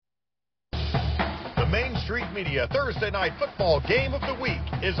Main Street Media Thursday night football game of the week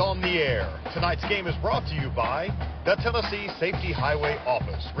is on the air. Tonight's game is brought to you by the Tennessee Safety Highway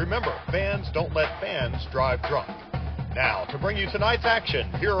Office. Remember, fans don't let fans drive drunk. Now, to bring you tonight's action,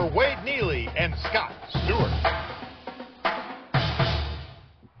 here are Wade Neely and Scott Stewart.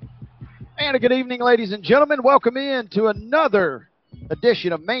 And a good evening, ladies and gentlemen. Welcome in to another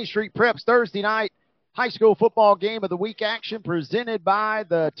edition of Main Street Prep's Thursday night high school football game of the week action presented by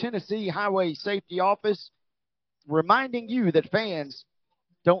the Tennessee Highway Safety Office, reminding you that fans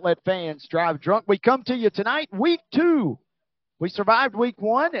don't let fans drive drunk. We come to you tonight, week 2. We survived week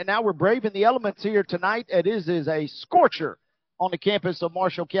 1, and now we're braving the elements here tonight. It is a scorcher on the campus of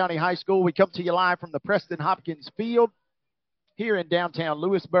Marshall County High School. We come to you live from the Preston Hopkins Field here in downtown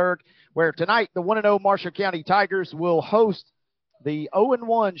Lewisburg, where tonight the 1-0 Marshall County Tigers will host the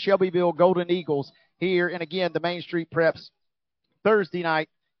 0-1 Shelbyville Golden Eagles here, and again, the Main Street Preps Thursday night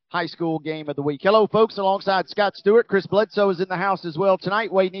high school game of the week. Hello, folks, alongside Scott Stewart. Chris Bledsoe is in the house as well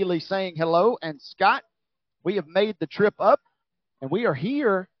tonight. Wade Neely saying hello. And Scott, we have made the trip up, and we are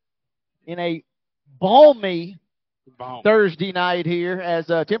here in a balmy Thursday night here as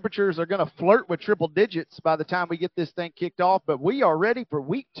temperatures are going to flirt with triple digits by the time we get this thing kicked off. But we are ready for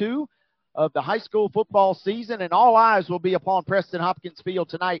week 2 of the high school football season, and all eyes will be upon Preston Hopkins Field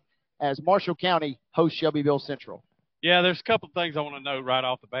tonight as Marshall County hosts Shelbyville Central. Yeah, there's a couple of things I want to note right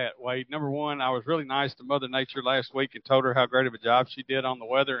off the bat, Wade. Number one, I was really nice to Mother Nature last week and told her how great of a job she did on the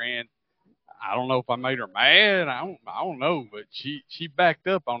weather, and I don't know if I made her mad. I don't know, but she backed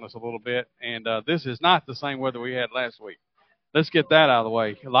up on us a little bit, and this is not the same weather we had last week. Let's get that out of the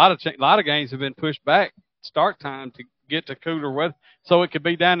way. A lot of games have been pushed back start time to get to cooler weather, so it could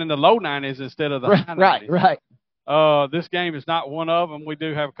be down in the low 90s instead of the high 90s. Right. This game is not one of them. We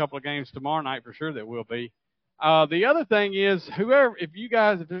do have a couple of games tomorrow night for sure that will be. The other thing is,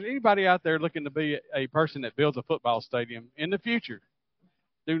 if there's anybody out there looking to be a person that builds a football stadium in the future,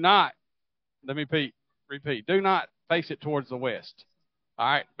 do not, let me repeat, do not face it towards the west. All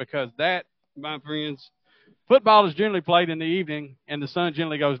right, because that, my friends, football is generally played in the evening and the sun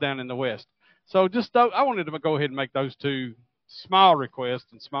generally goes down in the west. So I wanted to go ahead and make those two small requests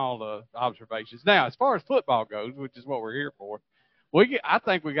and small observations. Now, as far as football goes, which is what we're here for, I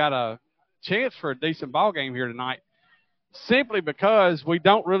think we got a chance for a decent ball game here tonight, simply because we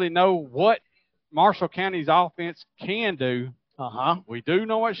don't really know what Marshall County's offense can do. We do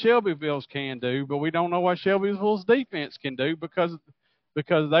know what Shelbyville's can do, but we don't know what Shelbyville's defense can do because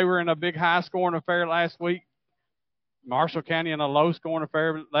they were in a big high-scoring affair last week. Marshall County in a low-scoring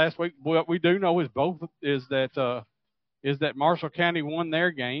affair last week. What we do know is that Marshall County won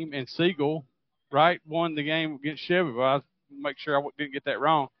their game, and Siegel, won the game against Shelbyville. I'll make sure I didn't get that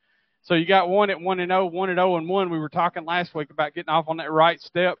wrong. So you got one at 1-0, 1-0-1. We were talking last week about getting off on that right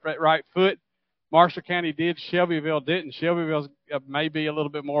step, that right foot. Marshall County did, Shelbyville didn't. Shelbyville's maybe a little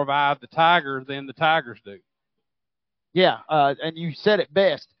bit more of an eye of the Tiger than the Tigers do. Yeah, and you said it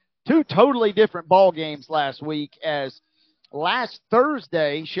best. 2 totally different ball games last week, as last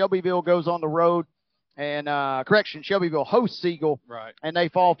Thursday, Shelbyville goes on the road and Shelbyville hosts Siegel, and they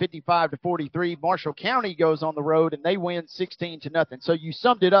fall 55-43. Marshall County goes on the road and they win 16-0. So you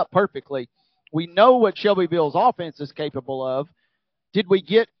summed it up perfectly. We know what Shelbyville's offense is capable of. Did we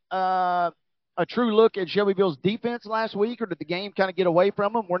get a true look at Shelbyville's defense last week, or did the game kind of get away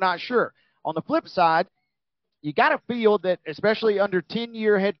from them? We're not sure. On the flip side, you got to feel that, especially under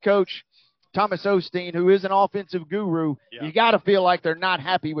 10-year head coach Thomas Osteen, who is an offensive guru, you got to feel like they're not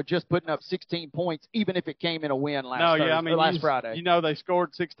happy with just putting up 16 points, even if it came in a win last Friday. You know, they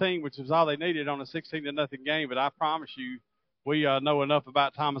scored 16, which is all they needed on a 16-0 game. But I promise you, we know enough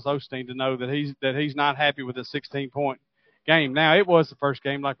about Thomas Osteen to know that he's not happy with a 16-point game. Now, it was the first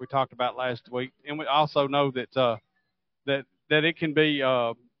game, like we talked about last week, and we also know that it can be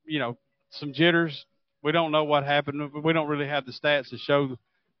some jitters. We don't know what happened. We don't really have the stats to show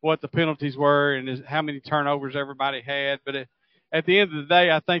what the penalties were and how many turnovers everybody had. But at the end of the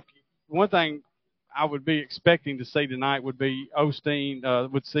day, I think one thing I would be expecting to see tonight would be Thomas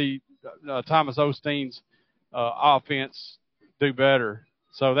Osteen's offense do better.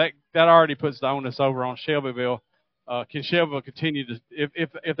 So that already puts the onus over on Shelbyville. Can Shelbyville continue to,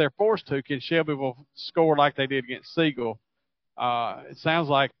 if they're forced to, can Shelbyville score like they did against Siegel? It sounds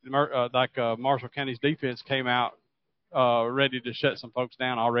like Marshall County's defense came out ready to shut some folks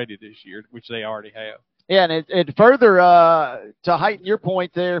down already this year, which they already have. Yeah, and it further to heighten your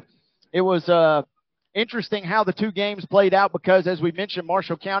point there, it was interesting how the 2 games played out because, as we mentioned,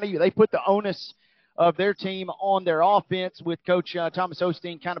 Marshall County, they put the onus of their team on their offense with Coach Thomas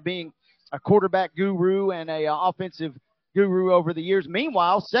Osteen kind of being a quarterback guru and a offensive guru over the years.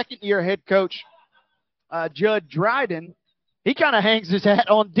 Meanwhile, second-year head coach Judd Dryden, he kind of hangs his hat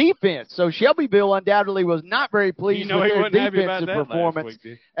on defense. So Shelbyville undoubtedly was not very pleased with their defensive performance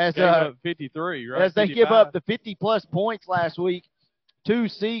as 53, right? as they 55. give up the 50-plus points last week to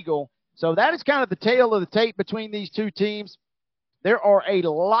Siegel. So that is kind of the tale of the tape between these two teams. There are a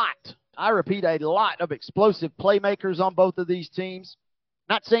lot, I repeat, a lot of explosive playmakers on both of these teams.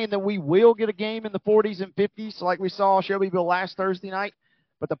 Not saying that we will get a game in the 40s and 50s like we saw Shelbyville last Thursday night,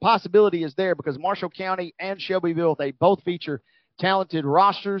 but the possibility is there because Marshall County and Shelbyville, they both feature talented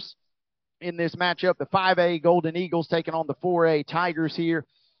rosters in this matchup. The 5A Golden Eagles taking on the 4A Tigers here,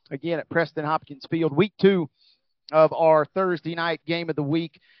 again at Preston Hopkins Field. Week 2 of our Thursday night game of the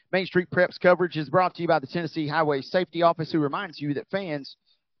week. Main Street Preps coverage is brought to you by the Tennessee Highway Safety Office, who reminds you that fans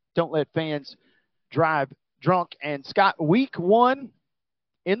don't let fans drive drunk. And, Scott, week 1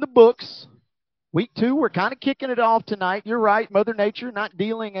 in the books. Week 2, we're kind of kicking it off tonight. You're right, Mother Nature not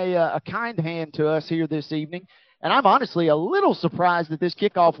dealing a kind hand to us here this evening. And I'm honestly a little surprised that this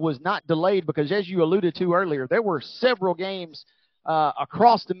kickoff was not delayed because, as you alluded to earlier, there were several games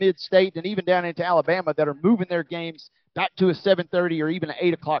across the mid-state and even down into Alabama that are moving their games back to a 7:30 or even an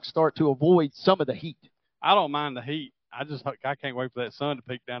 8 o'clock start to avoid some of the heat. I don't mind the heat. I can't wait for that sun to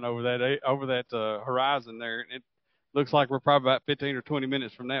peek down over that horizon there. It looks like we're probably about 15 or 20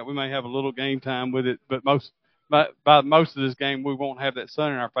 minutes from that. We may have a little game time with it, but by most of this game, we won't have that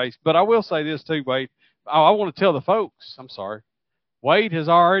sun in our face. But I will say this too, Wade. I want to tell the folks, Wade has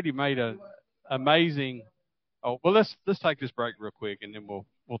already made an amazing – oh, well, let's take this break real quick, and then we'll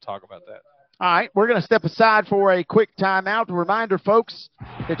talk about that. All right, we're going to step aside for a quick timeout. A reminder, folks,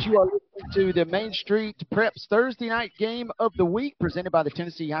 that you are listening to the Main Street Preps Thursday night game of the week presented by the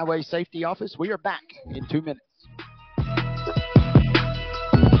Tennessee Highway Safety Office. We are back in 2 minutes.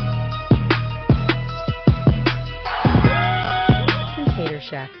 Potato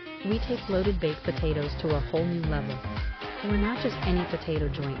Shack. We take loaded baked potatoes to a whole new level. We're not just any potato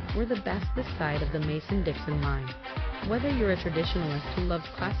joint. We're the best this side of the Mason-Dixon line. Whether you're a traditionalist who loves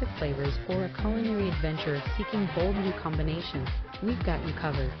classic flavors or a culinary adventurer seeking bold new combinations, we've got you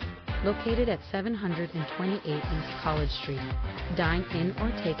covered. Located at 728 East College Street. Dine in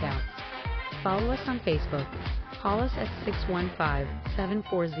or take out. Follow us on Facebook. Call us at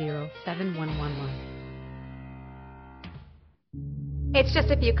 615-740-7111. It's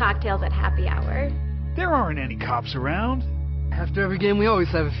just a few cocktails at happy hour. There aren't any cops around. After every game, we always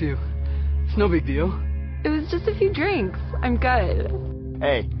have a few. It's no big deal. It was just a few drinks. I'm good.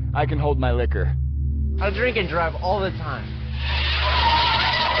 Hey, I can hold my liquor. I drink and drive all the time.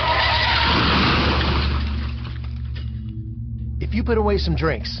 If you put away some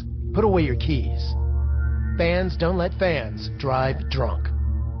drinks, put away your keys. Fans don't let fans drive drunk.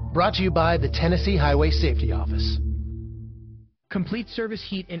 Brought to you by the Tennessee Highway Safety Office. Complete Service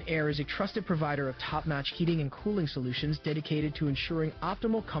Heat and Air is a trusted provider of top-notch heating and cooling solutions dedicated to ensuring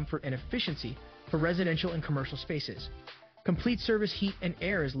optimal comfort and efficiency for residential and commercial spaces. Complete Service Heat and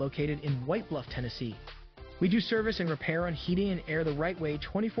Air is located in White Bluff, Tennessee. We do service and repair on heating and air the right way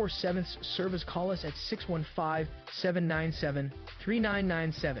 24/7. Service, call us at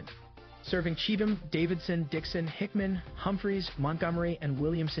 615-797-3997. Serving Cheatham, Davidson, Dixon, Hickman, Humphreys, Montgomery, and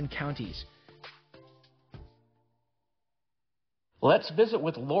Williamson counties. Let's visit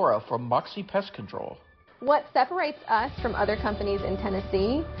with Laura from Moxie Pest Control. What separates us from other companies in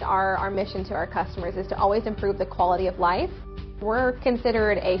Tennessee, our mission to our customers is to always improve the quality of life. We're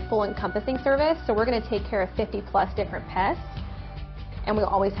considered a full encompassing service, so we're going to take care of 50+ different pests, and we'll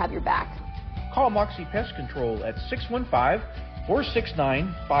always have your back. Call Moxie Pest Control at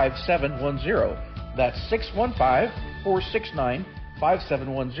 615-469-5710. That's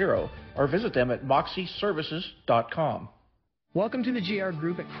 615-469-5710. Or visit them at moxieservices.com. Welcome to the GR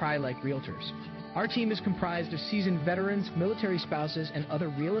Group at Cry Like Realtors. Our team is comprised of seasoned veterans, military spouses, and other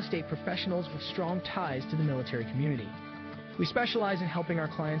real estate professionals with strong ties to the military community. We specialize in helping our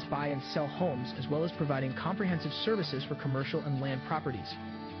clients buy and sell homes, as well as providing comprehensive services for commercial and land properties.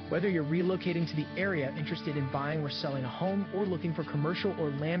 Whether you're relocating to the area, interested in buying or selling a home, or looking for commercial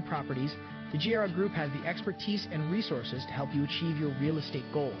or land properties, the GR Group has the expertise and resources to help you achieve your real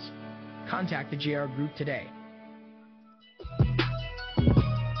estate goals. Contact the GR Group today.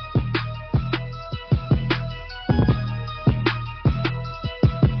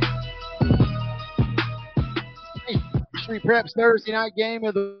 Street Preps Thursday night game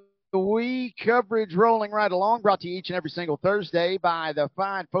of the week. Coverage rolling right along, brought to you each and every single Thursday by the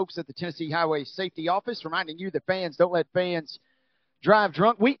fine folks at the Tennessee Highway Safety Office, reminding you that fans don't let fans drive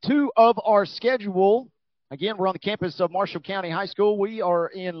drunk. Week 2 of our schedule. Again, we're on the campus of Marshall County High School. We are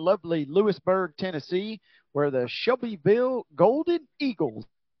in lovely Lewisburg, Tennessee, where the Shelbyville Golden Eagles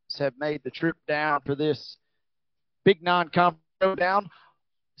have made the trip down for this big non-conference showdown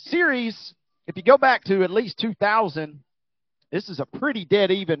series. If you go back to at least 2000, this is a pretty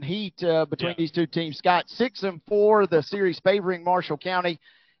dead-even heat between these two teams. Scott, 6-4, the series favoring Marshall County,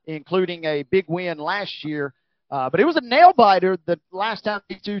 including a big win last year. But it was a nail-biter the last time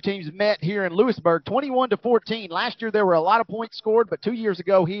these two teams met here in Lewisburg, 21-14. Last year there were a lot of points scored, but 2 years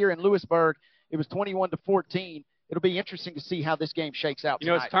ago here in Lewisburg, it was 21-14. It'll be interesting to see how this game shakes out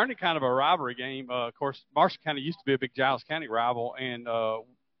tonight. It's turning kind of a rivalry game. Of course, Marshall County used to be a big Giles County rival, and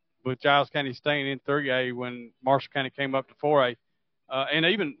with Giles County staying in 3A when Marshall County came up to 4A,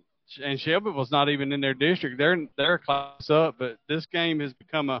 and Shelbyville was not even in their district. They're a class up, but this game has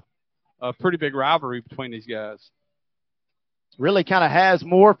become a pretty big rivalry between these guys. Really kind of has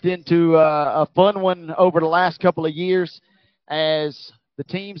morphed into a fun one over the last couple of years as the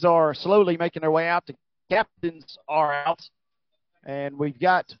teams are slowly making their way out. The captains are out, and we've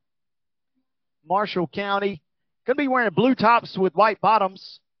got Marshall County going to be wearing blue tops with white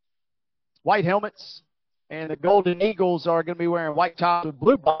bottoms, white helmets, and the Golden Eagles are going to be wearing white tops with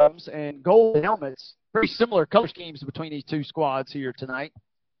blue bottoms and gold helmets. Very similar color schemes between these two squads here tonight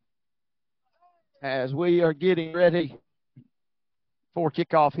as we are getting ready for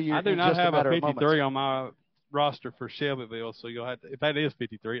kickoff here. I do not have a 53 on my roster for Shelbyville, so you'll have to, if that is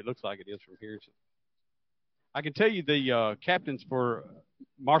 53, it looks like it is from here. So I can tell you the captains for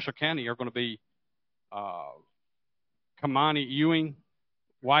Marshall County are going to be Kamani Ewing,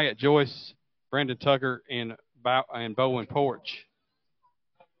 Wyatt Joyce, Brandon Tucker, and Bowen Porch.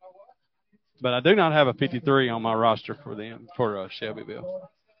 But I do not have a 53 on my roster for them, for Shelbyville.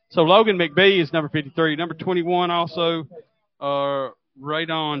 So Logan McBee is number 53. Number 21 also,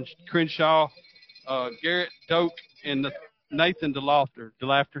 Radon Crenshaw, Garrett Doak, and Nathan DeLaughter.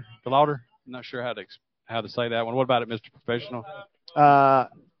 I'm not sure how to say that one. What about it, Mr. Professional?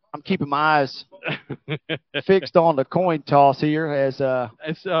 I'm keeping my eyes fixed on the coin toss here as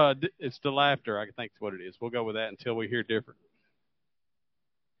it's DeLaughter, I think is what it is. We'll go with that until we hear different.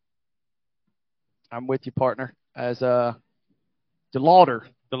 I'm with you, partner. As DeLaughter.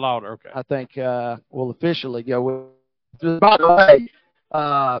 DeLaughter, okay. I think we'll officially go with. By the way,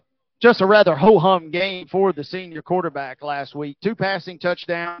 just a rather ho-hum game for the senior quarterback last week. 2 passing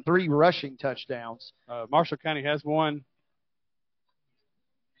touchdowns, 3 rushing touchdowns. Marshall County has one.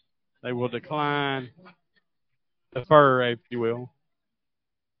 They will decline the fur, if you will.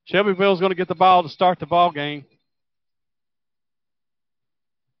 Shelbyville's going to get the ball to start the ball game.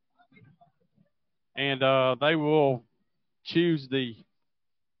 And they will choose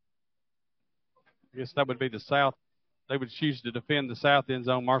I guess that would be the south. They would choose to defend the south end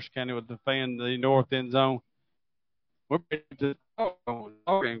zone. Marshall County would defend the north end zone. We're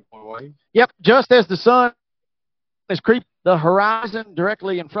going away. Yep, just as the sun is creeping the horizon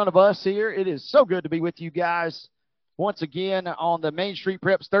directly in front of us here, it is so good to be with you guys once again on the Main Street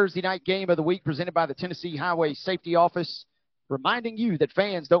Preps Thursday night game of the week presented by the Tennessee Highway Safety Office, reminding you that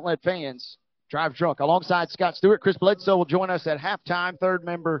fans don't let fans drive drunk. Alongside Scott Stewart, Chris Bledsoe will join us at halftime, third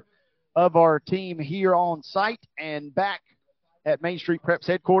member of our team here on site, and back at Main Street Preps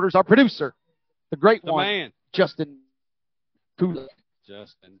headquarters, our producer, the great one, man, Justin Kulik.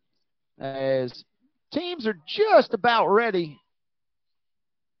 Justin. As teams are just about ready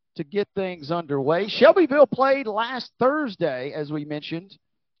to get things underway. Shelbyville played last Thursday, as we mentioned,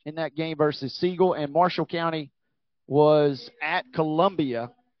 in that game versus Siegel, and Marshall County was at Columbia.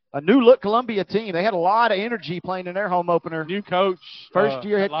 A new-look Columbia team. They had a lot of energy playing in their home opener. New coach.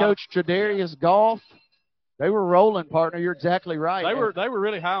 First-year head coach Tredarius Goff. They were rolling, partner. You're exactly right. They were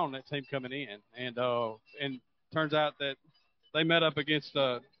really high on that team coming in, and turns out that they met up against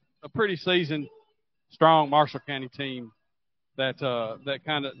a pretty seasoned, strong Marshall County team that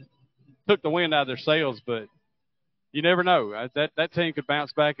kind of took the wind out of their sails. But you never know. That team could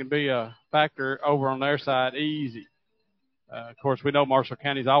bounce back and be a factor over on their side easy. Of course, we know Marshall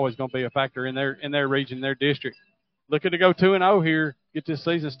County is always going to be a factor in their region, their district. Looking to go 2-0 here, get this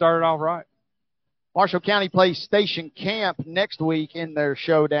season started off right. Marshall County plays Station Camp next week in their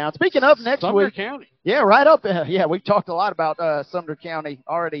showdown. Speaking of next Sumner week. County. Yeah, right up. Yeah, we've talked a lot about Sumner County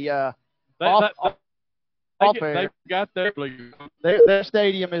already. They got their bleachers. Their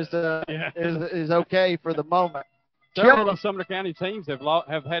stadium is okay for the moment. Several of Sumner County teams have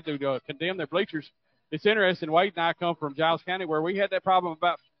had to condemn their bleachers. It's interesting. Wade and I come from Giles County, where we had that problem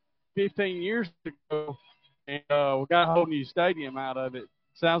about 15 years ago, and we got a whole new stadium out of it.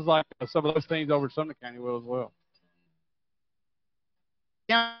 Sounds like some of those teams over in Sumner County will as well.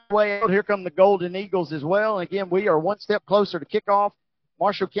 Way out, here come the Golden Eagles as well. And again, we are one step closer to kickoff.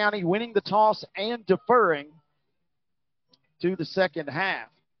 Marshall County winning the toss and deferring to the second half.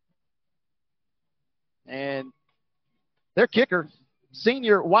 And their kicker,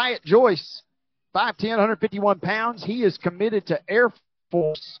 senior Wyatt Joyce, 5'10", 151 pounds. He is committed to Air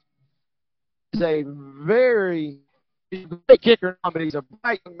Force. He's a he's a great kicker, but he's a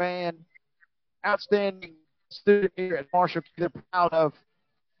bright young man, outstanding student here at Marshall. They're proud of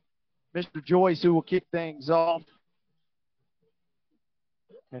Mr. Joyce, who will kick things off.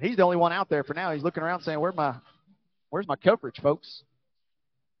 And he's the only one out there for now. He's looking around saying, where's my coverage, folks?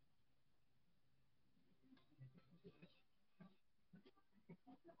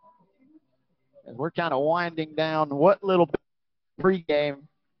 And we're kind of winding down what little bit of pregame.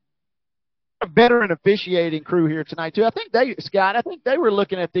 A veteran officiating crew here tonight, too. Scott, I think they were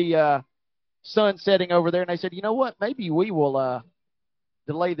looking at the sun setting over there, and they said, you know what, maybe we will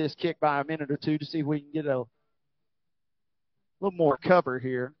delay this kick by a minute or two to see if we can get a little more cover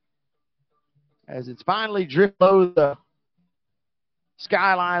here. As it's finally drifted below the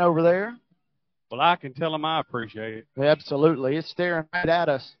skyline over there. Well, I can tell them I appreciate it. Absolutely. It's staring right at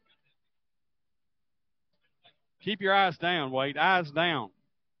us. Keep your eyes down, Wade. Eyes down.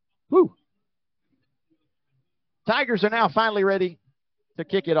 Woo. Tigers are now finally ready to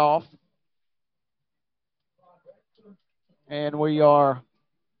kick it off. And we are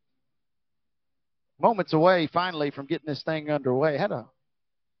moments away, finally, from getting this thing underway. Had a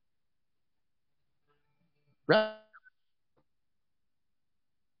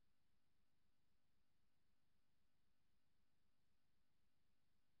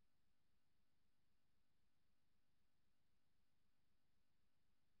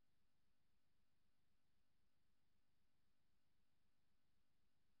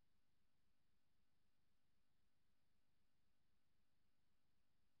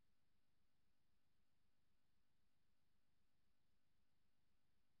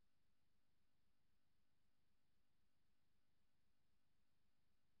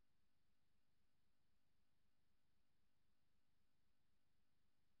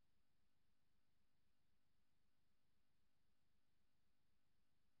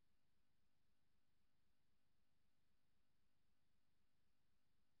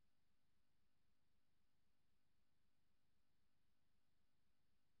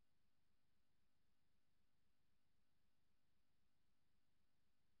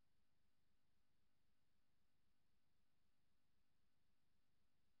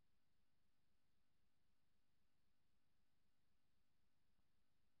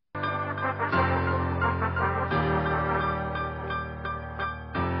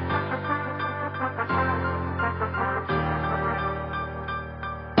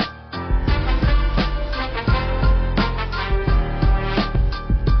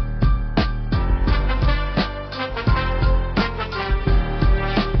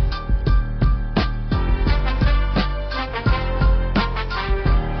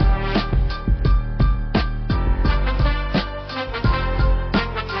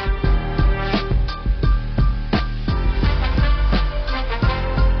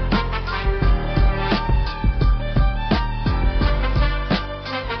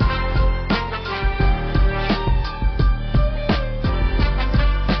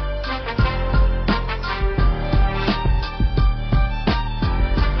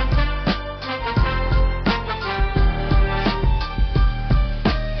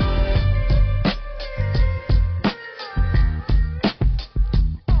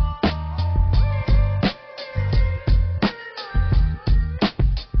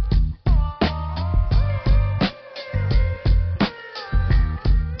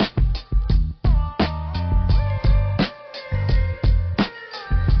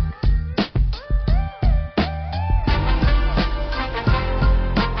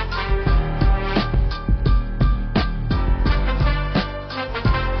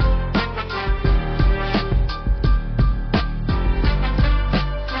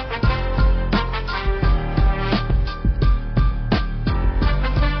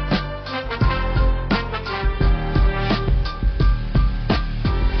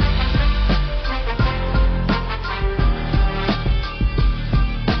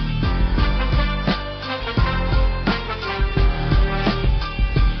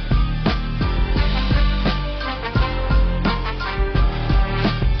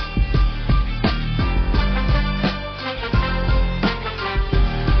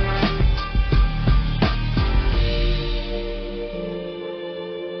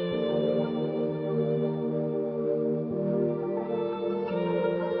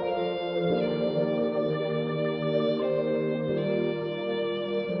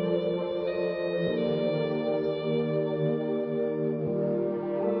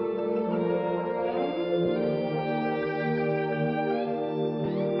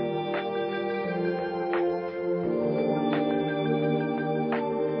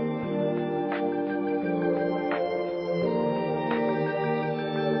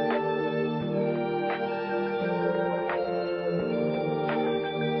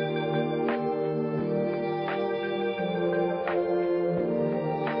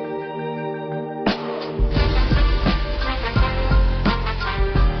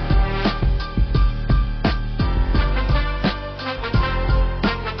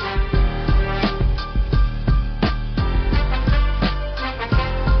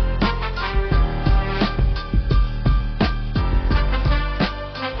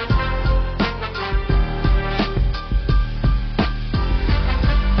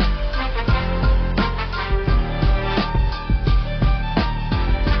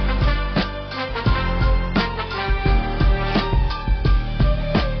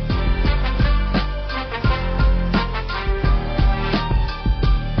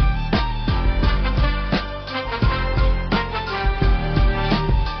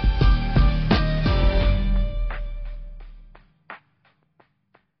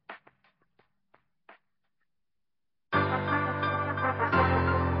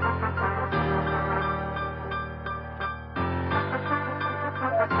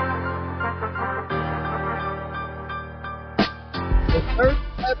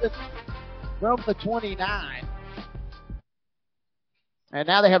from the 29. And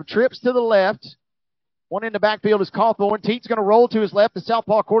now they have trips to the left. One in the backfield is Cawthorn. Teet's going to roll to his left. The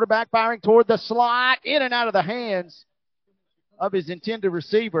southpaw quarterback firing toward the slot. In and out of the hands of his intended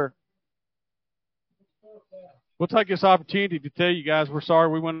receiver. We'll take this opportunity to tell you guys we're sorry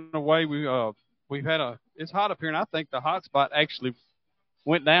we went away. We've had it's hot up here, and I think the hot spot actually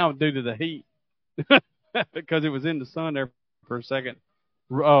went down due to the heat because it was in the sun there for a second.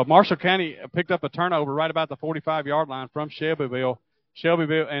 Marshall County picked up a turnover right about the 45-yard line from Shelbyville.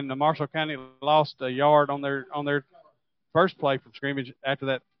 Shelbyville and the Marshall County lost a yard on their first play from scrimmage after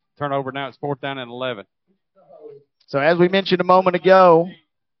that turnover. Now it's 4th down and 11. So as we mentioned a moment ago,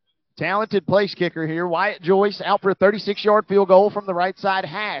 talented place kicker here, Wyatt Joyce out for a 36-yard field goal from the right side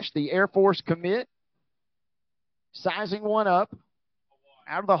hash. The Air Force commit, sizing one up,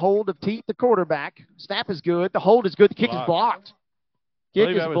 out of the hold of Teet, the quarterback. Snap is good. The hold is good. The kick is blocked. Kick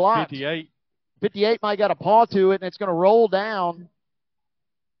is blocked. 58. 58 might got a paw to it, and it's going to roll down.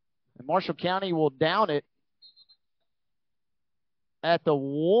 And Marshall County will down it at the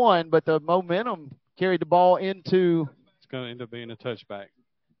 1, but the momentum carried the ball into. It's going to end up being a touchback.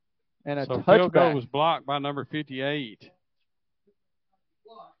 And a touchback. Field touchback. goal was blocked by number 58.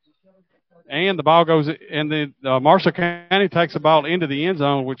 And the ball goes, and then Marshall County takes the ball into the end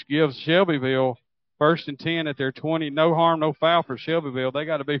zone, which gives Shelbyville 1st and 10 at their 20. No harm, no foul for Shelbyville. They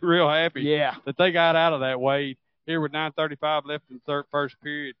got to be real happy that they got out of that way here with 9:35 left in the first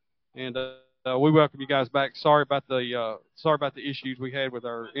period. And we welcome you guys back. Sorry about the issues we had with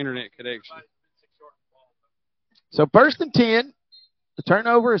our internet connection. So 1st and 10. The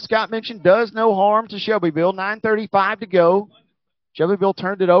turnover, as Scott mentioned, does no harm to Shelbyville. 9:35 to go. Shelbyville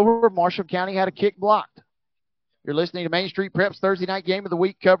turned it over. Marshall County had a kick blocked. You're listening to Main Street Prep's Thursday night game of the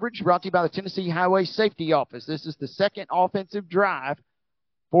week coverage brought to you by the Tennessee Highway Safety Office. This is the second offensive drive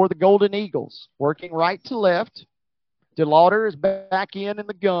for the Golden Eagles. Working right to left. DeLauder is back in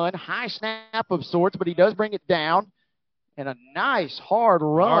the gun. High snap of sorts, but he does bring it down. And a nice hard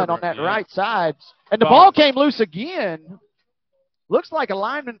run on that right side. And the ball came loose again. Looks like a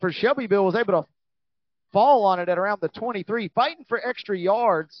lineman for Shelbyville was able to fall on it at around the 23. Fighting for extra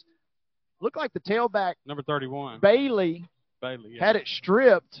yards. Looked like the tailback. Number 31. Bailey had it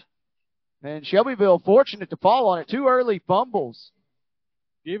stripped. And Shelbyville fortunate to fall on it. 2 early fumbles.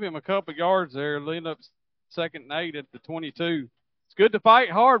 Give him a couple yards there. Lean up 2nd and 8 at the 22. It's good to fight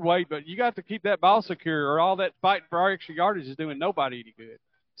hard, Wade, but you got to keep that ball secure or all that fighting for our extra yardage is doing nobody any good.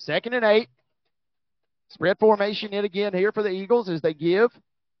 2nd and 8. Spread formation in again here for the Eagles as they give.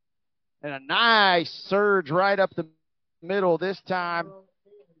 And a nice surge right up the middle this time.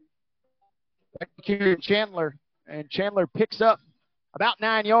 Back here to Chandler. And Chandler picks up about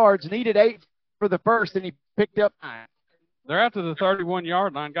 9 yards. Needed 8 for the first, and he picked up 9. They're out to the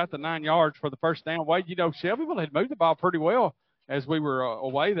 31-yard line, got the 9 yards for the first down. Wade, Shelbyville had moved the ball pretty well as we were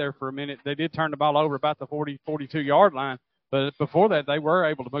away there for a minute. They did turn the ball over about the 40, 42-yard line. But before that, they were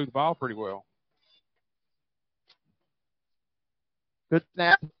able to move the ball pretty well. Good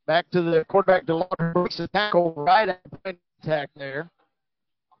snap. Back to the quarterback. DeLauder breaks the tackle right at the contact there.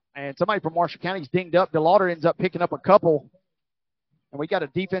 And somebody from Marshall County's dinged up. DeLauder ends up picking up a couple. And we got a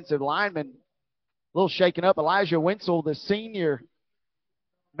defensive lineman a little shaken up. Elijah Wenzel, the senior,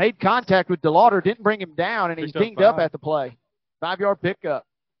 made contact with DeLauder, didn't bring him down, and he's dinged up at the play. 5-yard pickup.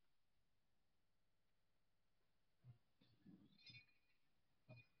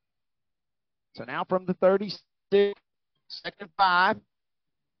 So now from the 36, 2nd and 5.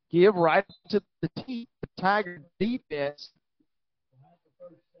 Give right to the Tiger defense.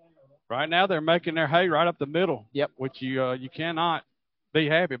 Right now they're making their hay right up the middle. Yep. Which you cannot be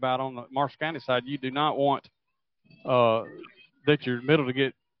happy about on the Marshall County side. You do not want that your middle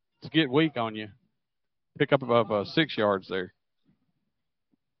to get weak on you. Pick up about 6 yards there.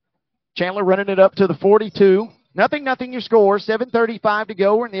 Chandler running it up to the 42. Nothing your score. 7:35 to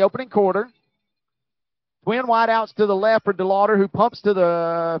go. We're in the opening quarter. Twin wideouts to the left for DeLauder, who pumps to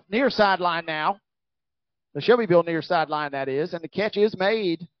the near sideline now. The Shelbyville near sideline, that is. And the catch is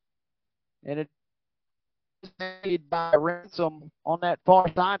made. And it is made by Ransom on that far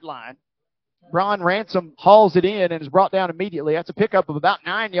sideline. Ron Ransom hauls it in and is brought down immediately. That's a pickup of about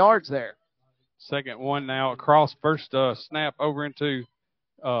 9 yards there. 2nd one now across first snap over into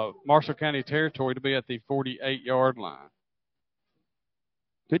Marshall County territory to be at the 48-yard line.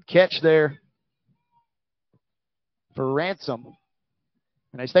 Good catch there for Ransom.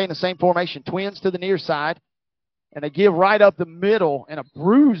 And they stay in the same formation. Twins to the near side. And they give right up the middle and a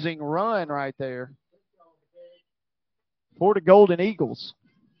bruising run right there for the Golden Eagles.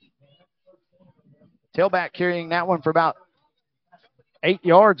 Tailback carrying that one for about 8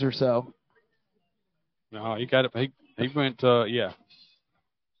 yards or so. No, he got it. He went, yeah.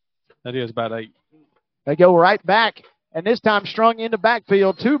 That is about 8. They go right back, and this time strung into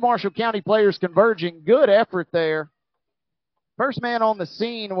backfield. 2 Marshall County players converging. Good effort there. First man on the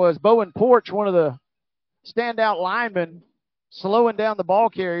scene was Bowen Porch, one of the standout linemen, slowing down the ball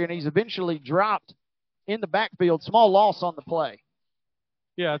carrier, and he's eventually dropped in the backfield. Small loss on the play.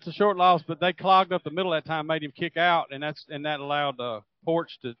 Yeah, it's a short loss, but they clogged up the middle that time, made him kick out, and that allowed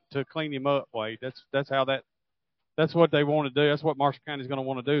Porch to clean him up. Wade, that's what they want to do. That's what Marshall County's going to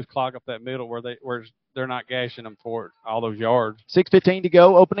want to do, is clog up that middle where they're not gashing them for all those yards. 6:15 to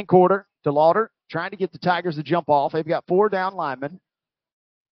go, opening quarter. DeLauder trying to get the Tigers to jump off. They've got 4 down linemen,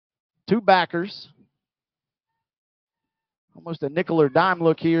 2 backers. Almost a nickel or dime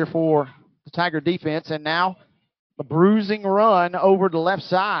look here for the Tiger defense, and now a bruising run over the left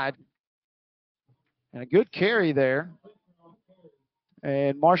side. And a good carry there.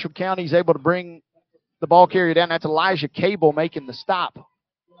 And Marshall County's able to bring the ball carrier down. That's Elijah Cable making the stop.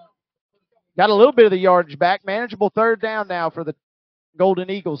 Got a little bit of the yardage back. Manageable 3rd down now for the Golden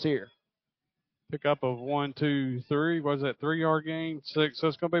Eagles here. Pick up of 1, 2, 3. Was that 3-yard gain? 6. So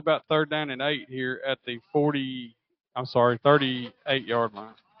it's going to be about 3rd down and 8 here at the 38-yard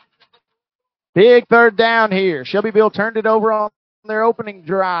line. Big 3rd down here. Shelbyville turned it over on their opening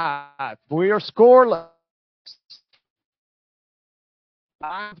drive. We are scoreless.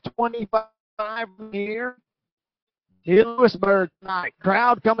 5:25 here in Lewisburg tonight.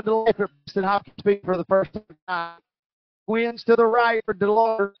 Crowd coming to life at Preston Hopkins Field for the first time. Winds to the right for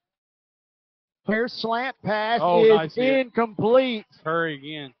DeLauder. Here's slant pass is incomplete. Curry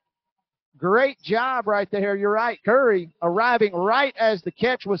again. Great job right there. You're right. Curry arriving right as the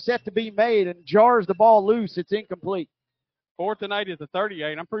catch was set to be made and jars the ball loose. It's incomplete. 4th and 8 at the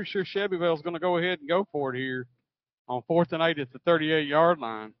 38. I'm pretty sure Shelbyville's going to go ahead and go for it here on 4th and 8 at the 38-yard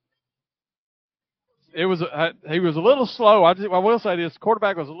line. He was a little slow. I will say this: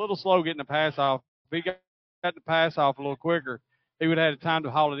 quarterback was a little slow getting the pass off. If he got the pass off a little quicker, he would have had time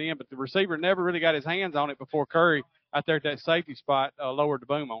to haul it in. But the receiver never really got his hands on it before Curry out there at that safety spot lowered the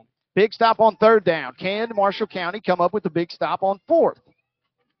boom on him. Big stop on 3rd down. Can Marshall County come up with a big stop on 4th?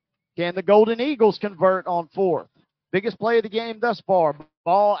 Can the Golden Eagles convert on 4th? Biggest play of the game thus far.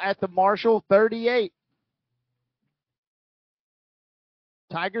 Ball at the Marshall 38.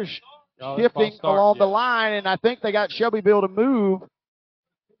 Tigers shifting along the line, and I think they got Shelbyville to move.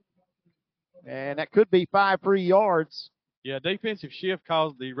 And that could be 5 free yards. Yeah, defensive shift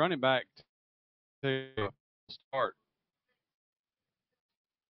caused the running back to start.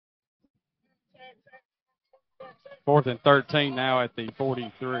 Fourth and 13 now at the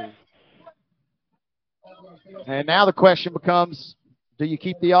 43. And now the question becomes, do you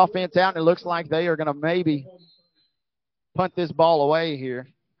keep the offense out? And it looks like they are going to maybe punt this ball away here.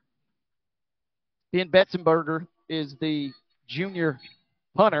 Ben Betzenberger is the junior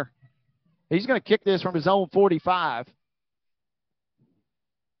punter. He's going to kick this from his own 45.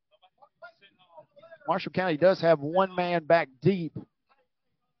 Marshall County does have 1 man back deep.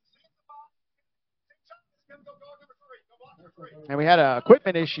 And we had an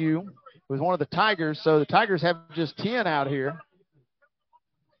equipment issue with one of the Tigers, so the Tigers have just 10 out here.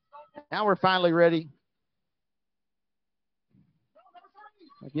 Now we're finally ready.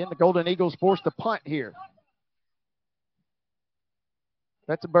 Again, the Golden Eagles forced a punt here.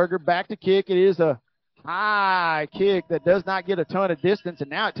 Betzenberger back to kick. It is a high kick that does not get a ton of distance,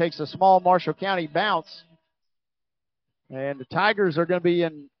 and now it takes a small Marshall County bounce. And the Tigers are going to be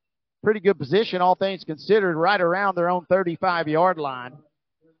in pretty good position, all things considered, right around their own 35-yard line.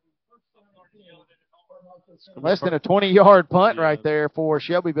 Less than a 20-yard punt right there for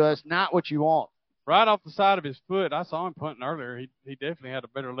Shelbyville. That's not what you want. Right off the side of his foot. I saw him punting earlier. He definitely had a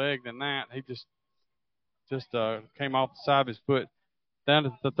better leg than that. He just came off the side of his foot. Down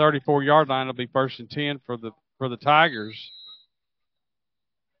to the 34-yard line, it'll be 1st and 10 for the Tigers.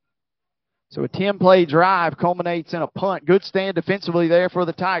 So a 10-play drive culminates in a punt. Good stand defensively there for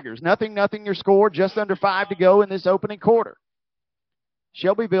the Tigers. Nothing your score. Just under 5 to go in this opening quarter.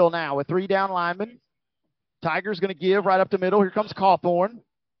 Shelbyville now with 3 down linemen. Tigers going to give right up the middle. Here comes Cawthorn.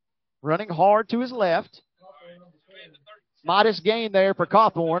 Running hard to his left. Modest gain there for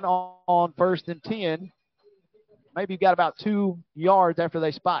Cawthorn on 1st and 10. Maybe got about 2 yards after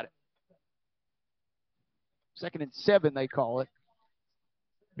they spot it. 2nd and 7, they call it.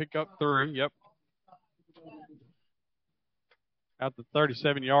 Pick up 3, yep. At the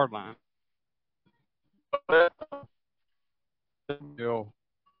 37-yard line.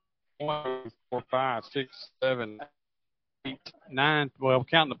 1, 4, 5, 6, 7, 8, 9. Well,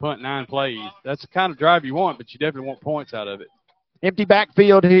 counting the punt, 9 plays. That's the kind of drive you want, but you definitely want points out of it. Empty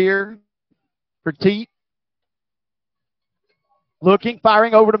backfield here for Teat. Looking,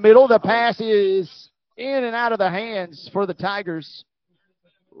 firing over the middle. The pass is in and out of the hands for the Tigers.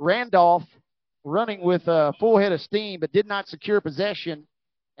 Randolph running with a full head of steam, but did not secure possession.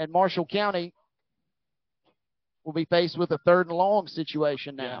 And Marshall County will be faced with a 3rd and long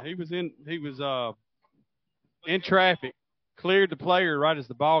situation now. Yeah, he was in traffic, cleared the player right as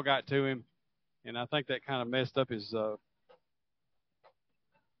the ball got to him, and I think that kind of messed up his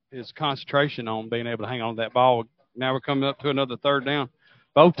concentration on being able to hang on to that ball. Now we're coming up to another 3rd down.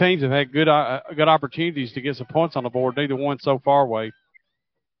 Both teams have had good opportunities to get some points on the board. Neither one so far, Wade.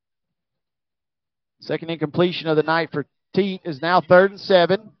 Second incompletion of the night for Teat is now 3rd and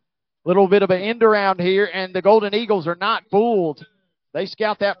 7. Little bit of an end around here, and the Golden Eagles are not fooled. They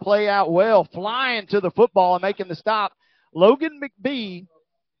scout that play out well, flying to the football and making the stop. Logan McBee,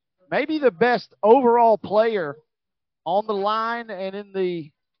 maybe the best overall player on the line and in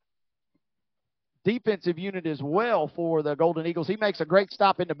the defensive unit as well for the Golden Eagles. He makes a great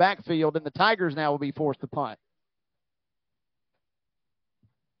stop in the backfield, and the Tigers now will be forced to punt.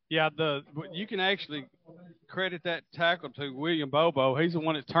 Yeah, you can actually credit that tackle to William Bobo. He's the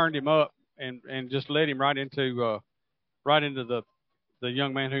one that turned him up and just led him right into the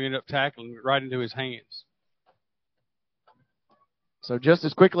young man who ended up tackling right into his hands. So just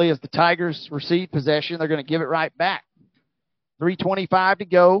as quickly as the Tigers receive possession, they're going to give it right back. 3:25 to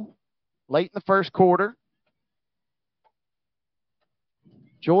go, late in the first quarter.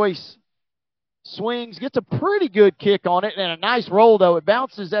 Joyce swings, gets a pretty good kick on it, and a nice roll, though. It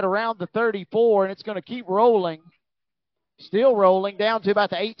bounces at around the 34, and it's going to keep rolling. Still rolling down to about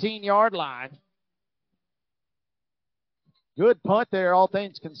the 18-yard line. Good punt there, all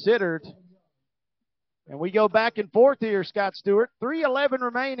things considered. And we go back and forth here, Scott Stewart. 3:11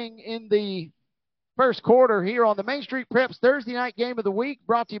 remaining in the first quarter here on the Main Street Preps Thursday night game of the week,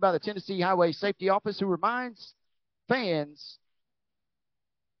 brought to you by the Tennessee Highway Safety Office, who reminds fans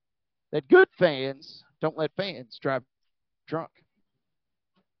that good fans don't let fans drive drunk.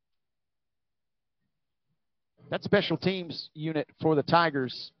 That special teams unit for the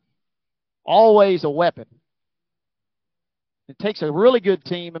Tigers, always a weapon. It takes a really good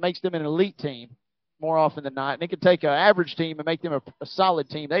team and makes them an elite team more often than not. And it can take an average team and make them a solid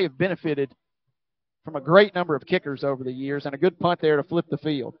team. They have benefited from a great number of kickers over the years, and a good punt there to flip the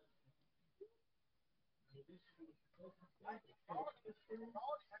field.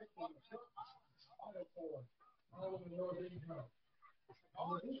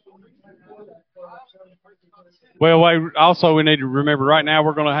 Well, also we need to remember right now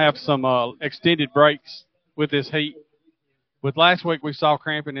we're going to have some extended breaks with this heat. With last week we saw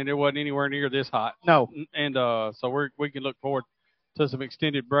cramping and it wasn't anywhere near this hot. No. And so we can look forward to some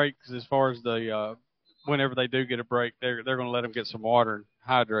extended breaks as far as the whenever they do get a break, they're going to let them get some water and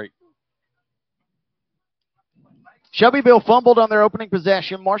hydrate. Shelbyville fumbled on their opening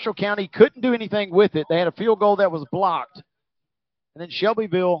possession. Marshall County couldn't do anything with it. They had a field goal that was blocked. And then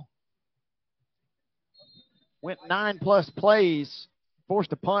Shelbyville went 9+ plays,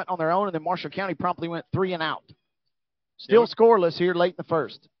 forced a punt on their own, and then Marshall County promptly went 3 and out. Still scoreless here late in the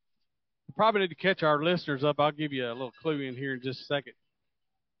first. We probably need to catch our listeners up. I'll give you a little clue in here in just a second.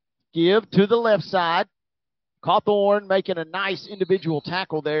 Give to the left side. Cawthorn making a nice individual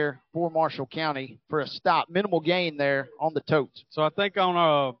tackle there for Marshall County for a stop. Minimal gain there on the totes. So I think on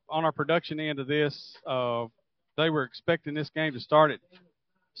our production end of this, they were expecting this game to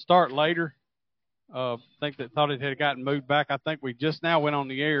start later. I think they thought it had gotten moved back. I think we just now went on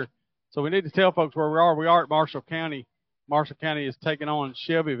the air. So we need to tell folks where we are. We are at Marshall County. Marshall County is taking on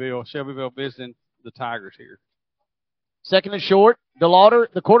Shelbyville. Shelbyville visiting the Tigers here. Second and short. DeLauder,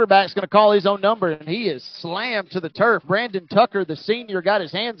 the quarterback, is going to call his own number, and he is slammed to the turf. Brandon Tucker, the senior, got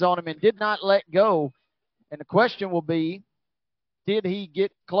his hands on him and did not let go. And the question will be, did he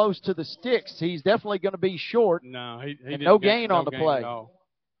get close to the sticks? He's definitely going to be short. No, he didn't. No gain on the play.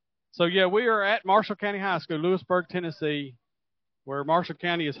 So, yeah, we are at Marshall County High School, Lewisburg, Tennessee, where Marshall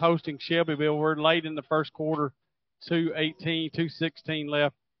County is hosting Shelbyville. We're late in the first quarter, 2:18, 2:16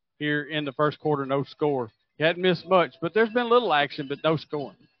 left here in the first quarter, no score. You hadn't missed much, but there's been little action, but no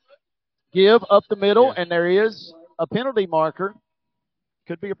scoring. Give up the middle, and there is a penalty marker.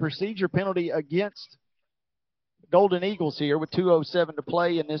 Could be a procedure penalty against Golden Eagles here with 2:07 to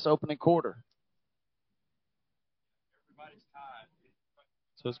play in this opening quarter. Everybody's tied.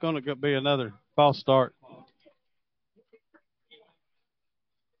 So it's going to be another false start.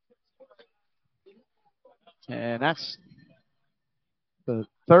 And that's the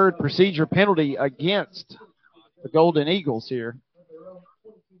third procedure penalty against the Golden Eagles here.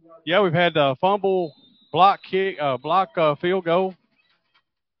 Yeah, we've had fumble, block kick, field goal,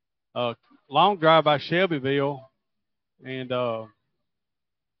 long drive by Shelbyville, And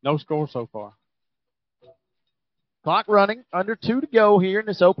no score so far. Clock running, under 2 to go here in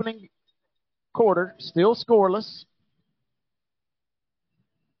this opening quarter, still scoreless.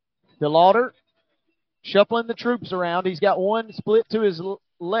 DeLauder shuffling the troops around. He's got one split to his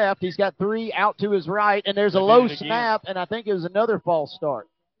left. He's got 3 out to his right, and there's a low snap, and I think it was another false start.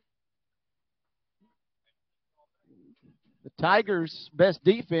 The Tigers' best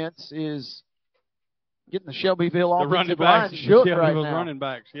defense is getting the Shelbyville offensive line shook right now. Running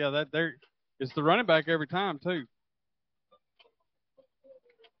backs. Yeah, it's the running back every time, too.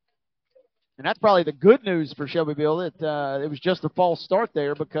 And that's probably the good news for Shelbyville. It was just a false start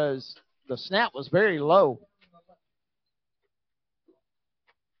there because the snap was very low.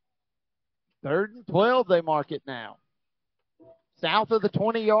 3rd and 12, they mark it now. South of the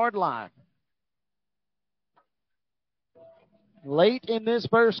 20-yard line. Late in this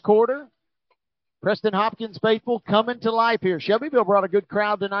first quarter, Preston Hopkins faithful coming to life here. Shelbyville brought a good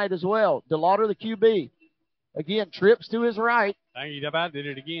crowd tonight as well. DeLauder, the QB. Again, trips to his right. Dang, he about did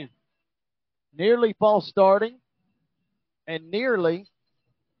it again. Nearly false starting. And nearly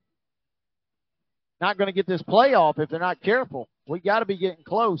not going to get this play off if they're not careful. We got to be getting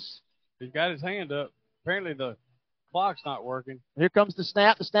close. He's got his hand up. Apparently the clock's not working. Here comes the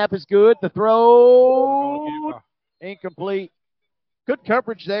snap. The snap is good. The throw incomplete. Good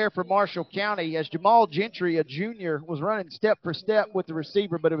coverage there for Marshall County as Jamal Gentry, a junior, was running step for step with the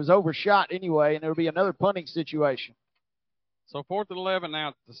receiver, but it was overshot anyway, and there will be another punting situation. So 4th and 11 now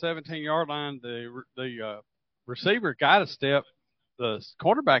at the 17-yard line. The receiver got a step. The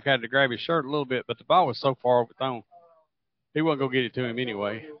quarterback had to grab his shirt a little bit, but the ball was so far overthrown, he wasn't going to get it to him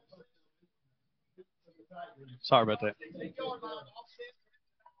anyway. Sorry about that.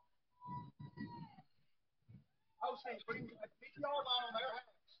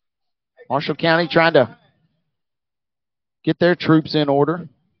 Marshall County trying to get their troops in order.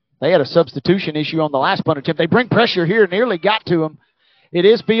 They had a substitution issue on the last punt attempt. They bring pressure here, nearly got to him. It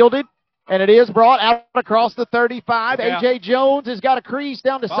is fielded, and it is brought out across the 35. A.J. Jones has got a crease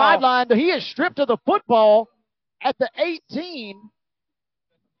down the sideline. He is stripped of the football at the 18.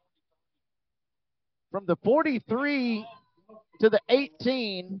 From the 43 to the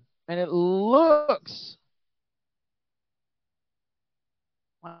 18, and it looks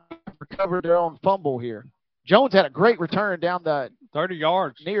recovered their own fumble here. Jones had a great return down the 30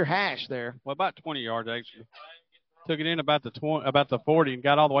 yards near hash there. Well, about 20 yards actually. Took it in about the 40 and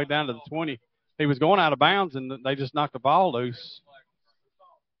got all the way down to the 20. He was going out of bounds and they just knocked the ball loose.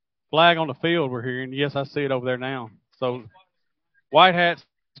 Flag on the field we're hearing. Yes, I see it over there now. So White Hat's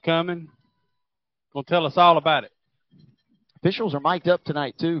coming. Going to tell us all about it. Officials are mic'd up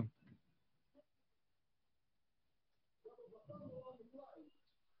tonight too.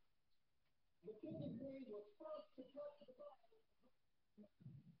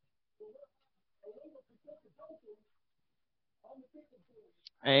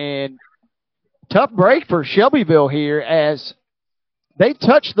 And tough break for Shelbyville here as they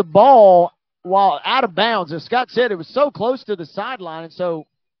touched the ball while out of bounds. As Scott said, it was so close to the sideline, and so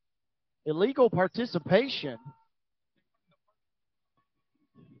illegal participation.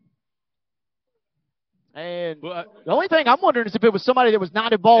 And the only thing I'm wondering is if it was somebody that was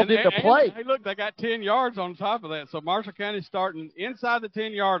not involved in the play. Hey, look, they got 10 yards on top of that. So Marshall County starting inside the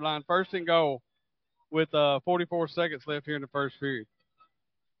 10-yard line, 1st and goal, with 44 seconds left here in the first period.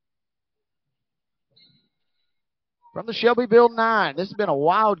 From the Shelbyville 9, this has been a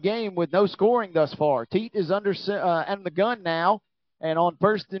wild game with no scoring thus far. Teat is under the gun now, and on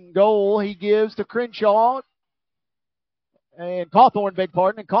 1st and goal, he gives to Crenshaw. And Cawthorn, beg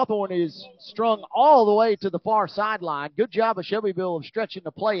pardon, and Cawthorn is strung all the way to the far sideline. Good job of Shelbyville of stretching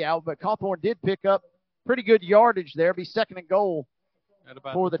the play out, but Cawthorn did pick up pretty good yardage there. Be 2nd and goal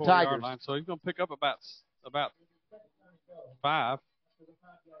for the Tigers. Line. So he's going to pick up about 5.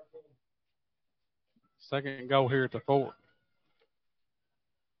 2nd and goal here at the 4.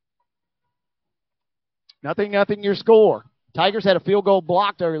 Nothing, your score. Tigers had a field goal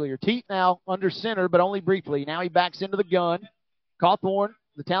blocked earlier. Teat now under center, but only briefly. Now he backs into the gun. Cawthorn,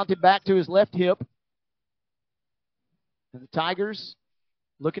 the talented back to his left hip. And the Tigers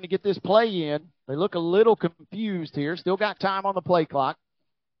looking to get this play in. They look a little confused here. Still got time on the play clock.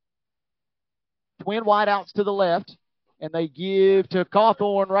 Twin wideouts to the left. And they give to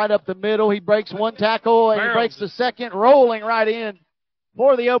Cawthorn right up the middle. He breaks one tackle, and he breaks the second, rolling right in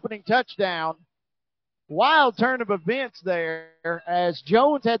for the opening touchdown. Wild turn of events there as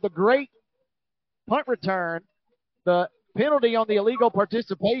Jones had the great punt return. The penalty on the illegal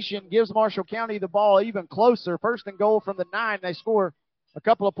participation gives Marshall County the ball even closer. 1st and goal from the 9. They score A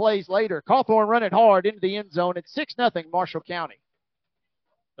couple of plays later, Cawthorn running hard into the end zone. It's 6-0 Marshall County.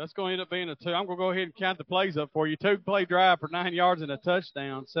 That's going to end up being a two. I'm going to go ahead and count the plays up for you. 2-play drive for 9 yards and a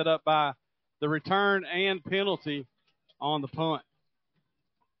touchdown set up by the return and penalty on the punt.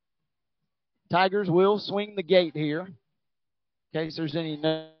 Tigers will swing the gate here, in case there's any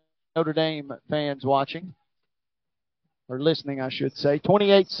Notre Dame fans watching, or listening, I should say.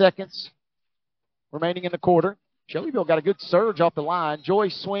 28 seconds remaining in the quarter. Shelbyville got a good surge off the line.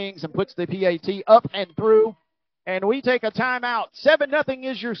 Joyce swings and puts the PAT up and through, and we take a timeout. 7-0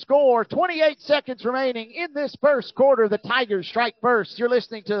 is your score. 28 seconds remaining in this first quarter. The Tigers strike first. You're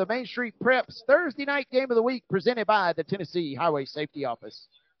listening to the Main Street Preps Thursday night game of the week presented by the Tennessee Highway Safety Office.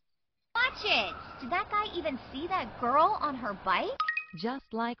 Watch it! Did that guy even see that girl on her bike? Just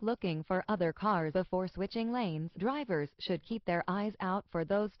like looking for other cars before switching lanes, drivers should keep their eyes out for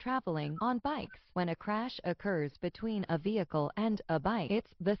those traveling on bikes. When a crash occurs between a vehicle and a bike,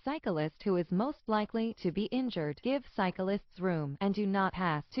 it's the cyclist who is most likely to be injured. Give cyclists room and do not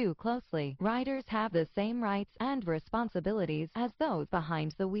pass too closely. Riders have the same rights and responsibilities as those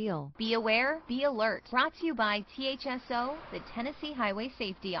behind the wheel. Be aware, be alert. Brought to you by THSO, the Tennessee Highway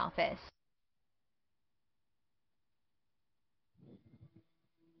Safety Office.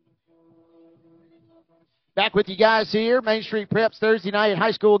 Back with you guys here, Main Street Preps Thursday night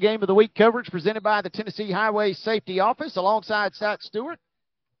high school game of the week coverage presented by the Tennessee Highway Safety Office alongside Scott Stewart.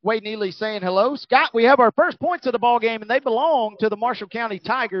 Wade Neely saying hello. Scott, we have our first points of the ball game, and they belong to the Marshall County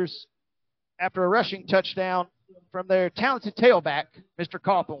Tigers after a rushing touchdown from their talented tailback, Mr.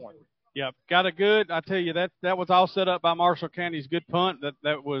 Cawthorn. Yep, got a good. I tell you that was all set up by Marshall County's good punt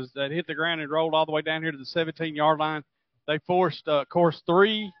that hit the ground and rolled all the way down here to the 17-yard line. They forced, of course,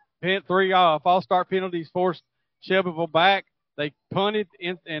 three false start penalties, forced Shelbyville back. They punted,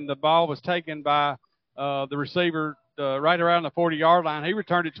 and the ball was taken by the receiver right around the 40-yard line. He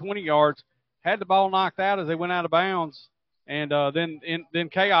returned it 20 yards, had the ball knocked out as they went out of bounds, and then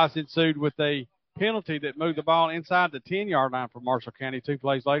chaos ensued with a penalty that moved the ball inside the 10-yard line for Marshall County. 2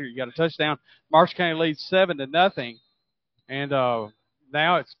 plays later, you got a touchdown. Marshall County leads 7-0, and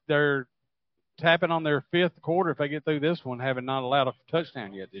now they're tapping on their 5th quarter if they get through this one, having not allowed a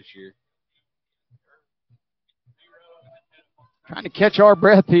touchdown yet this year. Trying to catch our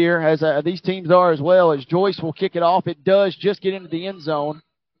breath here, as these teams are as well, as Joyce will kick it off. It does just get into the end zone,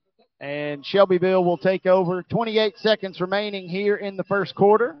 and Shelbyville will take over. 28 seconds remaining here in the first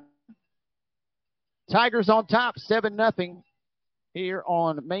quarter. Tigers on top, 7-0 here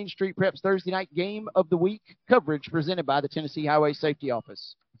on Main Street Preps Thursday night game of the week coverage presented by the Tennessee Highway Safety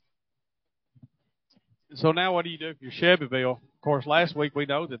Office. So now what do you do if you're Shelbyville? Of course, last week we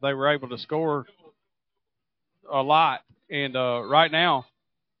know that they were able to score a lot. And right now,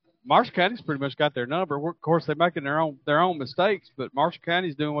 Marshall County's pretty much got their number. Of course, they're making their own mistakes, but Marshall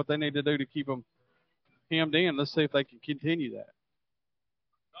County's doing what they need to do to keep them hemmed in. Let's see if they can continue that.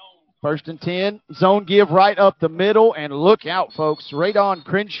 1st and 10. Zone give right up the middle, and look out, folks. Radon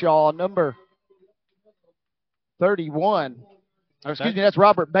Crenshaw, number 31. Excuse me, that's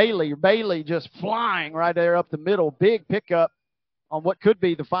Robert Bailey. Bailey just flying right there up the middle. Big pickup on what could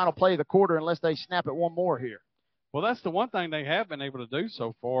be the final play of the quarter unless they snap it one more here. Well, that's the one thing they have been able to do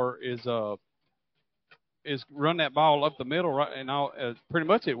so far is run that ball up the middle, right, and pretty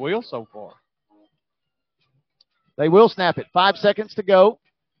much it will so far. They will snap it. 5 seconds to go.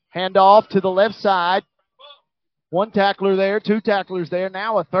 Hand off to the left side. 1 tackler there, 2 tacklers there.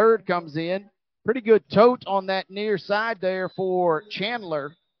 Now a third comes in. Pretty good tote on that near side there for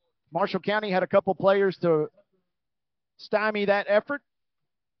Chandler. Marshall County had a couple players to stymie that effort.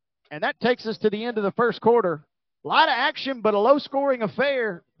 And that takes us to the end of the first quarter. A lot of action, but a low-scoring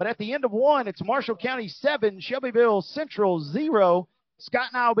affair. But at the end of one, it's Marshall County 7, Shelbyville Central 0. Scott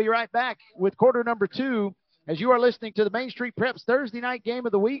and I will be right back with quarter number 2 as you are listening to the Main Street Preps Thursday night game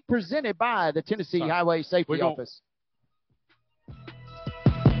of the week presented by the Tennessee Highway Safety Office.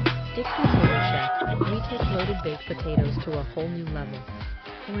 Dixie Potato Shack, we take loaded baked potatoes to a whole new level.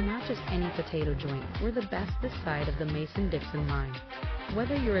 We're not just any potato joint, we're the best this side of the Mason-Dixon line.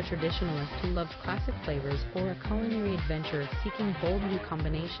 Whether you're a traditionalist who loves classic flavors or a culinary adventurer seeking bold new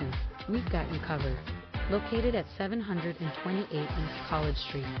combinations, we've got you covered. Located at 728 East College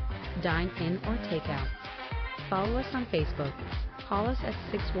Street. Dine in or take out. Follow us on Facebook. Call us at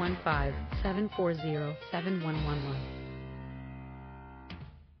 615-740-7111.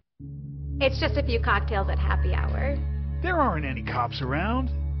 It's just a few cocktails at happy hour. There aren't any cops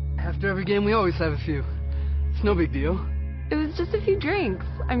around. After every game, we always have a few. It's no big deal. It was just a few drinks.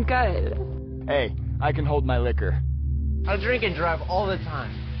 I'm good. Hey, I can hold my liquor. I drink and drive all the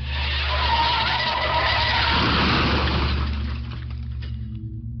time.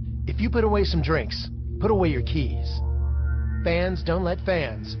 If you put away some drinks, put away your keys. Fans don't let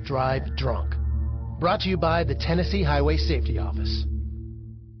fans drive drunk. Brought to you by the Tennessee Highway Safety Office.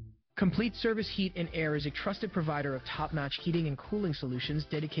 Complete Service Heat and Air is a trusted provider of top-notch heating and cooling solutions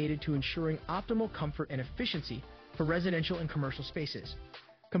dedicated to ensuring optimal comfort and efficiency for residential and commercial spaces.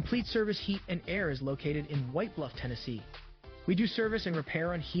 Complete Service Heat and Air is located in White Bluff, Tennessee. We do service and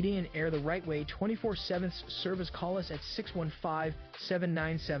repair on heating and air the right way 24/7. Service, call us at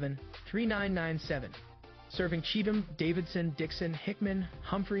 615-797-3997. Serving Cheatham, Davidson, Dixon, Hickman,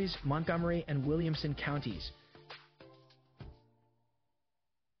 Humphreys, Montgomery, and Williamson counties.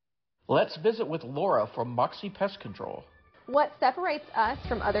 Let's visit with Laura from Moxie Pest Control. What separates us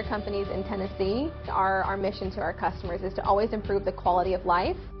from other companies in Tennessee, our mission to our customers is to always improve the quality of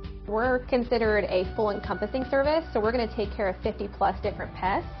life. We're considered a full encompassing service, so we're going to take care of 50+ different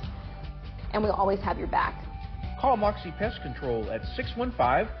pests, and we'll always have your back. Call Moxie Pest Control at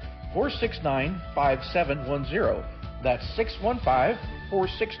 615-469-5710. That's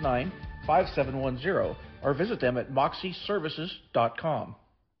 615-469-5710. Or visit them at moxieservices.com.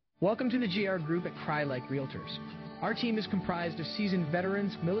 Welcome to the GR Group at Cry Like Realtors. Our team is comprised of seasoned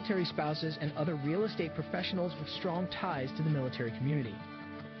veterans, military spouses, and other real estate professionals with strong ties to the military community.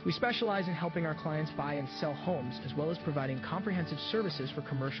 We specialize in helping our clients buy and sell homes, as well as providing comprehensive services for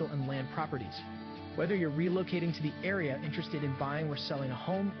commercial and land properties. Whether you're relocating to the area, interested in buying or selling a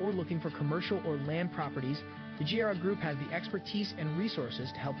home, or looking for commercial or land properties, the GR Group has the expertise and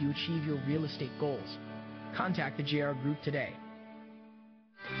resources to help you achieve your real estate goals. Contact the GR Group today.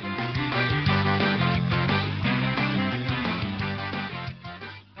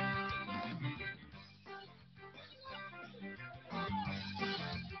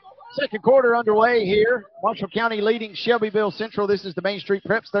 Second quarter underway here. Marshall County leading Shelbyville Central. This is the Main Street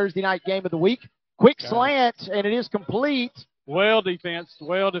Preps Thursday night game of the week. Quick slant, and it is complete. Well defense.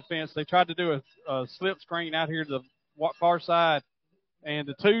 They tried to do a slip screen out here to the far side, and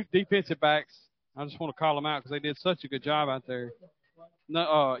the two defensive backs, I just want to call them out because they did such a good job out there.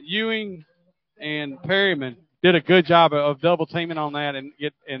 Ewing and Perryman did a good job of double teaming on that and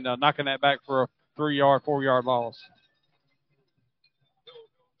knocking that back for a 3-yard, 4-yard loss.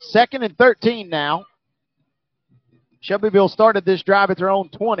 2nd and 13 now. Shelbyville started this drive at their own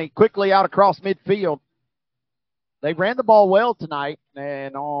 20, quickly out across midfield. They ran the ball well tonight,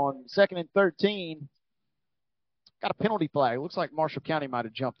 and on 2nd and 13, got a penalty flag. Looks like Marshall County might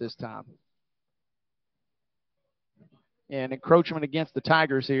have jumped this time. And encroachment against the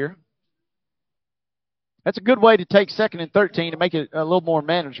Tigers here. That's a good way to take 2nd and 13 to make it a little more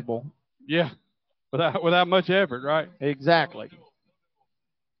manageable. Yeah, without much effort, right? Exactly.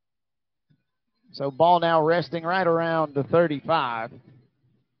 So ball now resting right around the 35.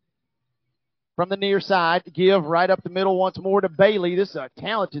 From the near side, give right up the middle once more to Bailey. This is a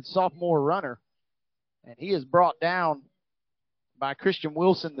talented sophomore runner. And he is brought down by Christian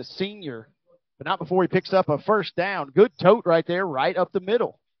Wilson, the senior. But not before he picks up a first down. Good tote right there, right up the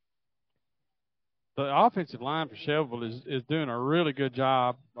middle. The offensive line for Shelbyville is doing a really good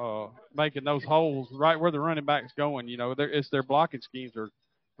job making those holes right where the running back's going. You know, it's their blocking schemes are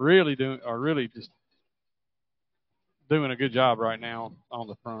really just doing a good job right now on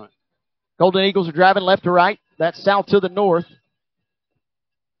the front. Golden Eagles are driving left to right. That's south to the north.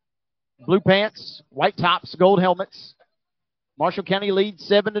 Blue pants, white tops, gold helmets. Marshall County leads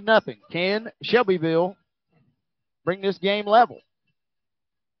 7-0. Can Shelbyville bring this game level?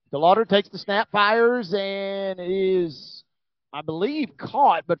 DeLauder takes the snap, fires, and is, I believe,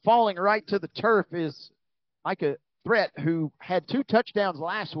 caught, but falling right to the turf is Micah Threat, who had 2 touchdowns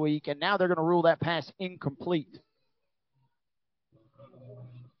last week, and now they're going to rule that pass incomplete.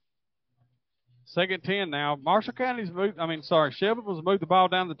 2nd and 10 now. Shelbyville's moved the ball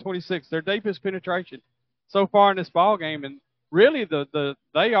down to 26. Their deepest penetration so far in this ball game, and really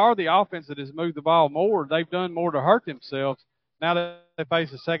they are the offense that has moved the ball more. They've done more to hurt themselves. Now that they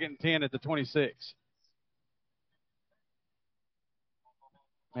face a 2nd and 10 at the 26.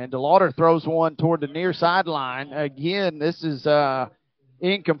 And DeLauder throws one toward the near sideline. Again, this is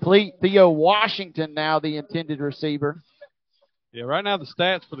incomplete. Theo Washington now the intended receiver. Yeah, right now the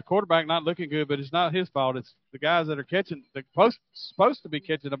stats for the quarterback not looking good, but it's not his fault. It's the guys that are catching, supposed to be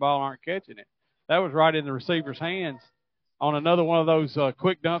catching the ball aren't catching it. That was right in the receiver's hands on another one of those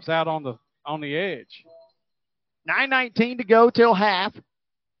quick dumps out on the edge. 9:19 to go till half.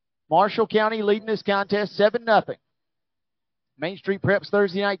 Marshall County leading this contest 7-0. Main Street Preps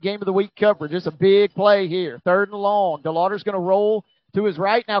Thursday night game of the week coverage. Just a big play here. 3rd and long. DeLauder's going to roll to his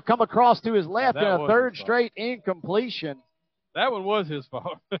right, now come across to his left, and a 3rd straight incompletion. That one was his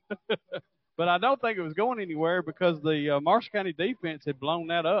fault. But I don't think it was going anywhere because the Marshall County defense had blown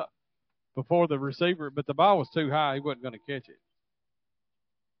that up. before the receiver, but the ball was too high. He wasn't going to catch it.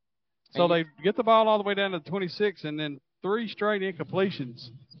 So they get the ball all the way down to 26, and then 3 straight incompletions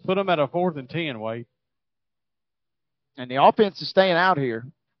put them at a 4th and 10, Wade. And the offense is staying out here.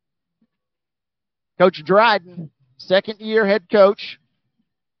 Coach Dryden, second-year head coach.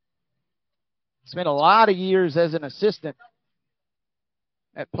 Spent a lot of years as an assistant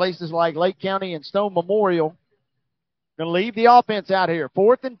at places like Lake County and Stone Memorial. Going to leave the offense out here.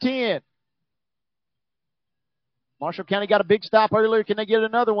 4th and 10. Marshall County got a big stop earlier. Can they get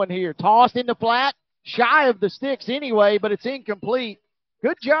another one here? Tossed into flat. Shy of the sticks anyway, but it's incomplete.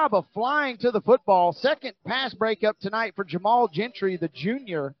 Good job of flying to the football. Second pass breakup tonight for Jamal Gentry, the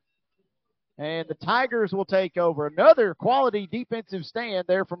junior. And the Tigers will take over. Another quality defensive stand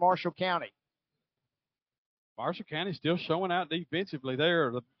there for Marshall County. Marshall County still showing out defensively.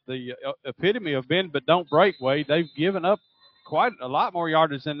 They're the epitome of bend but don't break, Wade. They've given up quite a lot more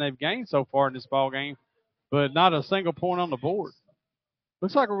yardage than they've gained so far in this ball game, but not a single point on the board.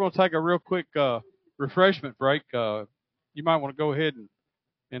 Looks like we're going to take a real quick refreshment break. You might want to go ahead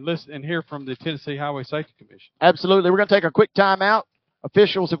and listen and hear from the Tennessee Highway Safety Commission. Absolutely. We're going to take a quick timeout.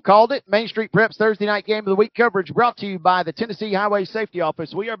 Officials have called it. Main Street Prep's Thursday night game of the week coverage brought to you by the Tennessee Highway Safety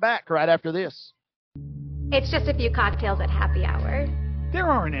Office. We are back right after this. It's just a few cocktails at happy hour. There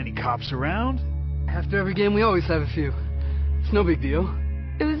aren't any cops around. After every game, we always have a few. It's no big deal.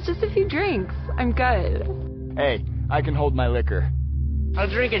 It was just a few drinks. I'm good. Hey, I can hold my liquor. I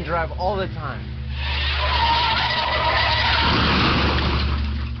drink and drive all the time.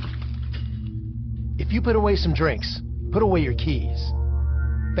 If you put away some drinks, put away your keys.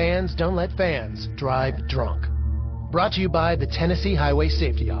 Fans don't let fans drive drunk. Brought to you by the Tennessee Highway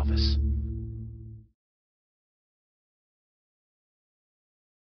Safety Office.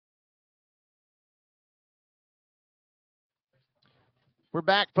 We're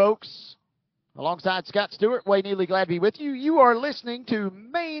back, folks. Alongside Scott Stewart, Wade Neely, glad to be with you. You are listening to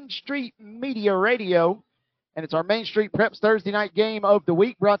Main Street Media Radio, and it's our Main Street Preps Thursday night game of the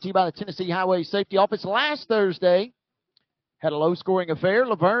week, brought to you by the Tennessee Highway Safety Office. Last Thursday, had a low-scoring affair.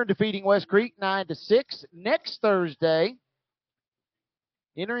 Laverne defeating West Creek 9-6. Next Thursday,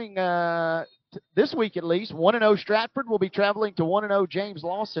 entering this week at least, 1-0 Stratford will be traveling to 1-0 James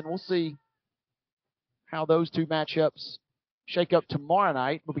Lawson. We'll see how those two matchups shake up tomorrow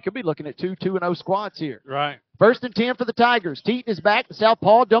night, but we could be looking at 2-0 squads here. Right. 1st and 10 for the Tigers. Teaton is back. The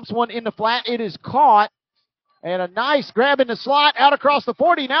southpaw dumps one in the flat. It is caught. And a nice grab in the slot out across the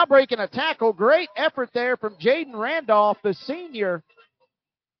 40. Now breaking a tackle. Great effort there from Jaden Randolph, the senior.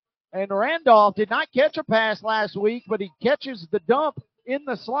 And Randolph did not catch a pass last week, but he catches the dump in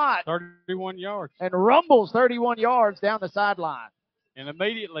the slot. 31 yards. And rumbles 31 yards down the sideline. And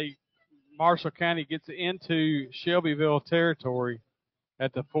immediately Marshall County gets into Shelbyville territory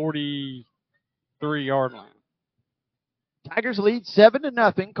at the 43-yard line. Tigers lead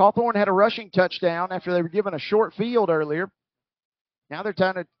 7-0. Cawthorn had a rushing touchdown after they were given a short field earlier. Now they're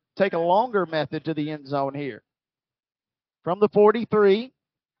trying to take a longer method to the end zone here. From the 43,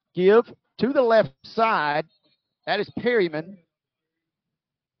 give to the left side. That is Perryman.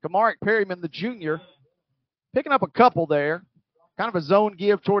 Kamaric Perryman, the junior, picking up a couple there. Kind of a zone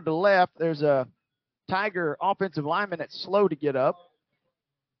give toward the left. There's a Tiger offensive lineman that's slow to get up.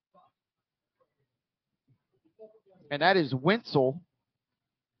 And that is Wenzel.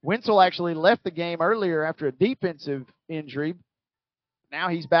 Wenzel actually left the game earlier after a defensive injury. Now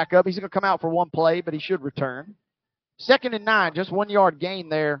he's back up. He's going to come out for one play, but he should return. 2nd and 9, just 1 yard gain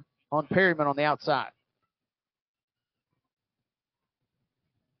there on Perryman on the outside.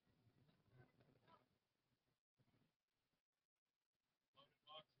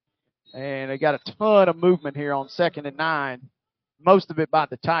 And they got a ton of movement here on 2nd and 9, most of it by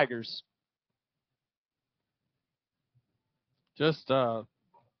the Tigers. Just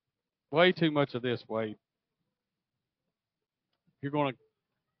way too much of this, Wade. You're going to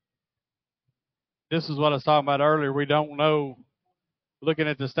 – this is what I was talking about earlier. We don't know, looking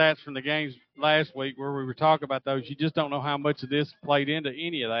at the stats from the games last week where we were talking about those, you just don't know how much of this played into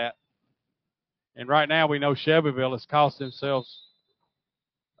any of that. And right now we know Shelbyville has cost themselves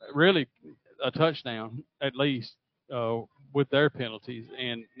really a touchdown at least with their penalties.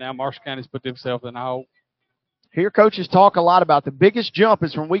 And now Marshall County's put themselves in a hole. Here coaches talk a lot about the biggest jump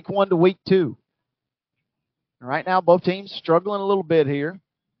is from week 1 to week 2. Right now both teams struggling a little bit here.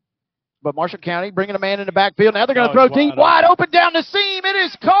 But Marshall County bringing a man in the backfield. Now they're going to throw deep, wide open down the seam. It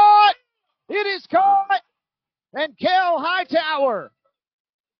is caught. It is caught. And Kel Hightower.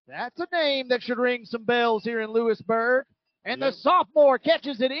 That's a name that should ring some bells here in Lewisburg. And the sophomore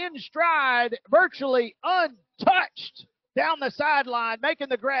catches it in stride, virtually untouched down the sideline, making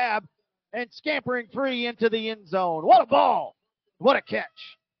the grab. and scampering free into the end zone. What a ball. What a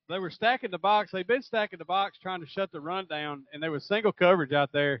catch. They were stacking the box. They've been stacking the box trying to shut the run down, and there was single coverage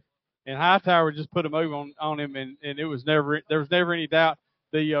out there. And Hightower just put a move on him, and there was never any doubt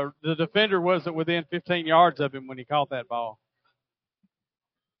the defender wasn't within 15 yards of him when he caught that ball.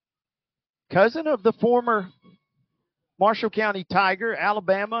 Cousin of the former Marshall County Tiger,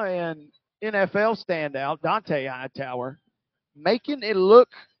 Alabama, and NFL standout, Dante Hightower, making it look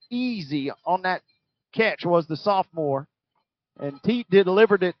easy on that catch was the sophomore. And Teat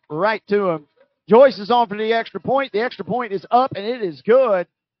delivered it right to him. Joyce is on for the extra point. The extra point is up, and it is good.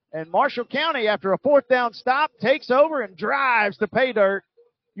 And Marshall County, after a fourth down stop, takes over and drives to pay dirt.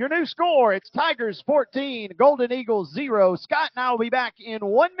 Your new score, it's Tigers 14, Golden Eagles 0. Scott and I will be back in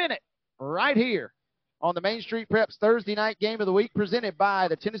 1 minute right here on the Main Street Preps Thursday night game of the week presented by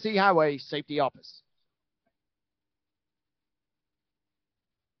the Tennessee Highway Safety Office.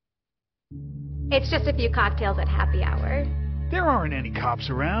 It's just a few cocktails at happy hour. There aren't any cops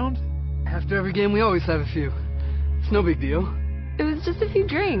around. After every game, we always have a few. It's no big deal. It was just a few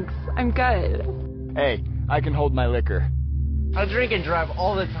drinks. I'm good. Hey, I can hold my liquor. I drink and drive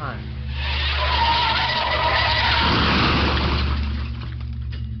all the time.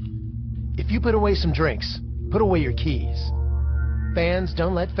 If you put away some drinks, put away your keys. Fans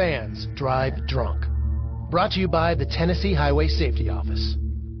don't let fans drive drunk. Brought to you by the Tennessee Highway Safety Office.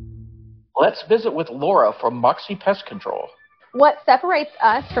 Let's visit with Laura from Moxie Pest Control. What separates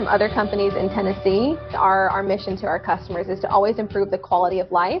us from other companies in Tennessee, our mission to our customers is to always improve the quality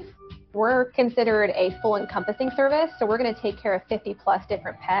of life. We're considered a full encompassing service, so we're going to take care of 50 plus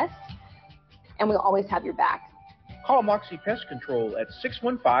different pests, and we'll always have your back. Call Moxie Pest Control at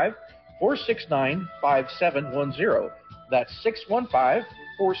 615-469-5710. That's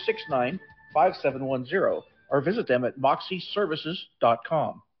 615-469-5710. Or visit them at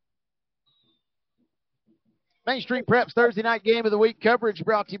moxieservices.com. Main Street Preps Thursday night game of the week coverage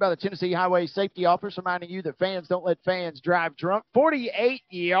brought to you by the Tennessee Highway Safety Office, reminding you that fans don't let fans drive drunk. 48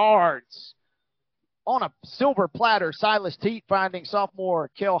 yards on a silver platter. Silas Teat finding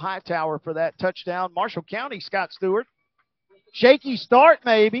sophomore Kel Hightower for that touchdown. Marshall County, Scott Stewart. Shaky start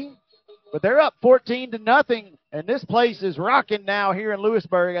maybe, but they're up 14-0, and this place is rocking now here in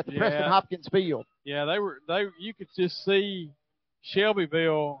Lewisburg at the Preston Hopkins Field. Yeah, you could just see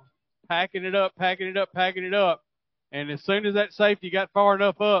Shelbyville packing it up. And as soon as that safety got far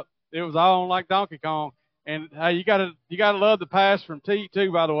enough up, it was all on like Donkey Kong. And hey, you gotta love the pass from T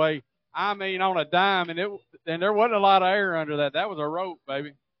too, by the way. I mean, on a dime, and there wasn't a lot of air under that. That was a rope,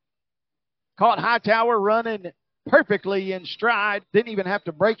 baby. Caught Hightower running perfectly in stride. Didn't even have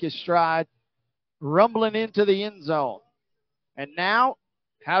to break his stride. Rumbling into the end zone. And now,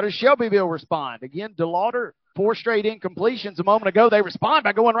 how does Shelbyville respond? Again, DeLauder, 4 straight incompletions a moment ago. They respond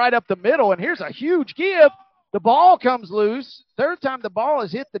by going right up the middle, and here's a huge give. The ball comes loose. Third time the ball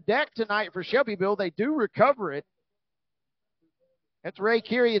has hit the deck tonight for Shelbyville. They do recover it. That's Ray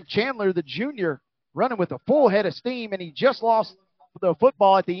Carey Chandler, the junior, running with a full head of steam, and he just lost the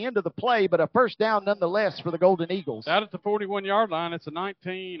football at the end of the play, but a first down nonetheless for the Golden Eagles. Out at the 41-yard line, it's a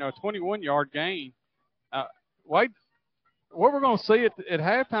 21-yard gain. Wade, what we're going to see at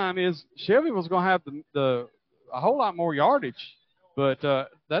halftime is Shelbyville's going to have a whole lot more yardage, but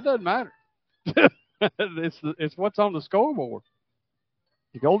that doesn't matter. It's what's on the scoreboard.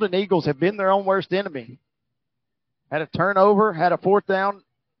 The Golden Eagles have been their own worst enemy. Had a turnover, had a fourth down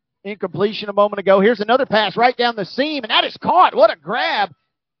incompletion a moment ago. Here's another pass right down the seam, and that is caught. What a grab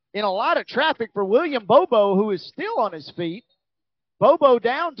in a lot of traffic for William Bobo, who is still on his feet. Bobo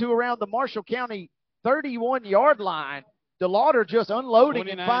down to around the Marshall County 31-yard line. DeLauder just unloading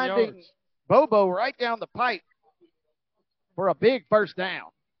and finding yards. Bobo right down the pipe for a big first down.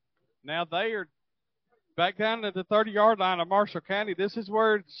 Now they are back down at the 30-yard line of Marshall County. This is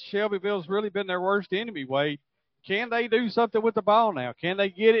where Shelbyville's really been their worst enemy, Wade. Can they do something with the ball now? Can they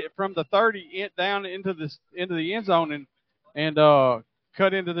get it from the 30 down into the end zone and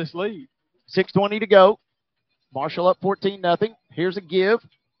cut into this lead? 6:20 to go. Marshall up 14-0. Here's a give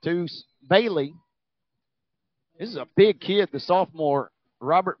to Bailey. This is a big kid, the sophomore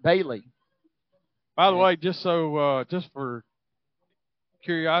Robert Bailey. By the way, just for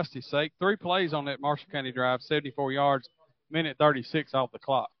curiosity's sake, 3 plays on that Marshall County drive, 74 yards, minute 36 off the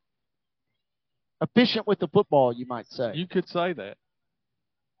clock. Efficient with the football, you might say. You could say that.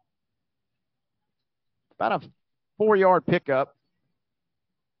 About a 4-yard pickup.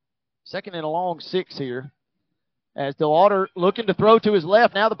 Second and a long 6 here. As DeLauder looking to throw to his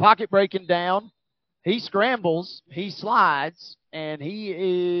left. Now the pocket breaking down. He scrambles. He slides. And he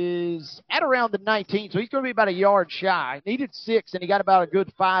is at around the 19, so he's going to be about a yard shy. Needed 6, and he got about a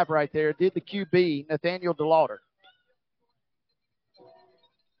good 5 right there. Did the QB, Nathaniel DeLauder.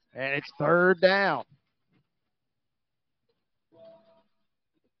 And it's 3rd down.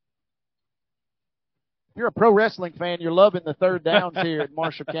 If you're a pro wrestling fan, you're loving the 3rd downs here at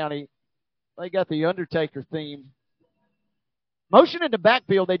Marshall County. They got the Undertaker theme. Motion in the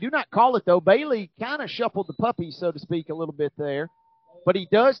backfield. They do not call it, though. Bailey kind of shuffled the puppy, so to speak, a little bit there. But he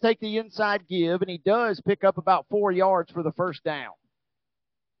does take the inside give, and he does pick up about 4 yards for the 1st down.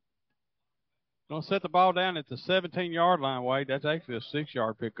 Going to set the ball down at the 17-yard line, Wade. That's actually a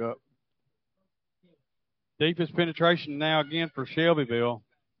 6-yard pickup. Deepest penetration now again for Shelbyville.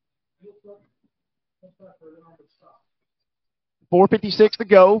 4:56 to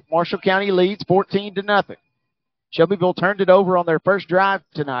go. Marshall County leads 14-0. Shelbyville turned it over on their first drive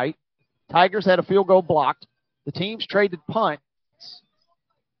tonight. Tigers had a field goal blocked. The teams traded punts.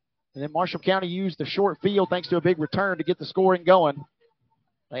 And then Marshall County used the short field thanks to a big return to get the scoring going.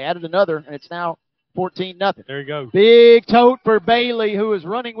 They added another, and it's now 14-0. There you go. Big tote for Bailey, who is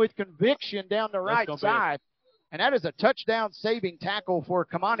running with conviction down the right side. And that is a touchdown-saving tackle for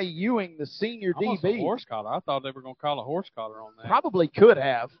Kamani Ewing, the senior Almost DB. A horse collar. I thought they were going to call a horse collar on that. Probably could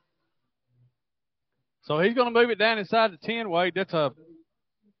have. So he's going to move it down inside the 10, Wade. That's a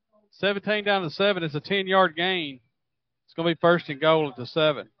 17 down to 7. It's a 10-yard gain. It's going to be 1st and goal at the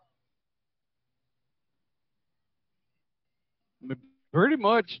 7. Pretty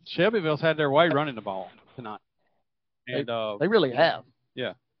much Shelbyville's had their way running the ball tonight. And they really have.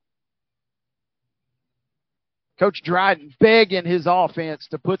 Yeah. Coach Dryden begging his offense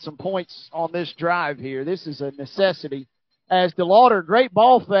to put some points on this drive here. This is a necessity. As DeLauder, great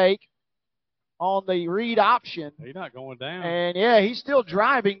ball fake on the read option. He's not going down. And, yeah, he's still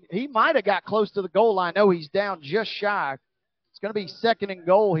driving. He might have got close to the goal line. No, he's down just shy. It's going to be 2nd and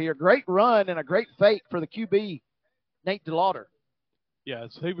goal here. Great run and a great fake for the QB, Nate DeLauder. Yeah,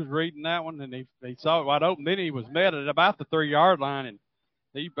 so he was reading that one, and he saw it wide open. Then he was met at about the 3-yard line, and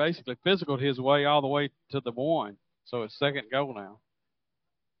he basically physicaled his way all the way to the 1. So it's 2nd and goal now.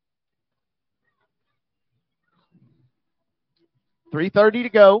 $3:30 to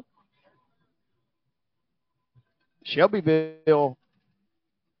go. Shelbyville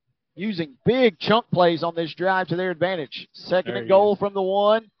using big chunk plays on this drive to their advantage. 2nd and goal from the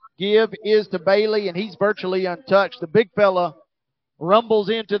 1. Give is to Bailey, and he's virtually untouched. The big fella rumbles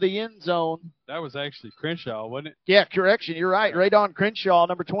into the end zone. That was actually Crenshaw, wasn't it? Yeah, correction. You're right. Radon Crenshaw,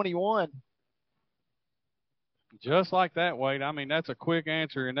 number 21. Just like that, Wade. I mean, that's a quick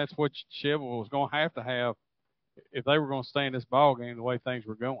answer, and that's what Shelbyville was going to have if they were going to stay in this ball game the way things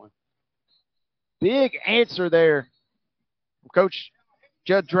were going. Big answer there from Coach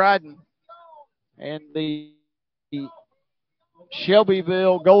Judd Dryden and the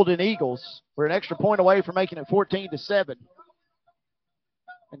Shelbyville Golden Eagles. We're an extra point away from making it 14-7.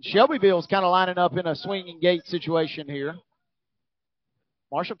 And Shelbyville's kind of lining up in a swinging gate situation here.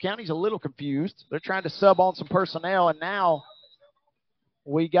 Marshall County's a little confused. They're trying to sub on some personnel, and now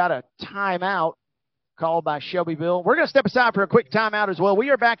we got a timeout called by Shelbyville. We're going to step aside for a quick timeout as well. We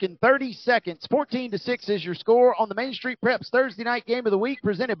are back in 30 seconds. 14-6 is your score on the Main Street Preps Thursday night game of the week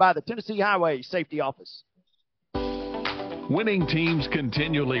presented by the Tennessee Highway Safety Office. Winning teams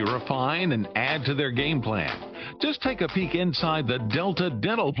continually refine and add to their game plan. Just take a peek inside the Delta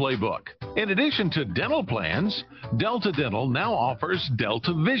Dental Playbook. In addition to dental plans, Delta Dental now offers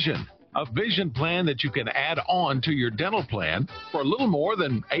Delta Vision, a vision plan that you can add on to your dental plan for a little more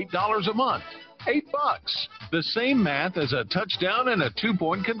than $8 a month. $8. The same math as a touchdown and a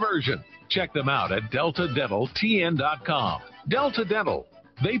 2-point conversion. Check them out at deltadentaltn.com. Delta Dental.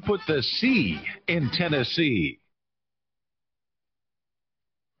 They put the C in Tennessee.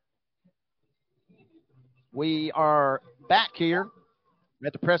 We are back here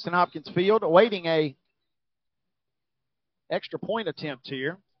at the Preston Hopkins Field awaiting a extra point attempt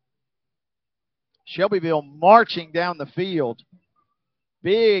here. Shelbyville marching down the field.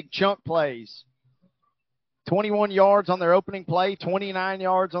 Big chunk plays. 21 yards on their opening play, 29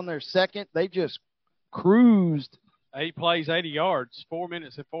 yards on their second. They just cruised. 8 plays, 80 yards, 4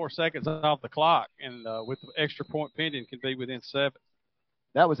 minutes and 4 seconds off the clock, and with the extra point pending can be within 7.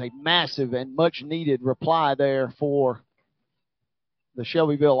 That was a massive and much-needed reply there for the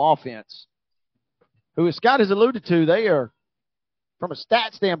Shelbyville offense, who, as Scott has alluded to, they are, from a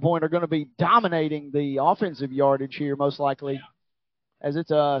stat standpoint, are going to be dominating the offensive yardage here most likely, as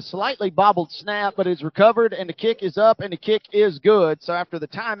it's a slightly bobbled snap, but it's recovered, and the kick is up, and the kick is good. So after the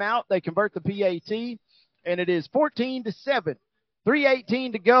timeout, they convert the PAT, and it is 14-7.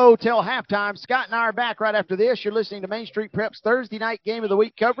 3:18 to go till halftime. Scott and I are back right after this. You're listening to Main Street Prep's Thursday night Game of the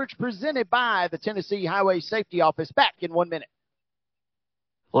Week coverage presented by the Tennessee Highway Safety Office. Back in 1 minute.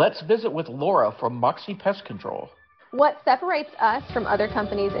 Let's visit with Laura from Moxie Pest Control. What separates us from other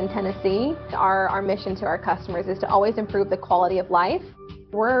companies in Tennessee, our mission to our customers is to always improve the quality of life.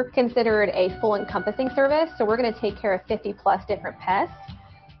 We're considered a full encompassing service, so we're going to take care of 50+ different pests,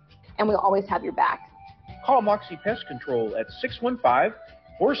 and we'll always have your back. Call Moxie Pest Control at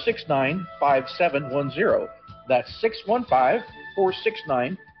 615-469-5710. That's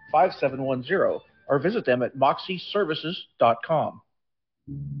 615-469-5710. Or visit them at moxieservices.com.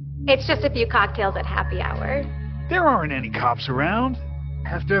 It's just a few cocktails at happy hour. There aren't any cops around.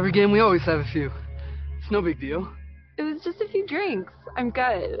 After every game, we always have a few. It's no big deal. It was just a few drinks. I'm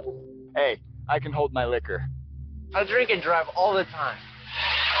good. Hey, I can hold my liquor. I drink and drive all the time.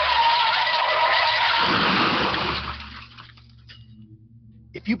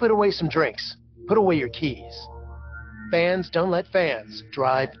 If you put away some drinks, put away your keys. Fans don't let fans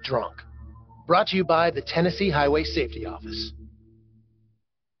drive drunk. Brought to you by the Tennessee Highway Safety Office.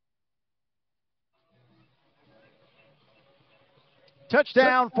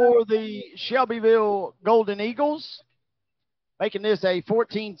 Touchdown for the Shelbyville Golden Eagles, making this a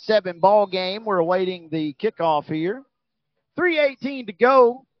 14-7 ball game. We're awaiting the kickoff here. 3:18 to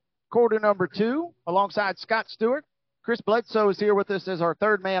go, quarter number 2, alongside Scott Stewart. Chris Bledsoe is here with us as our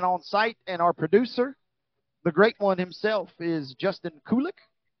third man on site, and our producer, the great one himself, is Justin Kulik.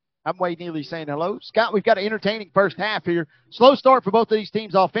 I'm Wade Neely saying hello. Scott, we've got an entertaining first half here. Slow start for both of these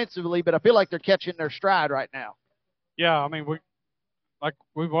teams offensively, but I feel like they're catching their stride right now. Yeah, I mean, like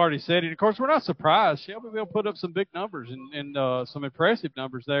we've already said, and of course we're not surprised. Shelbyville put up some big numbers and some impressive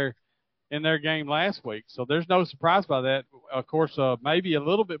numbers there in their game last week. So there's no surprise by that. Of course, maybe a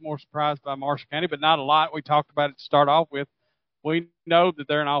little bit more surprised by Marshall County, but not a lot. We talked about it to start off with. We know that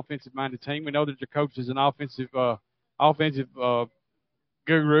they're an offensive-minded team. We know that their coach is an offensive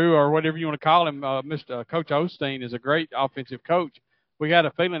guru, or whatever you want to call him. Coach Osteen is a great offensive coach. We had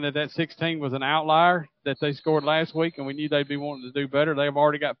a feeling that 16 was an outlier that they scored last week, and we knew they'd be wanting to do better. They've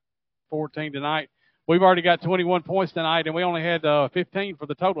already got 14 tonight. We've already got 21 points tonight, and we only had 15 for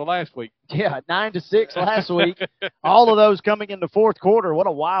the total last week. Yeah, 9-6 last week. All of those coming in the fourth quarter. What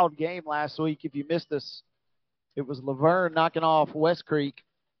a wild game last week. If you missed us, it was Laverne knocking off West Creek.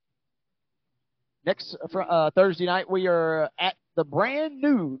 Next Thursday night, we are at the brand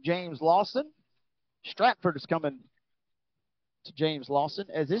new James Lawson. Stratford is coming to James Lawson,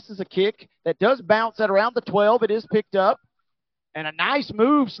 as this is a kick that does bounce at around the 12. It is picked up. And a nice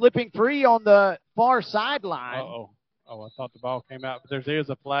move slipping free on the far sideline. Oh, I thought the ball came out, but there is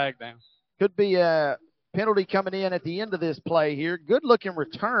a flag now. Could be a penalty coming in at the end of this play here. Good-looking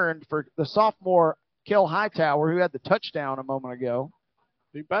return for the sophomore Kel Hightower, who had the touchdown a moment ago.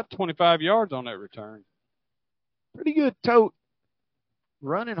 About 25 yards on that return. Pretty good tote.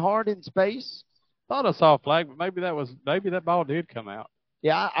 Running hard in space. Thought I saw a flag, but maybe that ball did come out.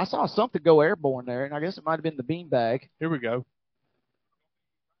 Yeah, I saw something go airborne there, and I guess it might have been the beanbag. Here we go.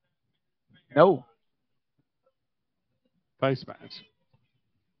 No. Face mask.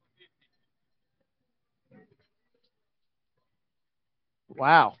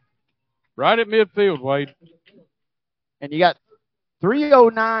 Wow. Right at midfield, Wade. And you got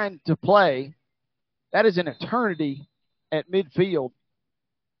 3:09 to play. That is an eternity at midfield.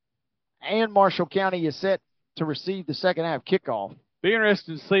 And Marshall County is set to receive the second half kickoff. Be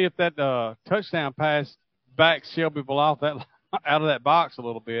interested to see if that touchdown pass backs Shelbyville off that out of that box a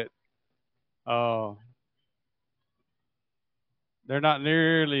little bit. They're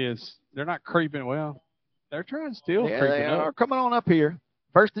not creeping well. They're trying still creeping they up. are coming on up here.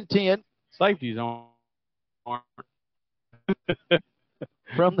 1st and 10. Safety's on.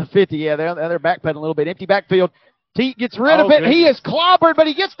 From the 50. Yeah, they're backpedaling a little bit. Empty backfield. Teat gets rid of it. Goodness. He is clobbered, but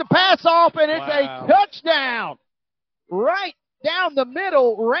he gets the pass off, and it's Wow. a touchdown. Right down the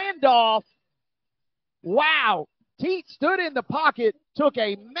middle, Randolph. Wow. Teat stood in the pocket, took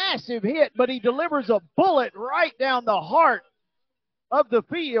a massive hit, but he delivers a bullet right down the heart of the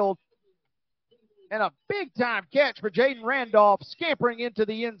field. And a big-time catch for Jaden Randolph, scampering into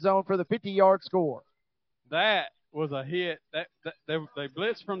the end zone for the 50-yard score. That was a hit. They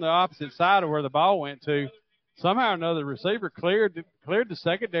blitzed from the opposite side of where the ball went to. Somehow or another, the receiver cleared the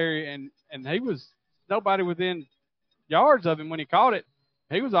secondary, and he was nobody within yards of him when he caught it.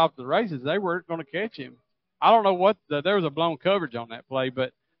 He was off to the races. They weren't going to catch him. I don't know what there was a blown coverage on that play,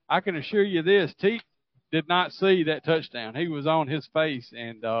 but I can assure you this: Teat did not see that touchdown. He was on his face,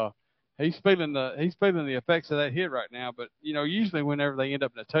 and he's feeling the effects of that hit right now. But usually whenever they end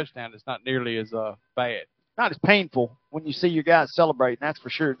up in a touchdown, it's not nearly as bad. not as painful when you see your guys celebrating, that's for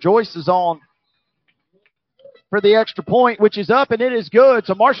sure. Joyce is on for the extra point, which is up, and it is good.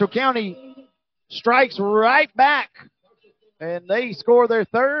 So Marshall County strikes right back, and they score their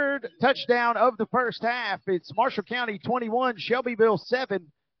third touchdown of the first half. It's Marshall County 21, Shelbyville 7.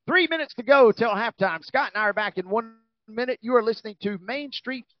 3 minutes to go till halftime. Scott and I are back in 1 minute. You are listening to Main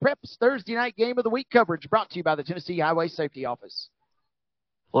Street Prep's Thursday night game of the week coverage, brought to you by the Tennessee Highway Safety Office.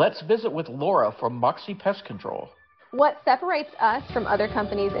 Let's visit with Laura from Moxie Pest Control. What separates us from other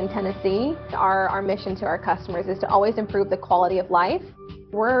companies in Tennessee, our mission to our customers is to always improve the quality of life.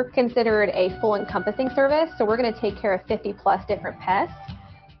 We're considered a full encompassing service, so we're going to take care of 50+ different pests,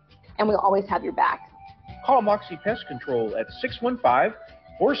 and we'll always have your back. Call Moxie Pest Control at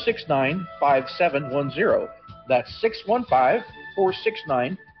 615-469-5710. That's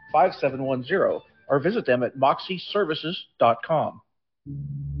 615-469-5710. Or visit them at moxieservices.com.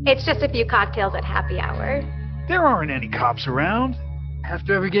 It's just a few cocktails at happy hour. There aren't any cops around.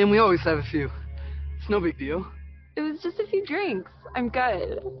 After every game, we always have a few. It's no big deal. It was just a few drinks. I'm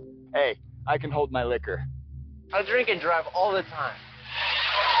good. Hey, I can hold my liquor. I drink and drive all the time.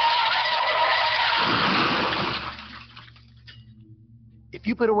 If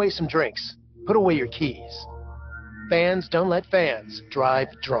you put away some drinks, put away your keys. Fans don't let fans drive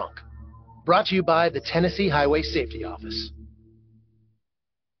drunk. Brought to you by the Tennessee Highway Safety Office.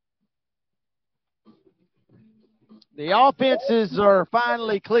 The offenses are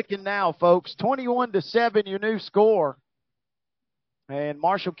finally clicking now, folks. 21-7, your new score. And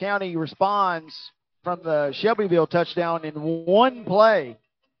Marshall County responds from the Shelbyville touchdown in one play.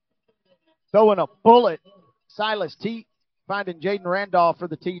 Throwing a bullet. Silas Teat finding Jaden Randolph for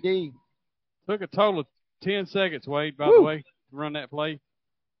the TD. Took a total of 10 seconds, Wade, by the way, to run that play.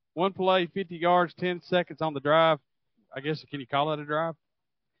 One play, 50 yards, 10 seconds on the drive. I guess, can you call that a drive?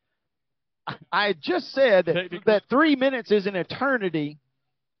 I just said that 3 minutes is an eternity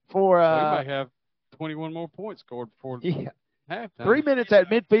for... we might have 21 more points scored before halftime. 3 minutes at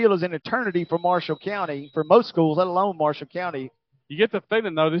midfield is an eternity for Marshall County, for most schools, let alone Marshall County. You get the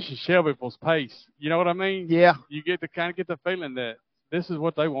feeling, though, this is Shelbyville's pace. You know what I mean? Yeah. You get the feeling that this is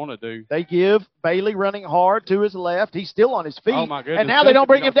what they want to do. They give Bailey running hard to his left. He's still on his feet. Oh, my goodness. And now they don't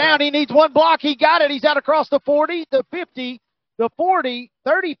bring him down. He needs one block. He got it. He's out across the 40, the 50, the 40,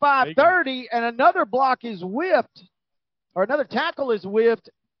 35, 30, and another block is whipped, or another tackle is whipped.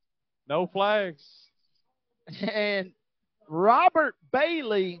 No flags. And Robert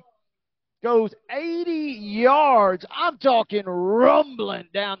Bailey goes 80 yards. I'm talking rumbling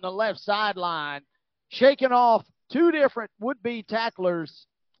down the left sideline, shaking off two different would-be tacklers,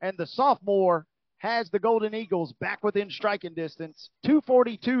 and the sophomore has the Golden Eagles back within striking distance.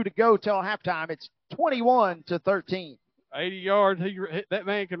 2:42 to go till halftime. It's 21-13. 80 yards. That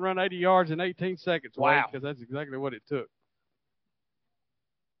man can run 80 yards in 18 seconds. Wow. Because that's exactly what it took.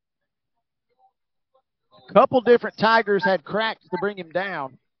 A couple different Tigers had cracks to bring him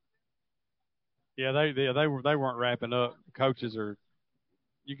down. Yeah, they weren't wrapping up. The coaches are.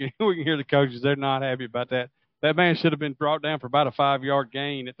 We can hear the coaches. They're not happy about that. That man should have been brought down for about a 5-yard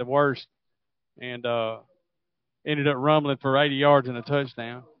gain at the worst, and ended up rumbling for 80 yards and a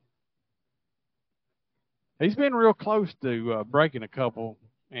touchdown. He's been real close to breaking a couple,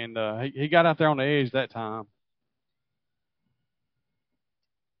 and he got out there on the edge that time.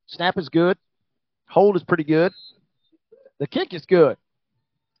 Snap is good. Hold is pretty good. The kick is good.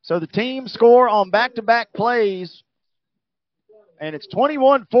 So the team score on back-to-back plays, and it's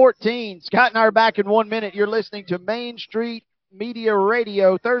 21-14. Scott and I are back in 1 minute. You're listening to Main Street Media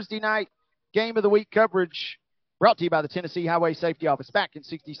Radio, Thursday night game of the week coverage, brought to you by the Tennessee Highway Safety Office. Back in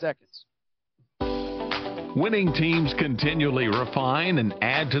 60 seconds. Winning teams continually refine and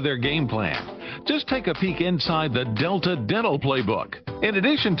add to their game plan. Just take a peek inside the Delta Dental Playbook. In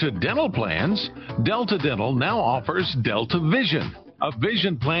addition to dental plans, Delta Dental now offers Delta Vision, a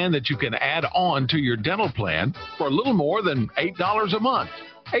vision plan that you can add on to your dental plan for a little more than $8 a month.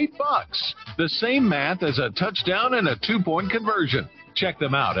 $8. The same math as a touchdown and a 2-point conversion. Check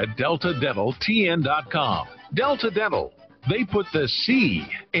them out at deltadentaltn.com. Delta Dental. They put the C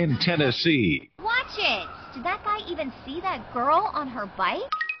in Tennessee. Watch it! Did that guy even see that girl on her bike?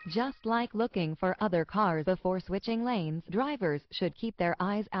 Just like looking for other cars before switching lanes, drivers should keep their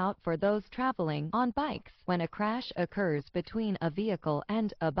eyes out for those traveling on bikes. When a crash occurs between a vehicle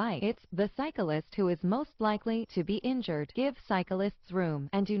and a bike, it's the cyclist who is most likely to be injured. Give cyclists room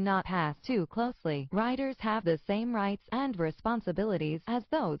and do not pass too closely. Riders have the same rights and responsibilities as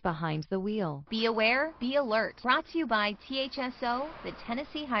those behind the wheel. Be aware, be alert. Brought to you by THSO, the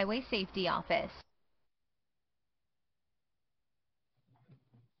Tennessee Highway Safety Office.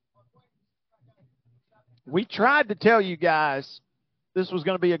 We tried to tell you guys this was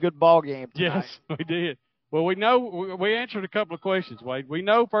going to be a good ball game tonight. Yes, we did. Well, we know we answered a couple of questions, Wade. We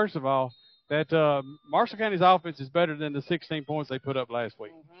know, first of all, that Marshall County's offense is better than the 16 points they put up last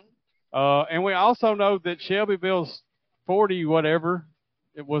week. And we also know that Shelbyville's 40-whatever,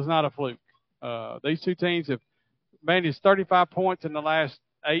 it was not a fluke. These two teams have managed 35 points in the last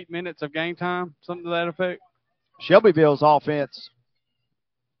 8 minutes of game time, something to that effect. Shelbyville's offense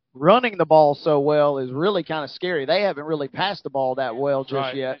running the ball so well is really kind of scary. They haven't really passed the ball that well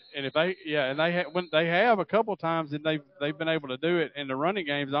just yet. And if they have a couple times, and they've been able to do it, and the running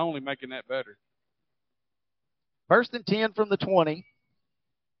game's only making that better. 1st and 10 from the 20.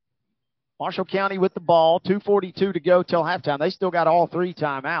 Marshall County with the ball, 2:42 to go till halftime. They still got all 3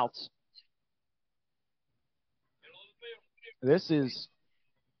 timeouts. This is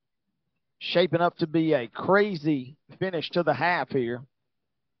shaping up to be a crazy finish to the half here.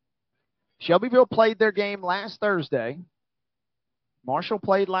 Shelbyville played their game last Thursday. Marshall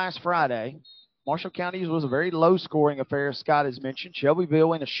played last Friday. Marshall County's was a very low-scoring affair, as Scott has mentioned.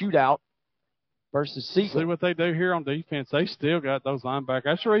 Shelbyville in a shootout versus Siegel. See what they do here on defense. They still got those linebackers.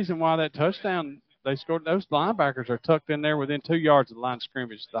 That's the reason why that touchdown they scored. Those linebackers are tucked in there within 2 yards of the line of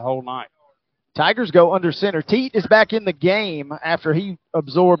scrimmage the whole night. Tigers go under center. Teat is back in the game after he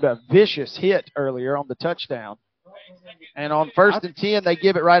absorbed a vicious hit earlier on the touchdown. And on 1st and 10, they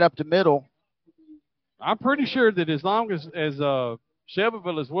give it right up to middle. I'm pretty sure that as long as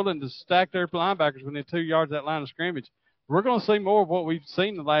Shelbyville is willing to stack their linebackers within 2 yards of that line of scrimmage, we're going to see more of what we've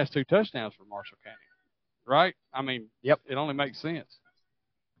seen the last 2 touchdowns from Marshall County. Right? I mean, yep. It only makes sense.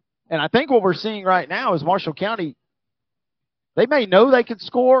 And I think what we're seeing right now is Marshall County, they may know they could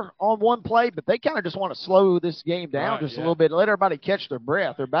score on one play, but they kind of just want to slow this game down a little bit, let everybody catch their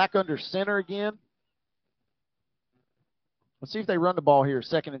breath. They're back under center again. Let's see if they run the ball here,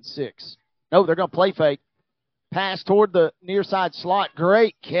 2nd and 6. No, they're going to play fake. Pass toward the near side slot.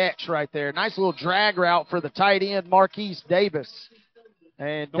 Great catch right there. Nice little drag route for the tight end, Marquise Davis.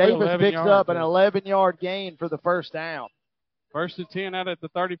 And Davis picks up an 11-yard gain for the 1st down. 1st and 10 out at the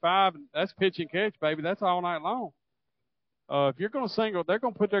 35. That's pitch and catch, baby. That's all night long. If you're going to single, they're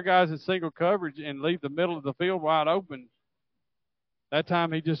going to put their guys in single coverage and leave the middle of the field wide open. That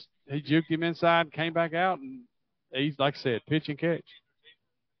time he juked him inside and came back out, and he's, like I said, pitch and catch.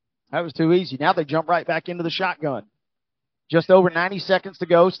 That was too easy. Now they jump right back into the shotgun. Just over 90 seconds to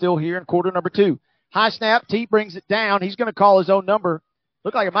go, still here in quarter number 2. High snap, Teat brings it down. He's going to call his own number.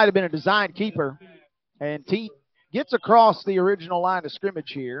 Looked like it might have been a design keeper. And Teat gets across the original line of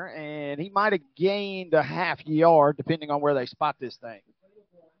scrimmage here, and he might have gained a half yard, depending on where they spot this thing.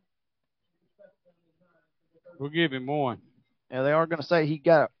 We'll give him one. Yeah, they are going to say he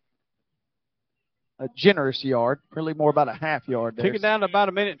got a generous yard, really more about a half yard there. Took it down to about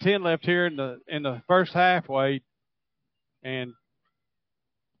 1:10 left here in the first half, Wade. And,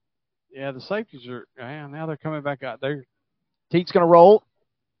 yeah, the safeties are, now they're coming back out there. Teat's going to roll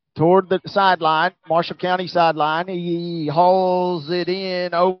toward the sideline, Marshall County sideline. He hauls it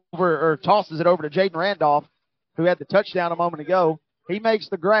in over, or tosses it over to Jaden Randolph, who had the touchdown a moment ago. He makes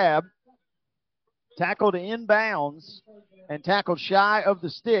the grab, tackled inbounds, and tackled shy of the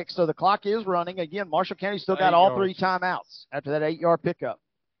stick, so the clock is running. Again, Marshall County still got all 3 timeouts after that 8-yard pickup.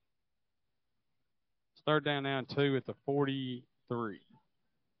 It's 3rd down now and 2 at the 43,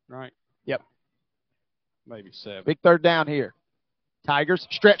 right? Yep. Maybe 7. Big 3rd down here. Tigers,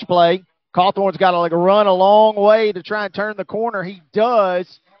 stretch play. Cawthorn's got to run a long way to try and turn the corner. He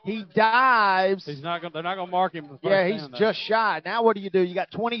does. He dives. They're not going to mark him. Yeah, he's just shy. Now what do? You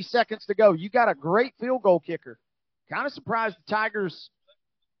got 20 seconds to go. You got a great field goal kicker. Kind of surprised the Tigers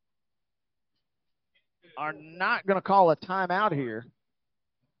are not going to call a timeout here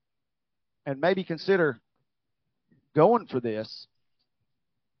and maybe consider going for this.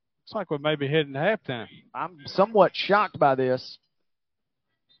 Looks like we're maybe heading to halftime. I'm somewhat shocked by this,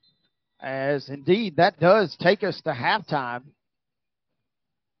 as indeed that does take us to halftime.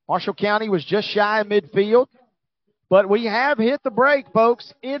 Marshall County was just shy of midfield, but we have hit the break,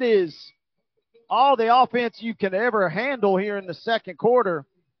 folks. It is all the offense you can ever handle here in the second quarter,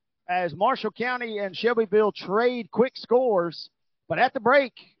 as Marshall County and Shelbyville trade quick scores. But at the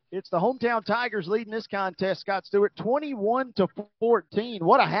break, it's the hometown Tigers leading this contest, Scott Stewart, 21-14.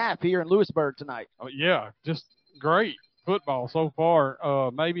 What a half here in Lewisburg tonight. Oh, yeah, just great football so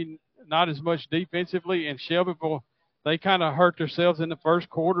far. Maybe not as much defensively, and Shelbyville, they kind of hurt themselves in the first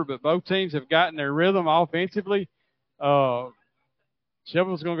quarter, but both teams have gotten their rhythm offensively.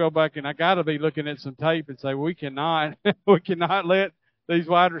 Shelbyville's going to go back, and I got to be looking at some tape and say we cannot let these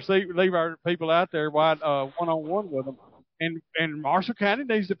wide receivers leave our people out there wide one-on-one with them. And Marshall County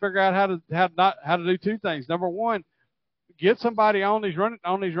needs to figure out how to do two things. Number one, get somebody on these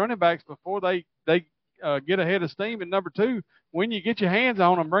running backs before they get ahead of steam. And number two, when you get your hands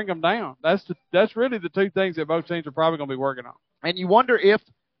on them, bring them down. That's really the two things that both teams are probably going to be working on. And you wonder if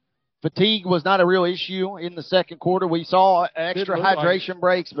fatigue was not a real issue in the second quarter. We saw extra hydration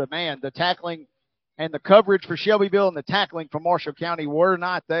breaks, but, man, the tackling and the coverage for Shelbyville and the tackling for Marshall County were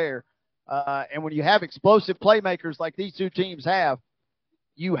not there. And when you have explosive playmakers like these two teams have,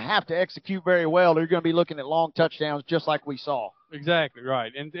 you have to execute very well. They're going to be looking at long touchdowns just like we saw. Exactly,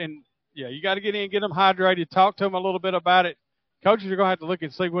 right. And yeah, you got to get in, get them hydrated, talk to them a little bit about it. Coaches are going to have to look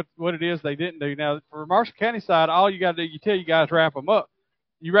and see what it is they didn't do. Now, for Marshall County side, all you got to do, you tell you guys wrap them up.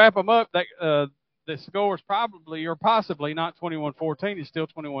 You wrap them up, the score is probably or possibly not 21-14. It's still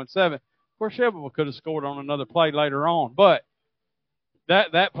 21-7. Of course, Shelbyville could have scored on another play later on, but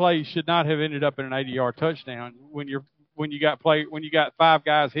that play should not have ended up in an 80-yard touchdown when you got five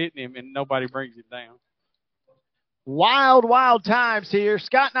guys hitting him and nobody brings him down. Wild times here.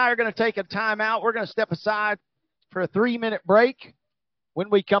 Scott and I are going to take a timeout. We're going to step aside for a 3-minute break. When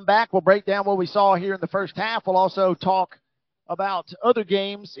we come back, we'll break down what we saw here in the first half. We'll also talk about other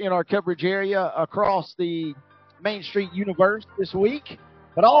games in our coverage area across the Main Street universe this week.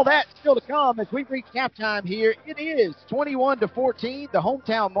 But all that still to come as we reach halftime here. It is 21-14. The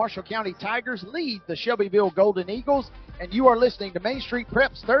hometown Marshall County Tigers lead the Shelbyville Golden Eagles. And you are listening to Main Street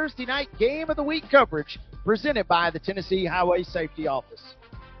Prep's Thursday night Game of the Week coverage presented by the Tennessee Highway Safety Office.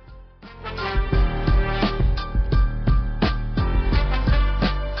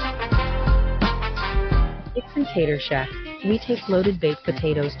 Dixon Tater Shack. We take loaded baked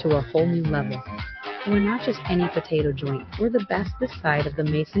potatoes to a whole new level. We're not just any potato joint. We're the best this side of the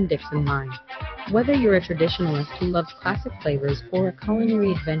Mason-Dixon line. Whether you're a traditionalist who loves classic flavors or a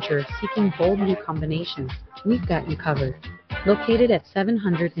culinary adventurer seeking bold new combinations, we've got you covered. Located at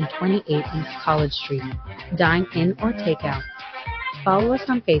 728 East College Street. Dine in or take out. Follow us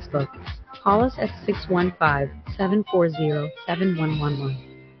on Facebook. Call us at 615-740-7111.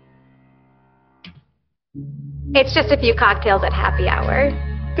 It's just a few cocktails at happy hour.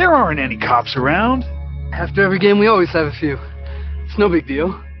 There aren't any cops around. After every game, we always have a few. It's no big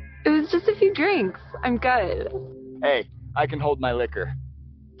deal. It was just a few drinks. I'm good. Hey, I can hold my liquor.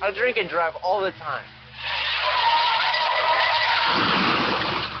 I drink and drive all the time.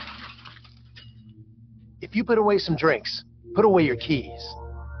 If you put away some drinks, put away your keys.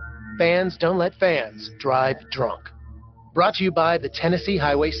 Fans don't let fans drive drunk. Brought to you by the Tennessee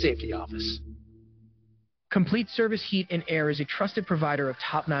Highway Safety Office. Complete Service Heat and Air is a trusted provider of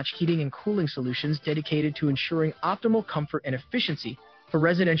top-notch heating and cooling solutions dedicated to ensuring optimal comfort and efficiency for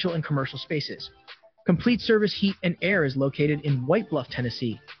residential and commercial spaces. Complete Service Heat and Air is located in White Bluff,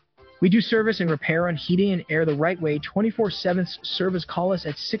 Tennessee. We do service and repair on heating and air the right way 24/7. Service, call us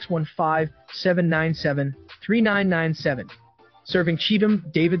at 615-797-3997. Serving Cheatham,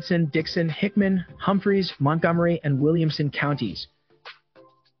 Davidson, Dixon, Hickman, Humphreys, Montgomery, and Williamson counties.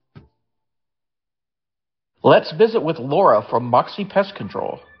 Let's visit with Laura from Moxie Pest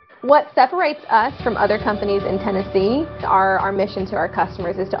Control. What separates us from other companies in Tennessee, our mission to our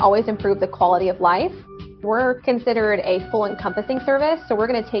customers is to always improve the quality of life. We're considered a full encompassing service, so we're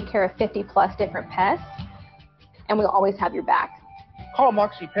going to take care of 50+ different pests, and we'll always have your back. Call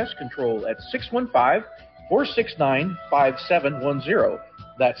Moxie Pest Control at 615-469-5710.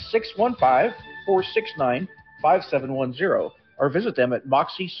 That's 615-469-5710. Or visit them at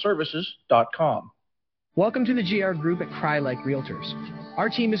moxieservices.com. Welcome to the GR Group at Cry Like Realtors. Our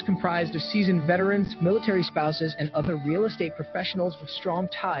team is comprised of seasoned veterans, military spouses, and other real estate professionals with strong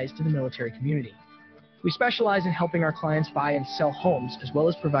ties to the military community. We specialize in helping our clients buy and sell homes, as well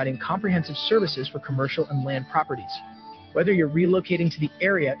as providing comprehensive services for commercial and land properties. Whether you're relocating to the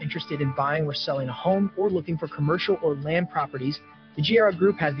area, interested in buying or selling a home, or looking for commercial or land properties, the GR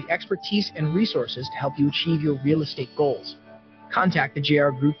Group has the expertise and resources to help you achieve your real estate goals. Contact the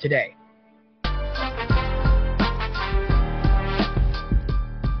GR Group today.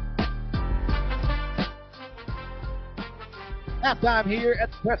 Halftime here at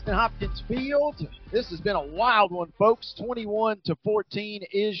the Preston Hopkins Field. This has been a wild one, folks. 21-14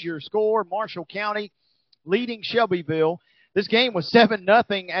 is your score. Marshall County leading Shelbyville. This game was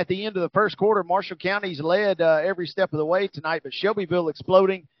 7-0 at the end of the first quarter. Marshall County's led every step of the way tonight, but Shelbyville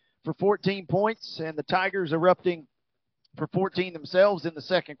exploding for 14 points, and the Tigers erupting for 14 themselves in the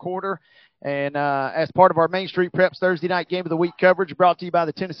second quarter. And as part of our Main Street Preps Thursday night Game of the Week coverage brought to you by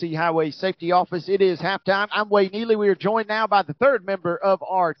the Tennessee Highway Safety Office, it is halftime. I'm Wade Neely. We are joined now by the third member of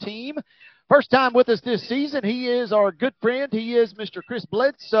our team. First time with us this season, he is our good friend. He is Mr. Chris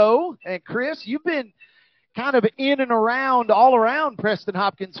Bledsoe. And Chris, you've been kind of in and around, all around Preston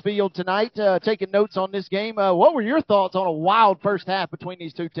Hopkins Field tonight, taking notes on this game. What were your thoughts on a wild first half between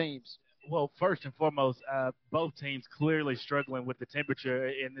these two teams? Well, first and foremost, both teams clearly struggling with the temperature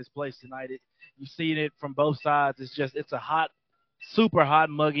in this place tonight. You've seen it from both sides. It's a hot, super hot,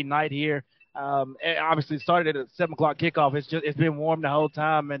 muggy night here. And obviously, it started at a 7 o'clock kickoff. It's been warm the whole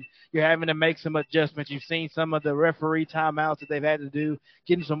time, and you're having to make some adjustments. You've seen some of the referee timeouts that they've had to do,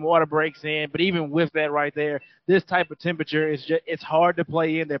 getting some water breaks in. But even with that right there, this type of temperature it's hard to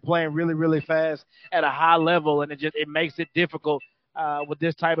play in. They're playing really, really fast at a high level, and it makes it difficult with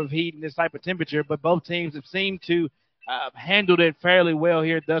this type of heat and this type of temperature. But both teams have seemed to handled it fairly well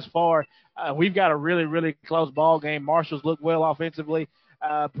here thus far. We've got a really, really close ball game. Marshall's looked well offensively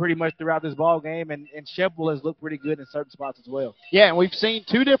pretty much throughout this ball game, and Shelbyville has looked pretty good in certain spots as well. Yeah, and we've seen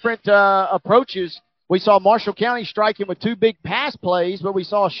two different approaches. We saw Marshall County striking with two big pass plays, but we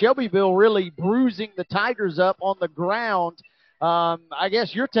saw Shelbyville really bruising the Tigers up on the ground. I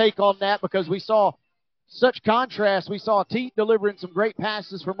guess your take on that, because we saw such contrast. We saw Teat delivering some great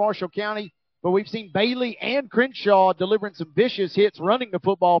passes for Marshall County, but we've seen Bailey and Crenshaw delivering some vicious hits running the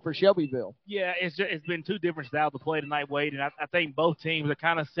football for Shelbyville. Yeah, it's been two different styles of play tonight, Wade, and I think both teams are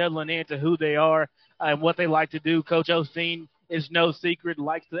kind of settling into who they are and what they like to do. Coach Osteen is no secret,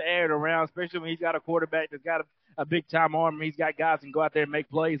 likes to air it around, especially when he's got a quarterback that's got a big-time arm, and he's got guys that can go out there and make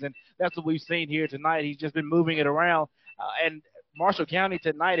plays, and that's what we've seen here tonight. He's just been moving it around, and Marshall County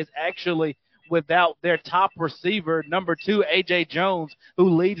tonight is actually – without their top receiver, number 2, A.J. Jones, who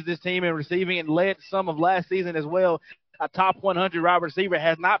leads this team in receiving and led some of last season as well. A top 100 wide receiver,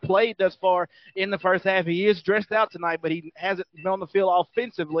 has not played thus far in the first half. He is dressed out tonight, but he hasn't been on the field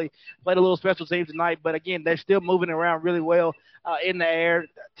offensively. Played a little special teams tonight, but again, they're still moving around really well in the air.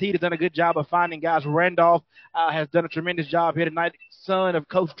 Teat has done a good job of finding guys. Randolph has done a tremendous job here tonight. Son of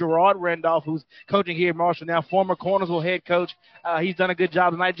Coach Gerard Randolph, who's coaching here at Marshall now, former Cornersville head coach. He's done a good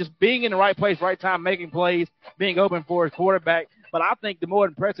job tonight, just being in the right place, right time, making plays, being open for his quarterback. But I think the more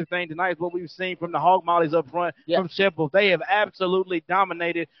impressive thing tonight is what we've seen from the Hog Mollies up front from Shelbyville. They have absolutely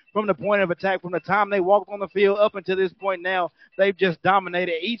dominated from the point of attack. From the time they walked on the field up until this point now, they've just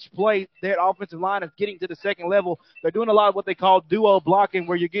dominated. Each play, their offensive line is getting to the second level. They're doing a lot of what they call duo blocking,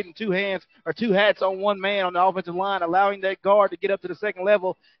 where you're getting two hands or two hats on one man on the offensive line, allowing that guard to get up to the second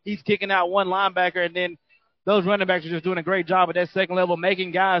level. He's kicking out one linebacker, and then those running backs are just doing a great job at that second level,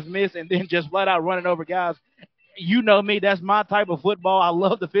 making guys miss and then just flat out running over guys. You know me, that's my type of football. I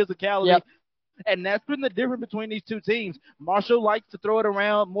love the physicality. And that's been the difference between these two teams. Marshall likes to throw it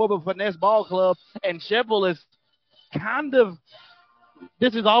around, more of a finesse ball club, and Shelbyville is kind of,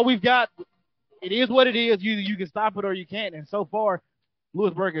 this is all we've got. It is what it is. You can stop it or you can't. And so far,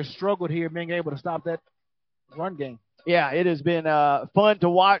 Lewisburg has struggled here being able to stop that run game. Yeah, it has been fun to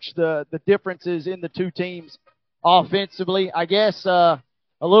watch the differences in the two teams offensively. I guess a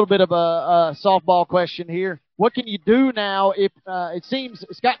little bit of a softball question here. What can you do now if it seems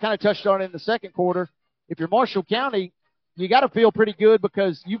Scott kind of touched on it in the second quarter? If you're Marshall County, you got to feel pretty good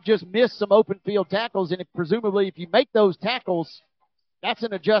because you've just missed some open field tackles, and presumably if you make those tackles, that's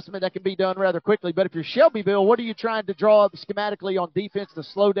an adjustment that can be done rather quickly. But if you're Shelbyville, what are you trying to draw up schematically on defense to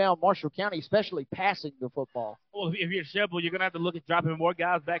slow down Marshall County, especially passing the football? Well, if you're Shelbyville, you're going to have to look at dropping more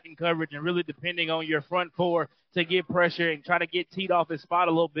guys back in coverage and really depending on your front four to get pressure and try to get Teat off his spot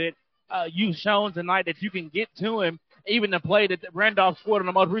a little bit. You've shown tonight that you can get to him. Even the play that Randolph scored on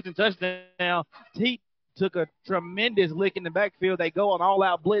the most recent touchdown, Teat took a tremendous lick in the backfield. They go on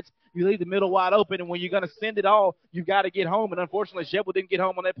all-out blitz. You leave the middle wide open, and when you're going to send it all, you've got to get home. And unfortunately, Shelbyville didn't get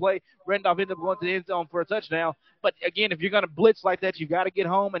home on that play. Randolph ended up going to the end zone for a touchdown. But, again, if you're going to blitz like that, you've got to get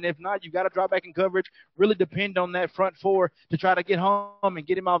home. And if not, you've got to drop back in coverage. Really depend on that front four to try to get home and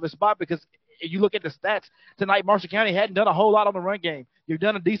get him off his spot, because if you look at the stats tonight, Marshall County hadn't done a whole lot on the run game. You've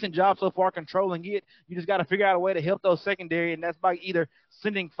done a decent job so far controlling it. You just got to figure out a way to help those secondary, and that's by either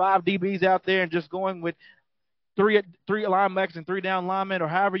sending 5 DBs out there and just going with three linebackers and 3 down linemen, or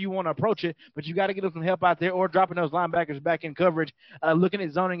however you want to approach it. But you got to get them some help out there, or dropping those linebackers back in coverage, looking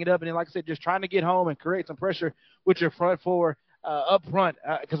at zoning it up, and then, like I said, just trying to get home and create some pressure with your front four up front,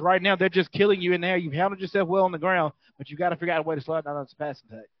 because right now they're just killing you in there. You've handled yourself well on the ground, but you got to figure out a way to slow it down on this passing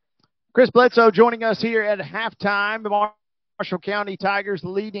attack. Chris Bledsoe joining us here at halftime. Marshall County Tigers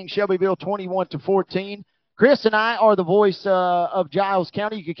leading Shelbyville 21-14. Chris and I are the voice of Giles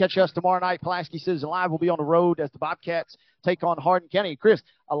County. You can catch us tomorrow night. Pulaski Citizen Live will be on the road as the Bobcats take on Hardin County. Chris,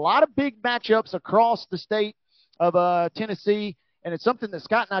 a lot of big matchups across the state of Tennessee, and it's something that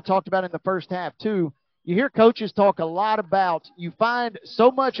Scott and I talked about in the first half too. You hear coaches talk a lot about, you find so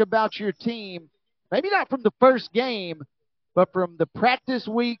much about your team, maybe not from the first game, but from the practice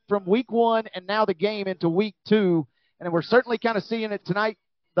week, from week 1 and now the game into week 2, and we're certainly kind of seeing it tonight.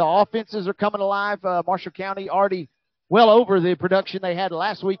 The offenses are coming alive. Marshall County already well over the production they had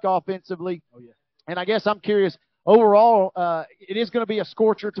last week offensively. Oh, yeah. And I guess I'm curious, overall, it is going to be a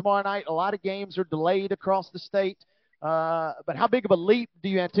scorcher tomorrow night. A lot of games are delayed across the state. But how big of a leap do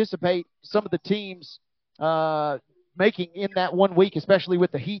you anticipate some of the teams making in that 1 week, especially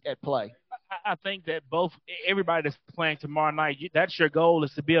with the heat at play? I think that everybody that's playing tomorrow night, that's your goal,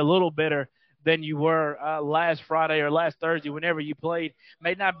 is to be a little better than you were last Friday or last Thursday whenever you played.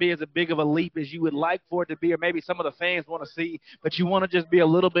 May not be as a big of a leap as you would like for it to be, or maybe some of the fans want to see, but you want to just be a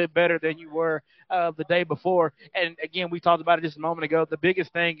little bit better than you were the day before. And, again, we talked about it just a moment ago. The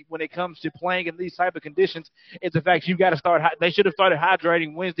biggest thing when it comes to playing in these type of conditions is the fact you've got to start – they should have started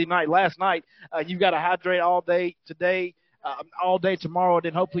hydrating Wednesday night. Last night, you've got to hydrate all day today, all day tomorrow, and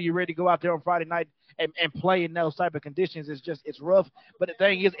then hopefully you're ready to go out there on Friday night and play in those type of conditions. It's rough. But the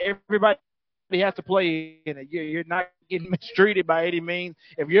thing is, everybody has to play in it. You're not getting mistreated by any means.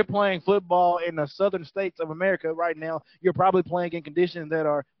 If you're playing football in the southern states of America right now, you're probably playing in conditions that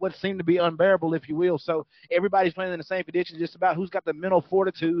are what seem to be unbearable, if you will. So everybody's playing in the same conditions, just about who's got the mental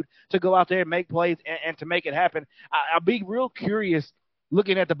fortitude to go out there and make plays and to make it happen. I'll be real curious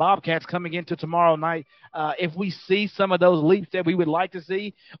looking at the Bobcats coming into tomorrow night, if we see some of those leaps that we would like to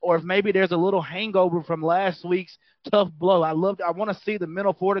see, or if maybe there's a little hangover from last week's tough blow. I want to see the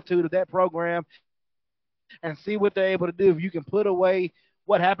mental fortitude of that program and see what they're able to do. If you can put away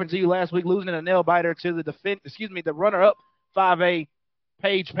what happened to you last week, losing a nail biter to the runner-up 5A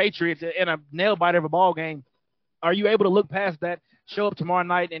Page Patriots in a nail biter of a ball game. Are you able to look past that, show up tomorrow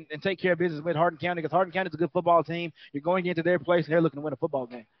night, and take care of business with Hardin County? Because Hardin County is a good football team. You're going into their place, and they're looking to win a football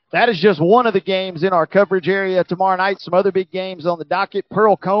game. That is just one of the games in our coverage area tomorrow night. Some other big games on the docket.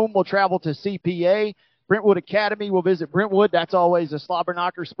 Pearl Combe will travel to CPA. Brentwood Academy will visit Brentwood. That's always a slobber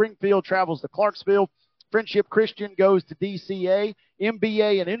knocker. Springfield travels to Clarksville. Friendship Christian goes to DCA.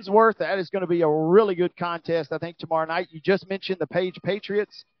 MBA and Innsworth. That is going to be a really good contest, I think, tomorrow night. You just mentioned the Page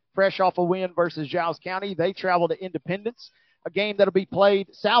Patriots, fresh off a win versus Giles County. They travel to Independence, a game that will be played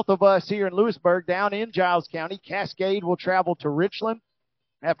south of us here in Lewisburg, down in Giles County. Cascade will travel to Richland.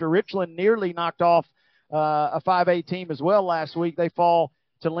 After Richland nearly knocked off a 5A team as well last week, they fall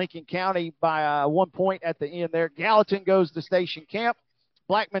to Lincoln County by 1 point at the end there. Gallatin goes to Station Camp.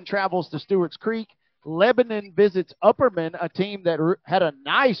 Blackman travels to Stewart's Creek. Lebanon visits Upperman, a team that had a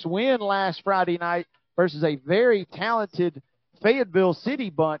nice win last Friday night versus a very talented Fayetteville City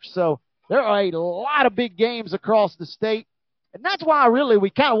bunch. So there are a lot of big games across the state. And that's why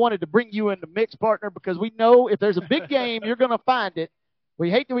we kind of wanted to bring you in the mix, partner, because we know if there's a big game, you're going to find it. We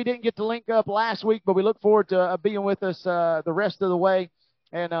hate that we didn't get to link up last week, but we look forward to being with us the rest of the way.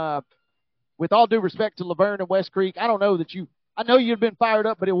 And with all due respect to Laverne and West Creek, I know you'd been fired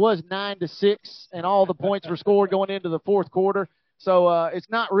up, but it was 9-6, and all the points were scored going into the fourth quarter. So it's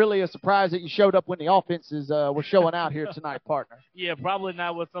not really a surprise that you showed up when the offenses were showing out here tonight, partner. Yeah, probably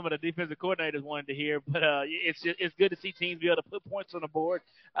not what some of the defensive coordinators wanted to hear, but it's good to see teams be able to put points on the board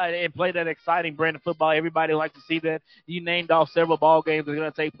and play that exciting brand of football. Everybody likes to see that. You named off several ball games that are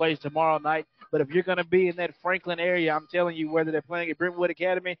going to take place tomorrow night, but if you're going to be in that Franklin area, I'm telling you, whether they're playing at Brentwood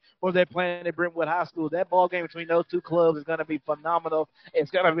Academy or they're playing at Brentwood High School, that ball game between those two clubs is going to be phenomenal. It's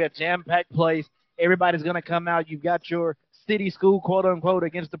going to be a jam-packed place. Everybody's going to come out. You've got your city school, quote-unquote,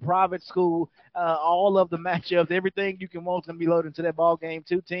 against the private school. All of the matchups, everything you can want is going to be loaded into that ball game.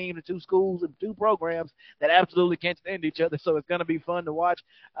 Two teams and two schools and two programs that absolutely can't stand each other, so it's going to be fun to watch.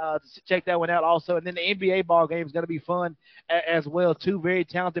 Check that one out also. And then the NBA ball game is going to be fun as well. Two very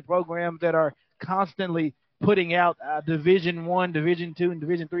talented programs that are constantly putting out Division I, Division II, and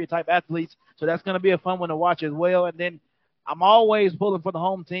Division III type athletes, so that's going to be a fun one to watch as well. And then I'm always pulling for the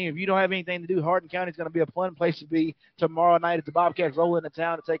home team. If you don't have anything to do, Hardin County is going to be a fun place to be tomorrow night as the Bobcats roll into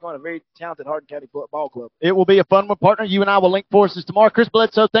town to take on a very talented Hardin County ball club. It will be a fun one, partner. You and I will link forces tomorrow. Chris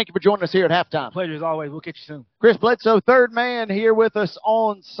Bledsoe, thank you for joining us here at halftime. Pleasure as always. We'll catch you soon. Chris Bledsoe, third man here with us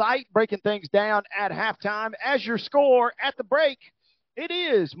on site, breaking things down at halftime. As your score at the break, it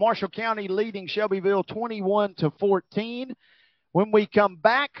is Marshall County leading Shelbyville 21-14. When we come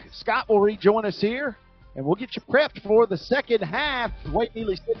back, Scott will rejoin us here, and we'll get you prepped for the second half. Wade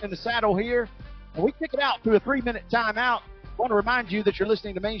Neely's sitting in the saddle here, and we kick it out through a 3-minute timeout. I want to remind you that you're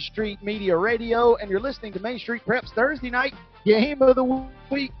listening to Main Street Media Radio, and you're listening to Main Street Prep's Thursday night Game of the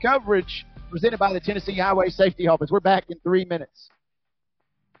Week coverage presented by the Tennessee Highway Safety Office. We're back in 3 minutes.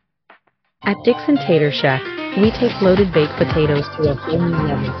 At Dixon Tater Shack, we take loaded baked potatoes to a whole new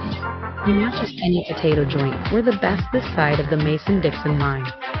level. We're not just any potato joint. We're the best this side of the Mason-Dixon line.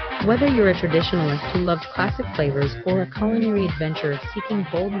 Whether you're a traditionalist who loves classic flavors or a culinary adventurer seeking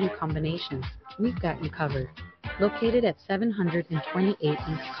bold new combinations, we've got you covered. Located at 728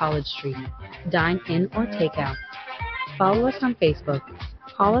 East College Street. Dine in or take out. Follow us on Facebook.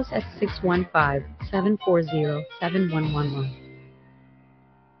 Call us at 615-740-7111.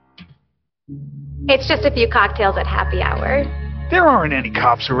 It's just a few cocktails at happy hour. There aren't any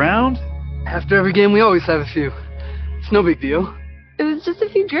cops around. After every game, we always have a few. It's no big deal. It was just a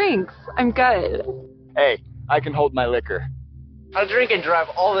few drinks. I'm good. Hey, I can hold my liquor. I drink and drive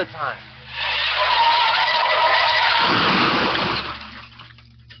all the time.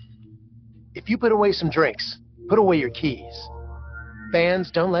 If you put away some drinks, put away your keys.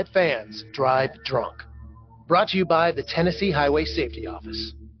 Fans don't let fans drive drunk. Brought to you by the Tennessee Highway Safety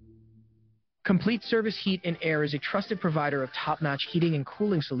Office. Complete Service Heat and Air is a trusted provider of top-notch heating and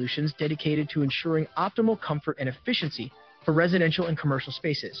cooling solutions dedicated to ensuring optimal comfort and efficiency for residential and commercial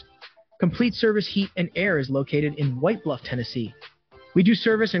spaces. Complete Service Heat and Air is located in White Bluff, Tennessee. We do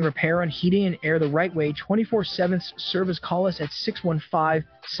service and repair on heating and air the right way 24/7. Service, call us at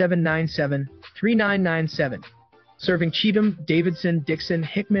 615-797-3997. Serving Cheatham, Davidson, Dixon,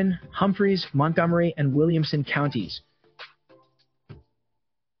 Hickman, Humphreys, Montgomery, and Williamson counties.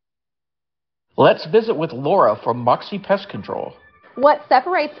 Let's visit with Laura from Moxie Pest Control. What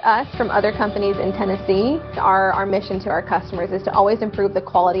separates us from other companies in Tennessee, our mission to our customers is to always improve the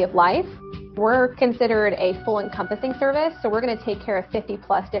quality of life. We're considered a full encompassing service, so we're going to take care of 50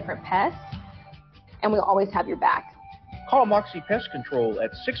 plus different pests, and we'll always have your back. Call Moxie Pest Control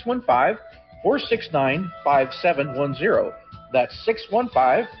at 615-469-5710. That's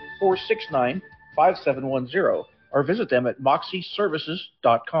 615-469-5710. Or visit them at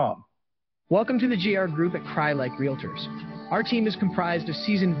moxieservices.com. Welcome to the GR Group at Cry Like Realtors. Our team is comprised of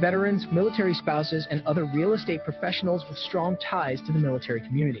seasoned veterans, military spouses, and other real estate professionals with strong ties to the military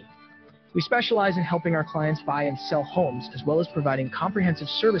community. We specialize in helping our clients buy and sell homes, as well as providing comprehensive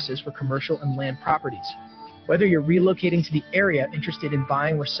services for commercial and land properties. Whether you're relocating to the area, interested in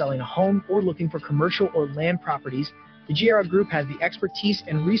buying or selling a home, or looking for commercial or land properties, the GR Group has the expertise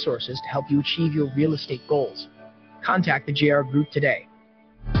and resources to help you achieve your real estate goals. Contact the GR Group today.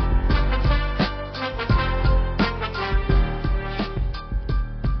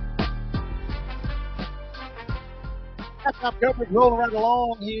 Top coverage rolling right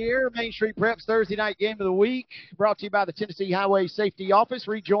along here. Main Street Preps Thursday night game of the week, brought to you by the Tennessee Highway Safety Office.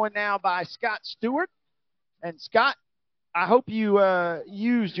 Rejoined now by Scott Stewart. And Scott, I hope you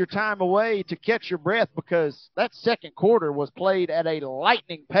used your time away to catch your breath, because that second quarter was played at a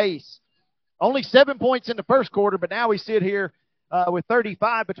lightning pace. Only 7 points in the first quarter, but now we sit here with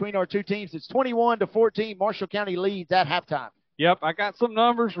 35 between our two teams. It's 21-14. Marshall County leads at halftime. Yep, I got some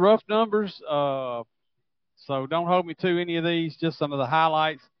numbers, rough numbers. So don't hold me to any of these, just some of the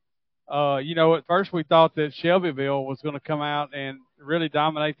highlights. At first we thought that Shelbyville was going to come out and really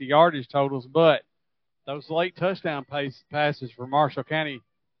dominate the yardage totals, but those late touchdown passes for Marshall County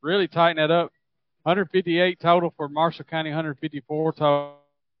really tighten that up. 158 total for Marshall County, 154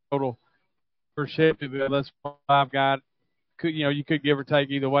 total for Shelbyville. That's what I've got. You could give or take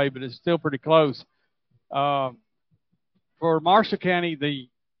either way, but it's still pretty close. For Marshall County, the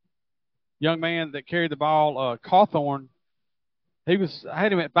young man that carried the ball, Cawthorn, I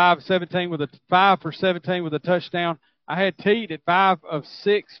had him at 5 for 17 with a touchdown. I had Teed at 5 of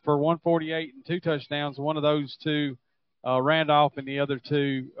 6 for 148 and 2 touchdowns. One of those two, Randolph, and the other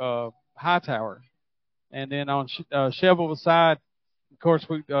two, Hightower. And then on Shelbyville's side, of course,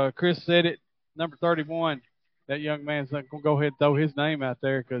 Chris said it, number 31. That young man's not going to go ahead and throw his name out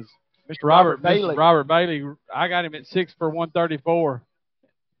there, because Mr. Robert Bailey, I got him at 6 for 134.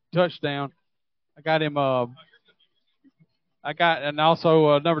 Touchdown. I got him and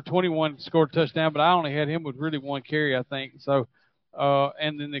also number 21 scored a touchdown, but I only had him with really one carry, I think. So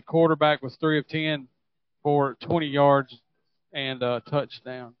and then the quarterback was 3 of 10 for 20 yards and a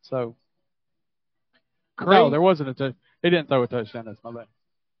touchdown. So no, there wasn't a touchdown. He didn't throw a touchdown. That's my bad.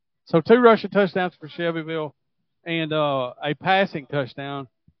 So 2 rushing touchdowns for Shelbyville and a passing touchdown,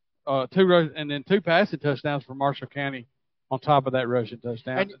 and then 2 passing touchdowns for Marshall County on top of that rushing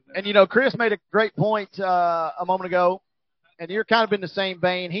touchdown. And Chris made a great point a moment ago, and you're kind of in the same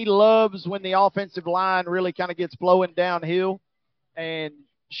vein. He loves when the offensive line really kind of gets flowing downhill, and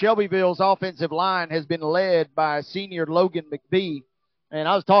Shelbyville's offensive line has been led by senior Logan McBee. And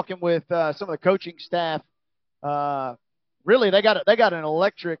I was talking with some of the coaching staff. Really, they got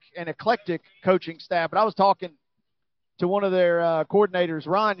an eclectic coaching staff, but I was talking to one of their coordinators,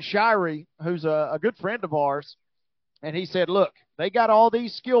 Ron Shirey, who's a good friend of ours. And he said, look, they got all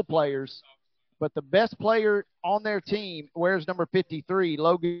these skill players, but the best player on their team wears number 53,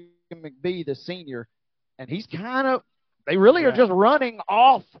 Logan McBee, the senior. And he's they really are just running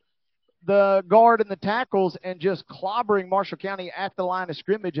off the guard and the tackles and just clobbering Marshall County at the line of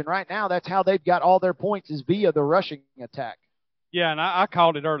scrimmage. And right now, that's how they've got all their points is via the rushing attack. Yeah, and I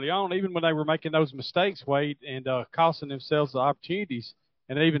called it early on, even when they were making those mistakes, Wade, and costing themselves the opportunities.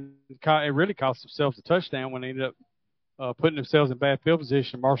 And it really cost themselves a touchdown when they ended up putting themselves in bad field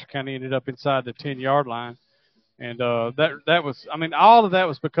position. Marshall County ended up inside the 10-yard line. And that was, all of that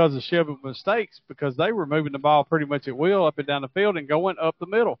was because of Shelbyville mistakes, because they were moving the ball pretty much at will up and down the field and going up the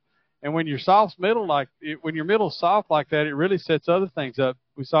middle. And when you're when your middle's soft like that, it really sets other things up.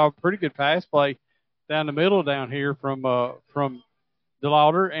 We saw a pretty good pass play down the middle down here from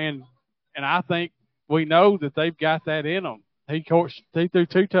DeLauder, and I think we know that they've got that in them. He threw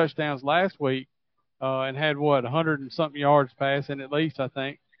 2 touchdowns last week and had 100 and something yards passing at least, I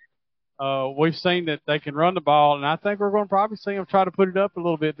think. We've seen that they can run the ball, and I think we're going to probably see them try to put it up a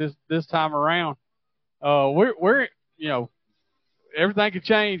little bit this time around. We're everything could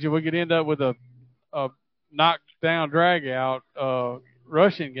change, and we could end up with a knockdown, drag-out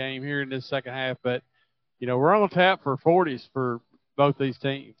rushing game here in this second half. But, we're on tap for 40s for both these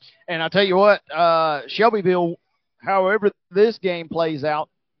teams. And I'll tell you what, Shelbyville, however this game plays out,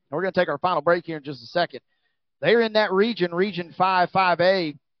 and we're going to take our final break here in just a second, they're in that Region 5,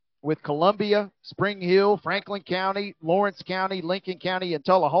 5A, with Columbia, Spring Hill, Franklin County, Lawrence County, Lincoln County, and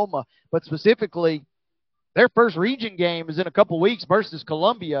Tullahoma. But specifically, their first region game is in a couple weeks versus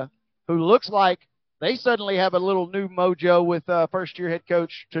Columbia, who looks like they suddenly have a little new mojo with first-year head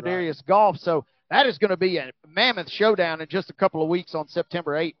coach Tredarius Goff. So that is going to be a mammoth showdown in just a couple of weeks on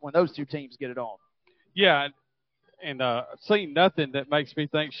September 8th when those two teams get it on. Yeah, and seen nothing that makes me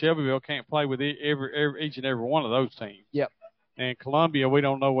think Shelbyville can't play with each and every one of those teams. Yep. And Columbia, we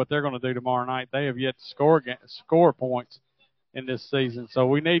don't know what they're going to do tomorrow night. They have yet to score points in this season. So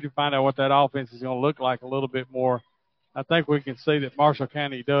we need to find out what that offense is going to look like a little bit more. I think we can see that Marshall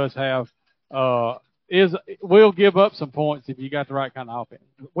County does have will give up some points if you got the right kind of offense.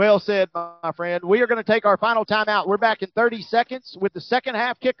 Well said, my friend. We are going to take our final timeout. We're back in 30 seconds with the second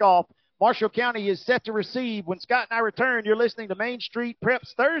half kickoff. Marshall County is set to receive. When Scott and I return, you're listening to Main Street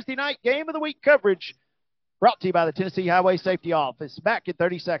Prep's Thursday night Game of the Week coverage, brought to you by the Tennessee Highway Safety Office. Back in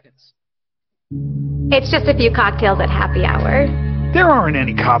 30 seconds. It's just a few cocktails at happy hour. There aren't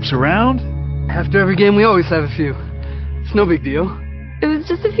any cops around. After every game, we always have a few. It's no big deal. It was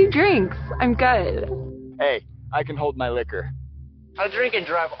just a few drinks. I'm good. Hey, I can hold my liquor. I drink and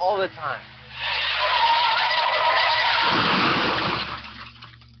drive all the time.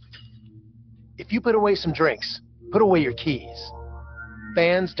 If you put away some drinks, put away your keys.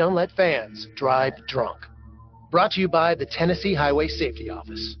 Fans don't let fans drive drunk. Brought to you by the Tennessee Highway Safety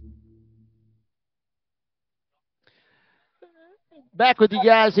Office. Back with you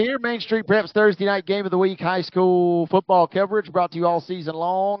guys here. Main Street Prep's Thursday night Game of the Week high school football coverage brought to you all season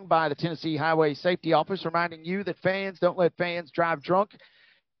long by the Tennessee Highway Safety Office, reminding you that fans don't let fans drive drunk.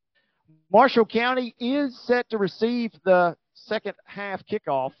 Marshall County is set to receive the second half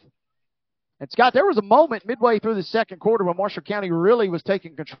kickoff. And, Scott, there was a moment midway through the second quarter when Marshall County really was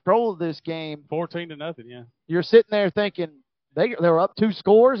taking control of this game. 14-0, yeah. You're sitting there thinking they were up 2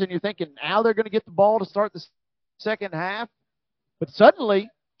 scores, and you're thinking now they're going to get the ball to start the second half. But suddenly,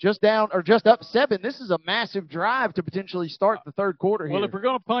 just up 7, this is a massive drive to potentially start the third quarter here. Well, if we're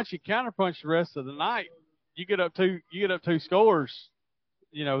going to punch, you counterpunch the rest of the night. You get up 2 scores,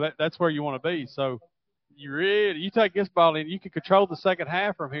 that's where you want to be. So you take this ball in, you can control the second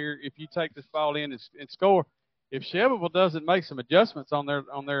half from here if you take this ball in and score. If Shelbyville doesn't make some adjustments on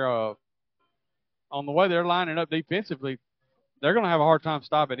the way they're lining up defensively, they're going to have a hard time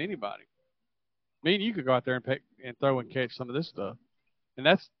stopping anybody. Me and you could go out there and throw and catch some of this stuff. And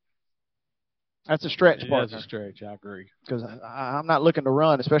that's a stretch, partner. That's a stretch, I agree. Because I'm not looking to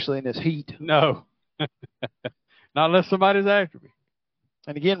run, especially in this heat. No. Not unless somebody's after me.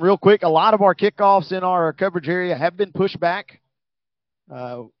 And again, real quick, a lot of our kickoffs in our coverage area have been pushed back.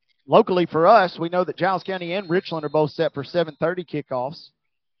 Locally for us, we know that Giles County and Richland are both set for 7:30 kickoffs.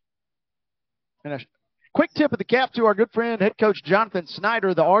 And a quick tip of the cap to our good friend, head coach Jonathan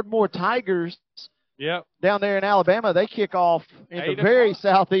Snyder, the Ardmore Tigers. Yep. Down there in Alabama, they kick off in the very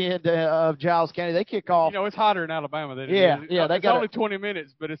south end of Giles County. They kick off. It's hotter in Alabama than it is. It's only 20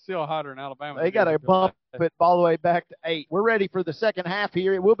 minutes, but it's still hotter in Alabama. They got to bump it all the way back to 8. We're ready for the second half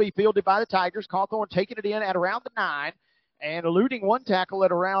here. It will be fielded by the Tigers. Cawthorn taking it in at around the 9 and eluding one tackle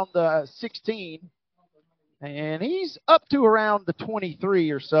at around the 16. And he's up to around the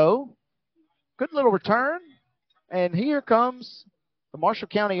 23 or so. Good little return. And here comes the Marshall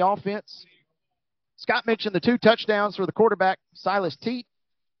County offense. Scott mentioned the 2 touchdowns for the quarterback, Silas Teat.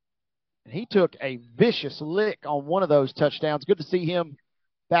 And he took a vicious lick on one of those touchdowns. Good to see him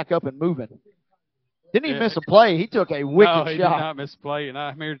back up and moving. Didn't even miss a play. He took a wicked shot. No, he did not miss a play, and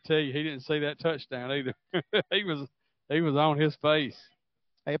I'm here to tell you he didn't see that touchdown either. he was on his face.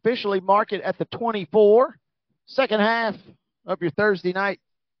 They officially mark it at the 24. Second half of your Thursday night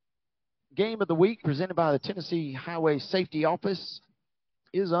game of the week presented by the Tennessee Highway Safety Office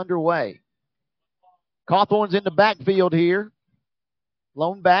is underway. Cawthorn's in the backfield here.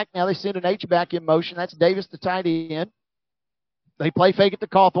 Lone back. Now they send an H-back in motion. That's Davis, the tight end. They play fake it to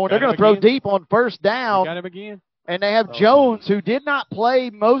Cawthorn. They're going to throw deep on first down. Got him again. And they have Jones, who did not play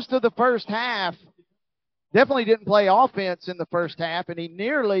most of the first half. Definitely didn't play offense in the first half, and he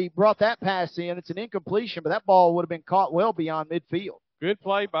nearly brought that pass in. It's an incompletion, but that ball would have been caught well beyond midfield. Good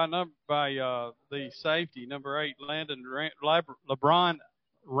play by the safety, number 8, LeBron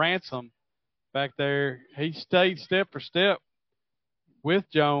Ransom back there. He stayed step for step with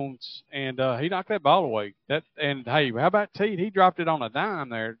Jones, and he knocked that ball away. And hey, how about Teat? He dropped it on a dime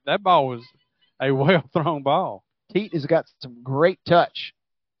there. That ball was a well-thrown ball. Teat has got some great touch.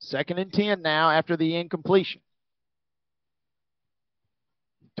 2nd and 10 now after the incompletion.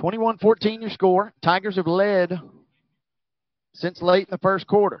 21-14 your score. Tigers have led since late in the first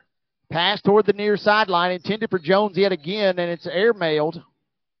quarter. Pass toward the near sideline, intended for Jones yet again, and it's air-mailed.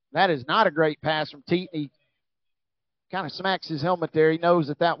 That is not a great pass from Teat. He kind of smacks his helmet there. He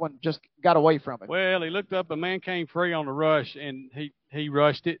knows that one just got away from him. Well, he looked up, a man came free on the rush, and he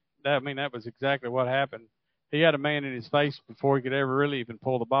rushed it. That was exactly what happened. He had a man in his face before he could ever really even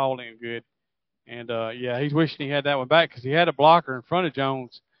pull the ball in good. And, yeah, he's wishing he had that one back because he had a blocker in front of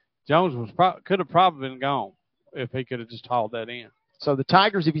Jones. Jones could have probably been gone if he could have just hauled that in. So the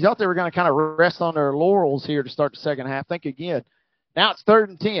Tigers, if he's out there, we're going to kind of rest on their laurels here to start the second half. Think again. Now it's 3rd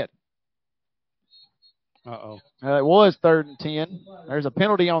and 10. Uh-oh. It was 3rd and 10. There's a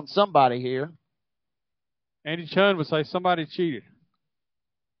penalty on somebody here. Andy Chun would say somebody cheated.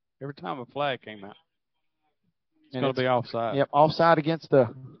 Every time a flag came out. It's going to be offside. Yep, offside against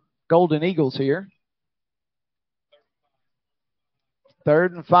the Golden Eagles here.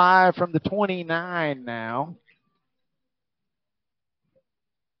 3rd and 5 from the 29 now.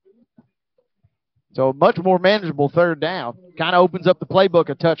 So a much more manageable 3rd down. Kind of opens up the playbook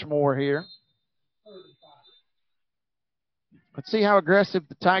a touch more here. Let's see how aggressive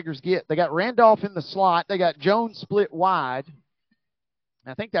the Tigers get. They got Randolph in the slot. They got Jones split wide.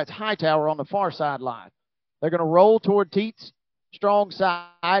 I think that's Hightower on the far sideline. They're going to roll toward Teat's strong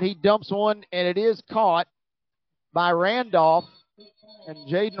side. He dumps one, and it is caught by Randolph. And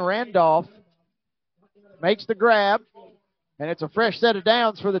Jaden Randolph makes the grab. And it's a fresh set of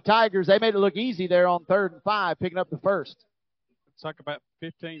downs for the Tigers. They made it look easy there on 3rd and 5, picking up the first. It's like about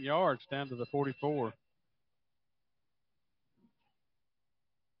 15 yards down to the 44.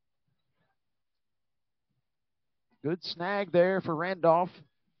 Good snag there for Randolph.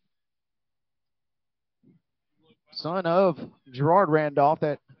 Son of Gerard Randolph,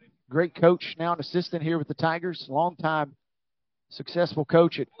 that great coach, now an assistant here with the Tigers. Longtime successful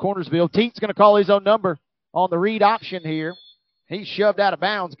coach at Cornersville. Teat's going to call his own number on the read option here. He's shoved out of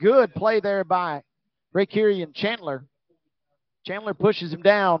bounds. Good play there by Ray Carey and Chandler. Chandler pushes him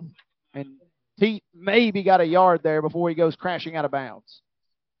down, and Teat maybe got a yard there before he goes crashing out of bounds.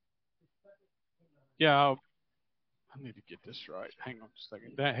 Yeah, I need to get this right. Hang on just a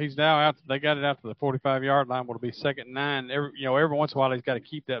second. He's now out. They got it out to the 45-yard line. Will be 2nd and 9. Every once in a while he's got to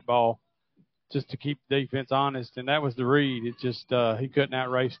keep that ball just to keep the defense honest, and that was the read. It just he couldn't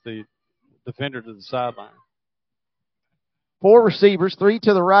outrace the defender to the sideline. 4 receivers, 3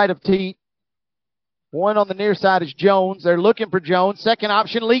 to the right of Teat. 1 on the near side is Jones. They're looking for Jones. Second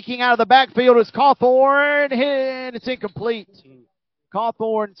option, leaking out of the backfield is Cawthorn, and it's incomplete.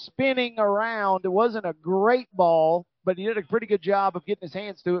 Cawthorn spinning around. It wasn't a great ball, but he did a pretty good job of getting his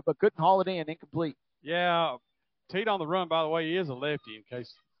hands to it, but couldn't haul it in. Incomplete. Yeah, Teat on the run, by the way, he is a lefty, in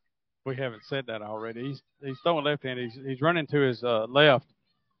case we haven't said that already. He's throwing left-handed. He's running to his left,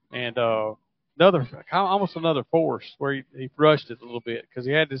 and almost another force where he rushed it a little bit because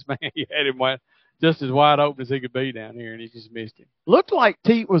he had this man, he had him just as wide open as he could be down here, and he just missed him. Looked like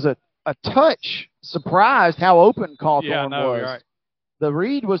Teat was a touch surprised how open Cawthorn was. You're right. The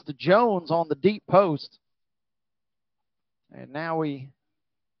read was to Jones on the deep post. And now we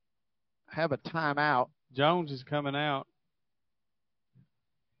have a timeout. Jones is coming out.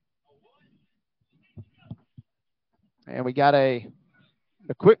 And we got a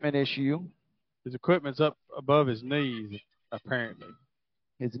equipment issue. His equipment's up above his knees, apparently.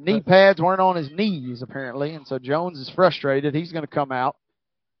 His knee pads weren't on his knees, apparently, and so Jones is frustrated. He's going to come out.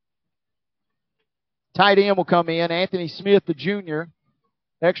 Tight end will come in, Anthony Smith, the junior.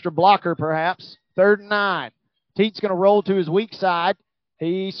 Extra blocker, perhaps. 3rd and 9. Teet's going to roll to his weak side.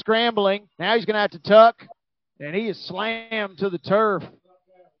 He's scrambling. Now he's going to have to tuck, and he is slammed to the turf.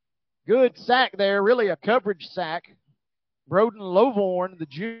 Good sack there, really a coverage sack. Broden Lovorn, the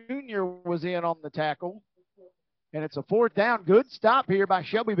junior, was in on the tackle. And it's a 4th down. Good stop here by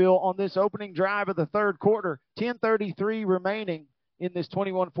Shelbyville on this opening drive of the 3rd quarter. 10:33 remaining in this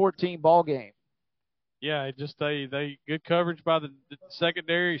 21-14 ball game. Yeah, it just they good coverage by the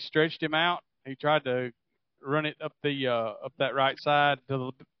secondary. Stretched him out. He tried to run it up that right side to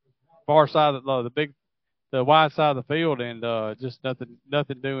the far side of the wide side of the field, and just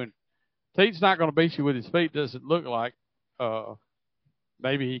nothing doing. Teet's not going to beat you with his feet. Doesn't look like.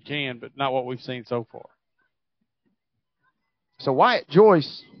 Maybe he can, but not what we've seen so far. So Wyatt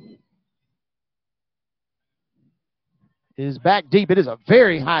Joyce is back deep. It is a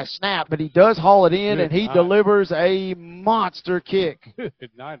very high snap, but he does haul it in, and he delivers a monster kick. Good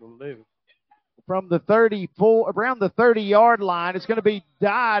night, living. From the 34, around the 30-yard line. It's going to be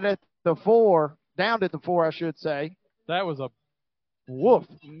downed at the 4, I should say. That was a woof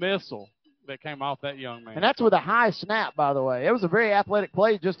missile that came off that young man. And that's with a high snap, by the way. It was a very athletic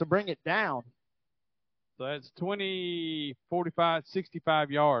play just to bring it down. So that's 20, 45,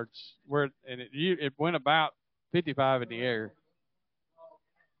 65 yards, it went about 55 in the air.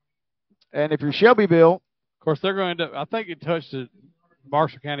 And if you're Shelbyville, of course, they're going to I think it touched the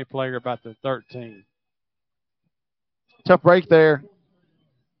Marshall County player about the 13. Tough break there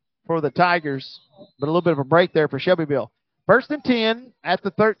for the Tigers, but a little bit of a break there for Shelbyville. 1st and 10 at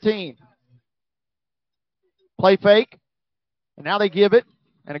the 13. Play fake, and now they give it,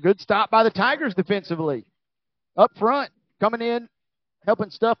 and a good stop by the Tigers defensively. Up front, coming in, helping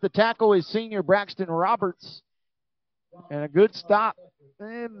stuff the tackle is senior Braxton Roberts. And a good stop.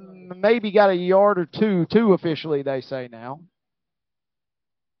 Maybe got a yard or two officially, they say now.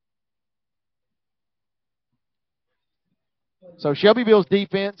 So Shelbyville's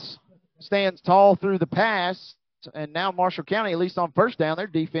defense stands tall through the pass, and now Marshall County, at least on 1st down, their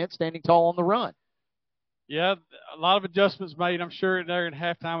defense standing tall on the run. Yeah, a lot of adjustments made, I'm sure, there in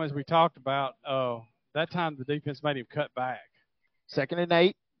halftime as we talked about. That time the defense made him cut back. 2nd and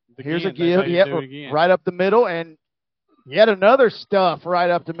 8. Again, here's a give. Yep, right up the middle, and yet another stuff right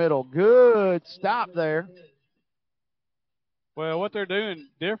up the middle. Good stop there. Well, what they're doing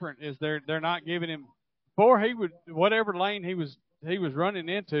different is they're not giving him before whatever lane he was running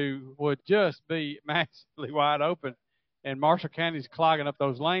into would just be massively wide open, and Marshall County's clogging up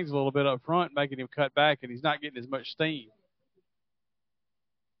those lanes a little bit up front, making him cut back, and he's not getting as much steam.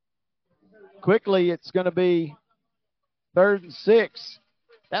 Quickly, it's going to be 3rd and 6.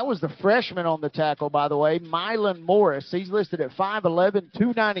 That was the freshman on the tackle, by the way, Mylan Morris. He's listed at 5'11",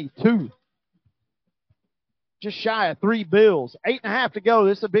 292. Just shy of 3 bills. 8.5 to go.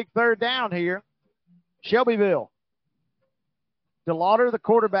 This is a big 3rd down here. Shelbyville. DeLauder, the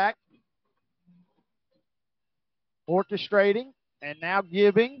quarterback, orchestrating and now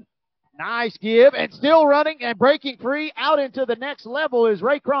giving. Nice give, and still running and breaking free. Out into the next level is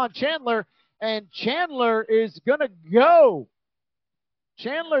Raycron Chandler, and Chandler is going to go.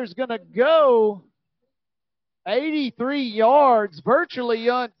 Chandler's going to go 83 yards, virtually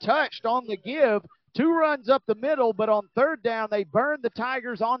untouched on the give. 2 runs up the middle, but on 3rd down, they burned the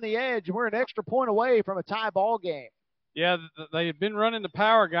Tigers on the edge. We're an extra point away from a tie ball game. Yeah, they had been running the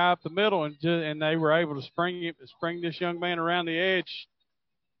power guy up the middle, and they were able to spring this young man around the edge,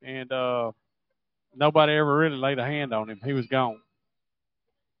 and nobody ever really laid a hand on him. He was gone.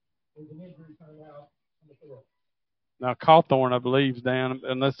 Now, Cawthorn, I believe, is down,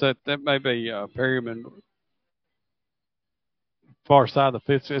 unless that may be Perryman. Far side of the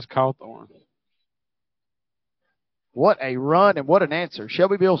fifth is Cawthorn. What a run and what an answer.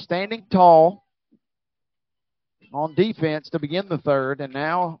 Shelbyville standing tall on defense to begin the 3rd, and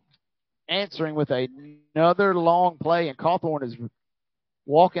now answering with another long play, and Cawthorn is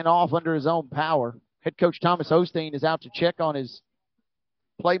walking off under his own power. Head coach Thomas Osteen is out to check on his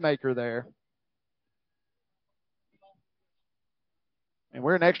playmaker there. And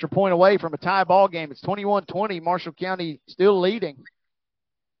we're an extra point away from a tie ball game. It's 21-20. Marshall County still leading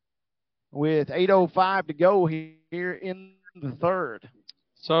with 8:05 to go here in the 3rd.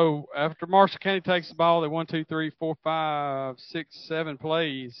 So after Marshall County takes the ball, they 1, 2, 3, 4, 5, 6, 7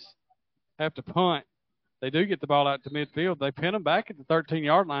 plays, have to punt. They do get the ball out to midfield. They pin them back at the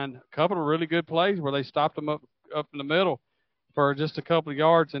 13-yard line. A couple of really good plays where they stopped them up in the middle for just a couple of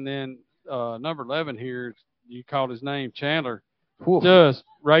yards, and then number 11 here, you called his name, Chandler, just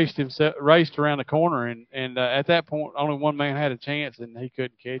raced around the corner, and at that point, only one man had a chance, and he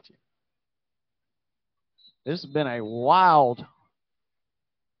couldn't catch it. This has been a wild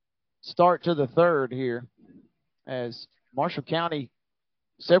start to the third here as Marshall County,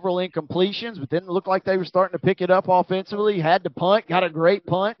 several incompletions, but then it looked like they were starting to pick it up offensively. Had to punt, got a great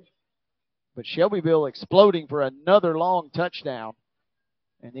punt. But Shelbyville exploding for another long touchdown.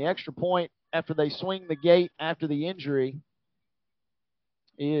 And the extra point after they swing the gate after the injury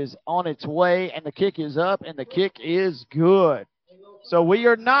is on its way, and the kick is up, and the kick is good. So we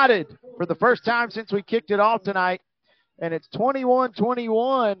are knotted for the first time since we kicked it off tonight, and it's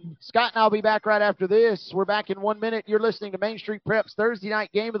 21-21. Scott and I will be back right after this. We're back in 1 minute. You're listening to Main Street Prep's Thursday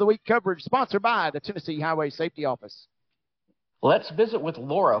night game of the week coverage, sponsored by the Tennessee Highway Safety Office. Let's visit with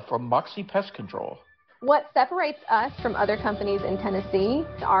Laura from Moxie Pest Control. What separates us from other companies in Tennessee,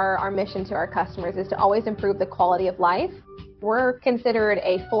 our mission to our customers is to always improve the quality of life. We're considered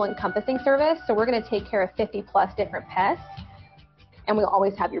a full encompassing service, so we're going to take care of 50-plus different pests, and we'll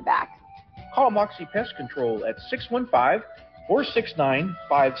always have your back. Call Moxie Pest Control at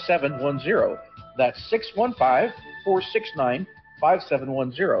 615-469-5710. That's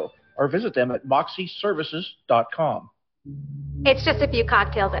 615-469-5710. Or visit them at moxieservices.com. It's just a few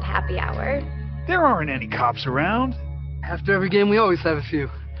cocktails at happy hour. There aren't any cops around. After every game, we always have a few.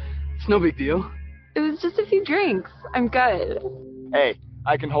 It's no big deal. It was just a few drinks. I'm good. Hey,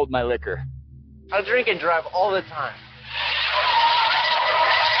 I can hold my liquor. I drink and drive all the time.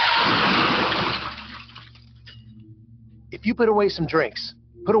 If you put away some drinks,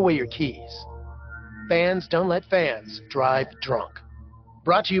 put away your keys. Fans don't let fans drive drunk.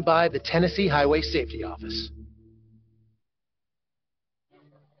 Brought to you by the Tennessee Highway Safety Office.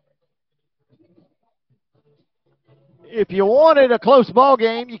 If you wanted a close ball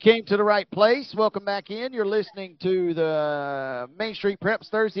game, you came to the right place. Welcome back in. You're listening to the Main Street Preps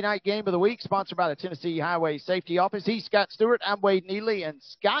Thursday night game of the week, sponsored by the Tennessee Highway Safety Office. He's Scott Stewart. I'm Wade Neely. And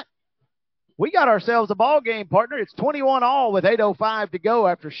Scott, we got ourselves a ball game, partner. It's 21-all with 8:05 to go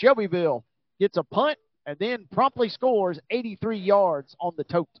after Shelbyville gets a punt and then promptly scores 83 yards on the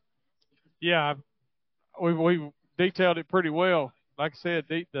tote. Yeah, we detailed it pretty well. Like I said,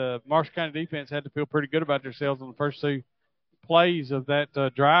 the Marshall County defense had to feel pretty good about themselves on the first two plays of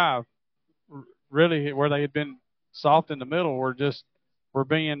that drive. Really, where they had been soft in the middle, were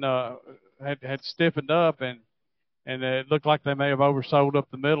being had stiffened up, and it looked like they may have oversold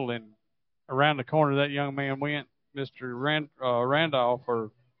up the middle. And around the corner, that young man went, Mr. Randolph or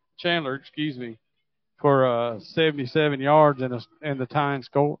Chandler, excuse me, for 77 yards and the tying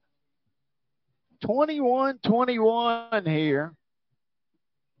score. 21-21 here.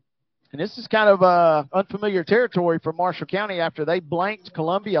 And this is kind of unfamiliar territory for Marshall County after they blanked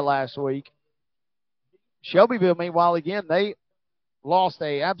Columbia last week. Shelbyville, meanwhile, again, they lost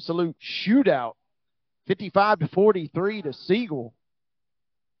a absolute shootout, 55-43 to Siegel.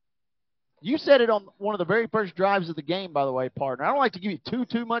 You said it on one of the very first drives of the game, by the way, partner. I don't like to give you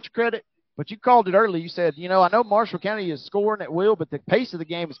too much credit, but you called it early. You said, I know Marshall County is scoring at will, but the pace of the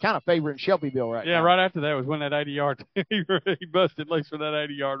game is kind of favoring Shelbyville right now. Yeah, right after that was when that 80-yard he busted loose for that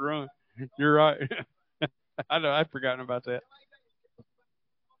 80-yard run. You're right. I know. I'd forgotten about that.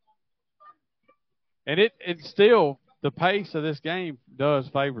 And it's still, the pace of this game does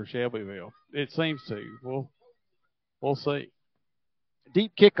favor Shelbyville. It seems to. We'll see.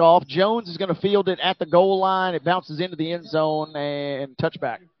 Deep kickoff. Jones is going to field it at the goal line. It bounces into the end zone and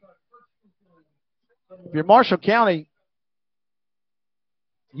touchback. If you're Marshall County,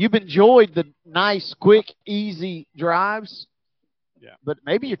 you've enjoyed the nice, quick, easy drives. Yeah. But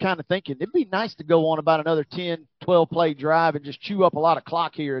maybe you're kind of thinking it'd be nice to go on about another 10, 12-play drive and just chew up a lot of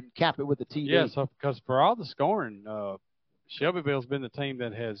clock here and cap it with the TD. Yeah, so because for all the scoring, Shelbyville's been the team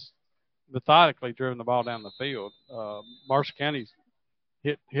that has methodically driven the ball down the field. Marshall County's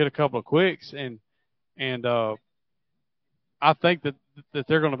hit a couple of quicks, and I think that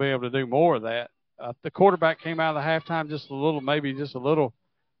they're going to be able to do more of that. The quarterback came out of the halftime maybe just a little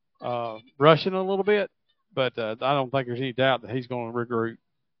rushing a little bit. But I don't think there's any doubt that he's going to regroup.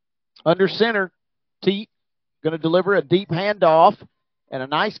 Under center, Teat going to deliver a deep handoff and a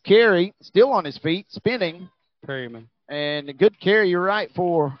nice carry, still on his feet, spinning. Perryman. And a good carry, you're right,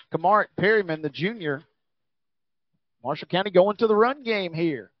 for Kamart Perryman, the junior. Marshall County going to the run game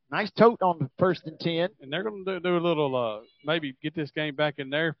here. Nice tote on the 1st and 10. And they're going to do a little, maybe get this game back in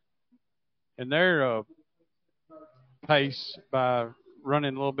their pace by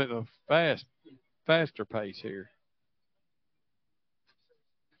running a little bit of faster pace here.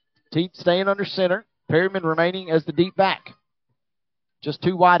 Teat staying under center. Perryman remaining as the deep back. Just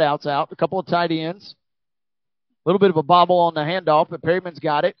two wideouts out, a couple of tight ends. A little bit of a bobble on the handoff, but Perryman's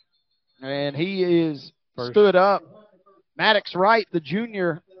got it. And he is stood up. Maddox Wright, the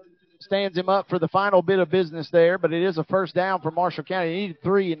junior, stands him up for the final bit of business there, but it is a first down for Marshall County. They needed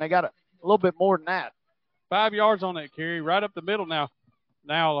 3, and they got a little bit more than that. 5 yards on that carry, right up the middle now.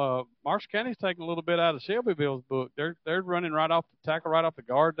 Now, Marshall County's taking a little bit out of Shelbyville's book. They're running right off the tackle, right off the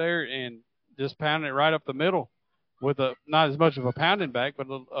guard there, and just pounding it right up the middle with not as much of a pounding back, but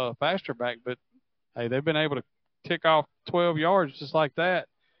a faster back. But, hey, they've been able to tick off 12 yards just like that.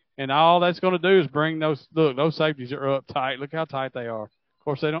 And all that's going to do is bring those safeties are up tight. Look how tight they are. Of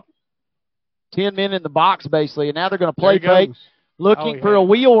course, they don't. 10 men in the box, basically, and now they're going to play fake, looking for a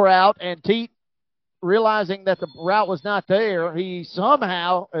wheel route, and Teat, realizing that the route was not there, he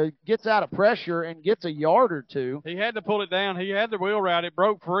somehow gets out of pressure and gets a yard or 2. He had to pull it down. He had the wheel route. It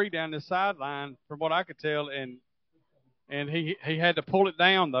broke free down the sideline, from what I could tell, and he had to pull it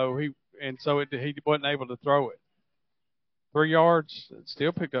down, though, so he wasn't able to throw it. 3 yards,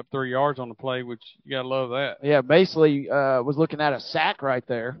 still picked up 3 yards on the play, which you got to love that. Yeah, basically was looking at a sack right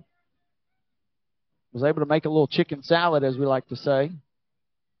there. Was able to make a little chicken salad, as we like to say.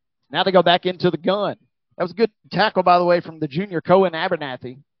 Now they go back into the gun. That was a good tackle, by the way, from the junior Cohen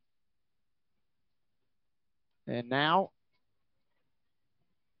Abernathy. And now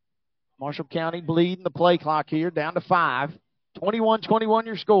Marshall County bleeding the play clock here, down to 5. 21-21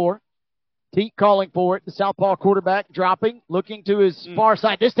 your score. Teat calling for it. The southpaw quarterback dropping, looking to his far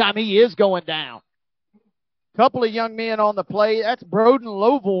side. This time he is going down. Couple of young men on the play. That's Broden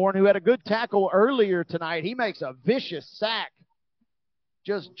Lovorn, who had a good tackle earlier tonight. He makes a vicious sack,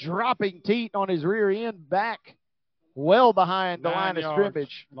 just dropping Teat on his rear end back well behind the line of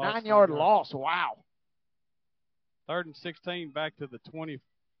scrimmage. 9-yard loss. Wow. 3rd and 16 back to the 26.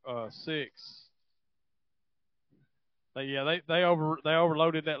 They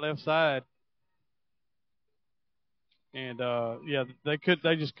overloaded that left side. And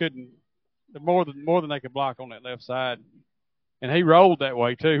they just couldn't. More than they could block on that left side. And he rolled that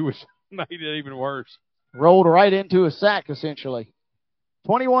way, too, which made it even worse. Rolled right into a sack, essentially.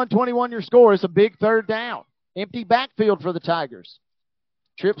 21-21 your score. It's a big 3rd down. Empty backfield for the Tigers.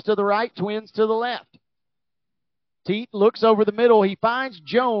 Trips to the right, twins to the left. Teat looks over the middle. He finds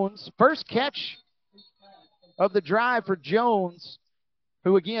Jones. First catch of the drive for Jones,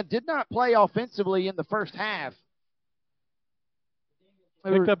 who, again, did not play offensively in the first half.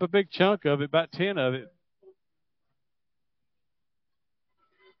 Picked up a big chunk of it, about 10 of it.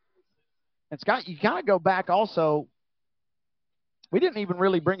 And, Scott, you got to go back also. We didn't even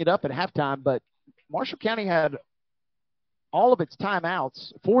really bring it up at halftime, but Marshall County had all of its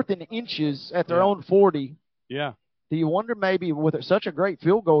timeouts, 4th and inches at their own 40. Yeah. Do you wonder maybe with such a great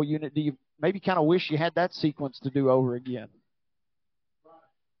field goal unit, do you maybe kind of wish you had that sequence to do over again?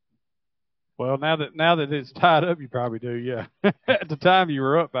 Well, now that it's tied up, you probably do, yeah. At the time, you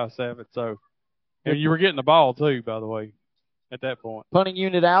were up by 7, so. And you were getting the ball, too, by the way, at that point. Punting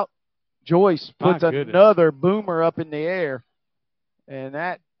unit out. Joyce puts another boomer up in the air. And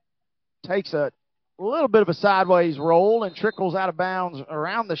that takes a little bit of a sideways roll and trickles out of bounds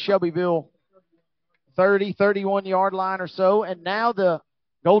around the Shelbyville 30, 31-yard line or so. And now the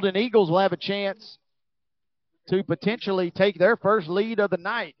Golden Eagles will have a chance to potentially take their first lead of the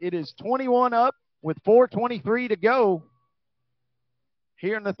night. It is 21 up with 4:23 to go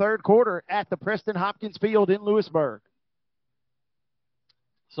here in the 3rd quarter at the Preston Hopkins Field in Lewisburg.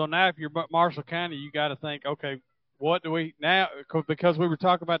 So now if you're Marshall County, you got to think, okay, what do we now, because we were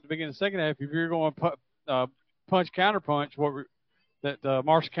talking about at the beginning of the second half, if you're going punch counterpunch, that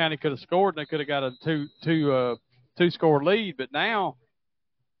Marshall County could have scored and they could have got a two-score lead, but now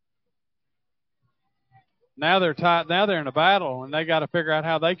they're tied. Now they're in a battle, and they got to figure out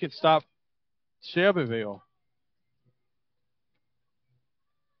how they can stop Shelbyville.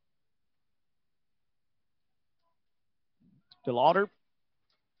 DeLauder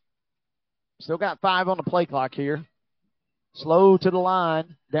still got 5 on the play clock here. Slow to the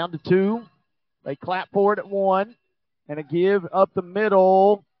line, down to 2. They clap for it at 1, and a give up the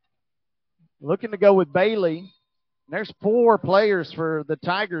middle. Looking to go with Bailey. There's 4 players for the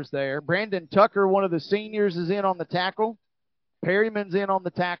Tigers there. Brandon Tucker, one of the seniors, is in on the tackle. Perryman's in on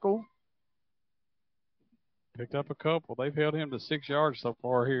the tackle. Picked up a couple. They've held him to 6 yards so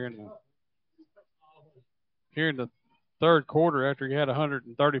far here in the 3rd quarter after he had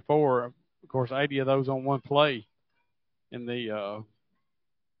 134. Of course, 80 of those on one play in the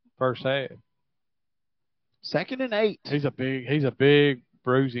first half. 2nd and 8. He's a big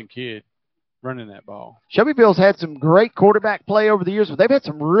bruising kid running that ball. Shelbyville's had some great quarterback play over the years, but they've had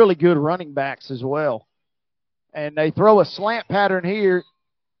some really good running backs as well. And they throw a slant pattern here,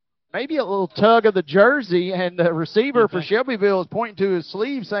 maybe a little tug of the jersey, and the receiver for Shelbyville is pointing to his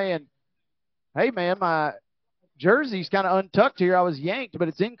sleeve saying, hey, man, my jersey's kind of untucked here. I was yanked, but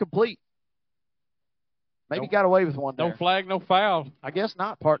it's incomplete. Maybe got away with one there. No flag, no foul. I guess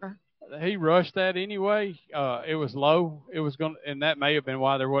not, partner. He rushed that anyway. It was low. It was going, and that may have been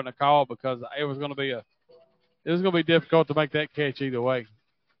why there wasn't a call, because it was going to be difficult to make that catch either way.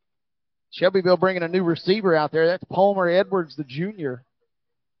 Shelbyville bringing a new receiver out there. That's Palmer Edwards, the junior.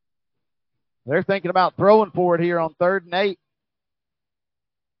 They're thinking about throwing for it here on 3rd and 8.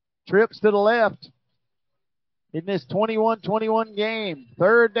 Trips to the left in this 21-21 game.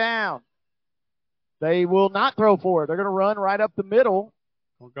 3rd down. They will not throw for it. They're going to run right up the middle.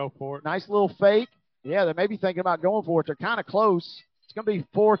 We'll go for it. Nice little fake. Yeah, they may be thinking about going for it. They're kind of close. It's going to be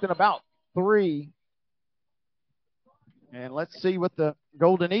 4th and about 3. And let's see what the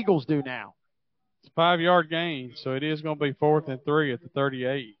Golden Eagles do now. It's a 5-yard gain, so it is going to be 4th and 3 at the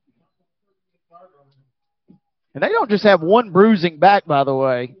 38. And they don't just have one bruising back, by the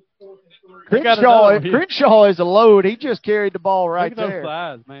way. Crenshaw is a load. He just carried the ball right there. Look at those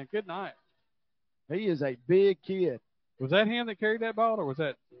thighs, man. Good night. He is a big kid. Was that him that carried that ball, or was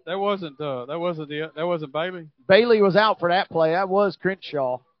that wasn't Bailey? Bailey was out for that play. That was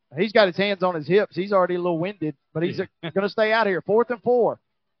Crenshaw. He's got his hands on his hips. He's already a little winded, but he's going to stay out here. 4th and 4.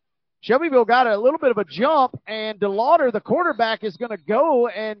 Shelbyville got a little bit of a jump, and DeLauder, the quarterback, is going to go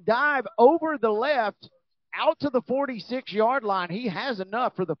and dive over the left out to the 46-yard line. He has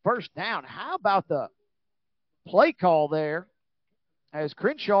enough for the 1st down. How about the play call there as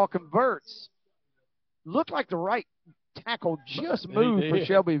Crenshaw converts? Looked like the right tackle just moved for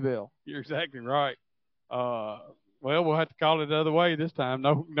Shelbyville. You're exactly right. Well, we'll have to call it the other way this time.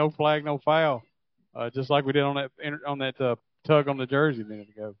 No flag, no foul, just like we did on that tug on the jersey a minute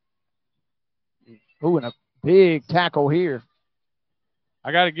ago. Ooh, and a big tackle here.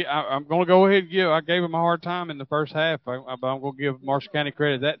 I'm going to go ahead and I gave him a hard time in the first half. I'm going to give Marshall County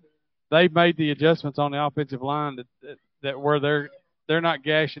credit that they made the adjustments on the offensive line that where they're not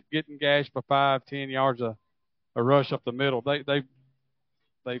getting gashed by 5-10 yards a rush up the middle.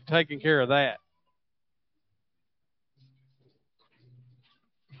 They've taken care of that.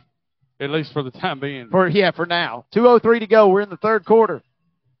 At least for the time being. For now. 2:03 to go. We're in the 3rd quarter.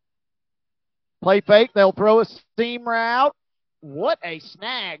 Play fake. They'll throw a seam route. What a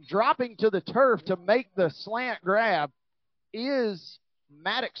snag. Dropping to the turf to make the slant grab is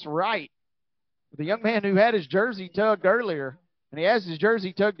Maddox Wright, the young man who had his jersey tugged earlier. And he has his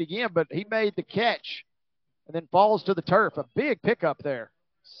jersey tugged again, but he made the catch and then falls to the turf. A big pickup there.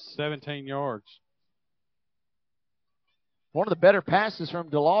 17 yards. One of the better passes from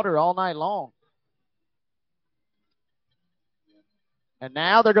DeLauder all night long. And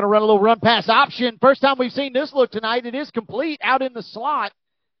now they're going to run a little run-pass option. First time we've seen this look tonight. It is complete out in the slot.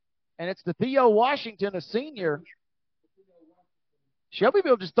 And it's the Theo Washington, a senior.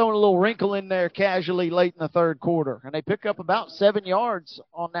 Shelbyville just throwing a little wrinkle in there casually late in the 3rd quarter. And they pick up about 7 yards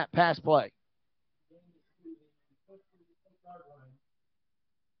on that pass play.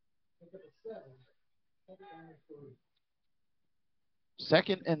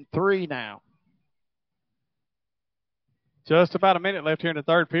 Second and 3 now. Just about a minute left here in the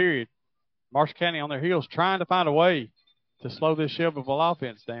 3rd period. Marshall County on their heels trying to find a way to slow this Shelbyville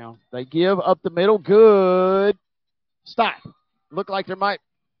offense down. They give up the middle. Good stop. Looked like there might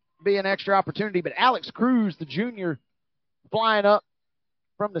be an extra opportunity, but Alex Cruz, the junior, flying up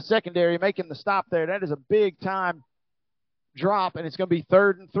from the secondary, making the stop there. That is a big-time drop, and it's going to be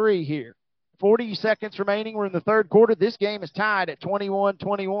 3rd and 3 here. 40 seconds remaining. We're in the 3rd quarter. This game is tied at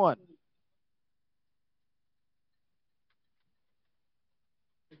 21-21.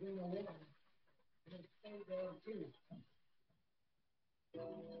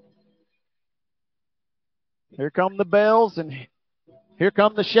 Here come the bells, and here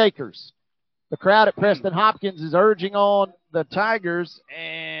come the shakers. The crowd at Preston Hopkins is urging on the Tigers,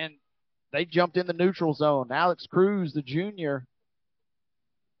 and they jumped in the neutral zone. Alex Cruz, the junior,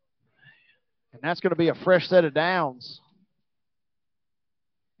 and that's going to be a fresh set of downs.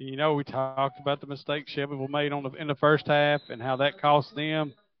 You know, we talked about the mistakes Shelbyville made in the first half and how that cost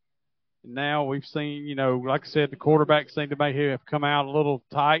them. And now we've seen, you know, like I said, the quarterback seemed to may have come out a little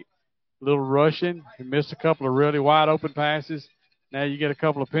tight, a little rushing. He missed a couple of really wide open passes. Now you get a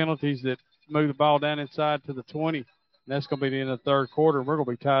couple of penalties that move the ball down inside to the 20. And that's going to be the end of the 3rd quarter. We're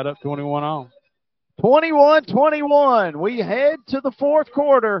going to be tied up 21-all. 21-21. We head to the 4th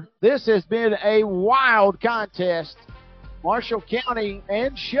quarter. This has been a wild contest. Marshall County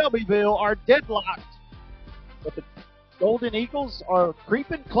and Shelbyville are deadlocked. But the Golden Eagles are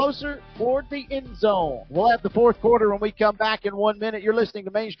creeping closer toward the end zone. We'll have the 4th quarter when we come back in 1 minute. You're listening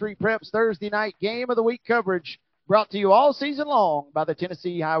to Main Street Prep's Thursday night Game of the Week coverage, brought to you all season long by the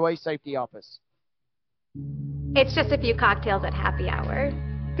Tennessee Highway Safety Office. It's just a few cocktails at happy hour.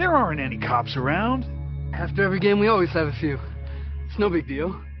 There aren't any cops around. After every game, we always have a few. It's no big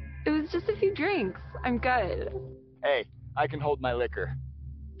deal. It was just a few drinks. I'm good. Hey, I can hold my liquor.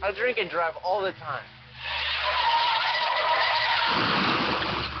 I drink and drive all the time.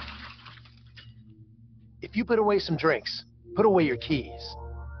 If you put away some drinks, put away your keys.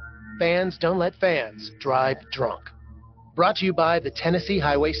 Fans don't let fans drive drunk. Brought to you by the Tennessee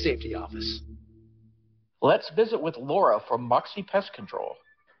Highway Safety Office. Let's visit with Laura from Moxie Pest Control.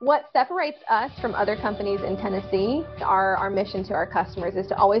 What separates us from other companies in Tennessee, our mission to our customers is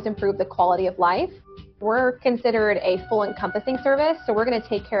to always improve the quality of life. We're considered a full encompassing service, so we're going to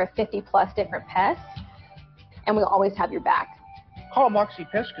take care of 50 plus different pests, and we'll always have your back. Call Moxie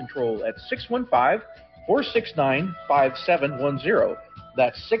Pest Control at 615-469-5710.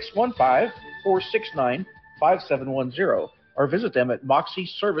 That's 615-469-5710. Or visit them at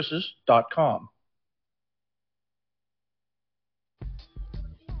moxieservices.com.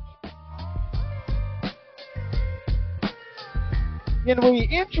 Can we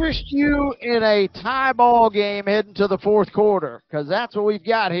interest you in a tie ball game heading to the fourth quarter? Because that's what we've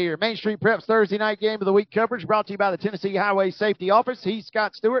got here. Main Street Prep's Thursday night game of the week coverage brought to you by the Tennessee Highway Safety Office. He's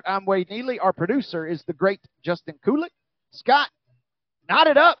Scott Stewart. I'm Wade Neely. Our producer is the great Justin Kulik. Scott, knot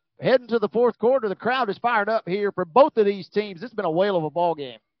it up. Heading to the fourth quarter. The crowd is fired up here for both of these teams. It's been a whale of a ball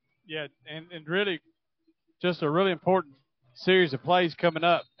game. Yeah, and really just a really important series of plays coming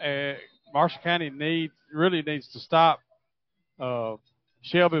up. Marshall County really needs to stop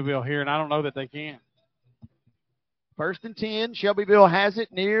Shelbyville here, and I don't know that they can. 1st and 10. Shelbyville has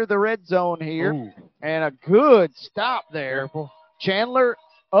it near the red zone here. Ooh. And a good stop there. Careful. Chandler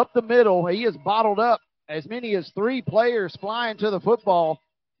up the middle. He is bottled up. As many as 3 players flying to the football,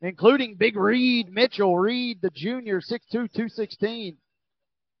 including Big Reed, Mitchell Reed, the junior, 6'2", 216.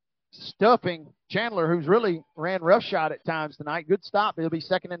 Stuffing Chandler, who's really ran roughshod at times tonight. Good stop. It'll be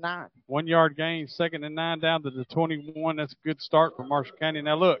 2nd and 9. 1 yard gain, 2nd and 9 down to the 21. That's a good start for Marshall County.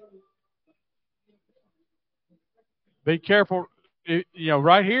 Now, look, be careful.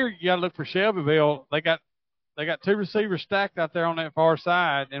 Right here, you got to look for Shelbyville. They got 2 receivers stacked out there on that far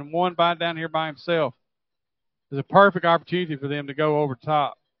side and one down here by himself. There's a perfect opportunity for them to go over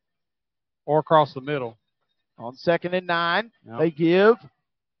top or across the middle. On 2nd and 9, Yep. They give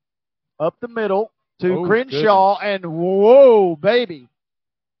up the middle to Goodness. Crenshaw, and whoa, baby.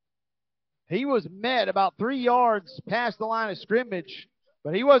 He was met about 3 yards past the line of scrimmage,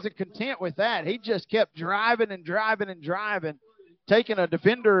 but he wasn't content with that. He just kept driving and driving and driving, taking a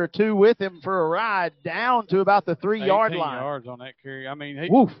defender or 2 with him for a ride down to about the 3-yard line. 18 yards on that carry. I mean,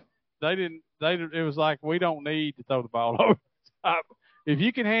 Woof. it was like, we don't need to throw the ball over the top. If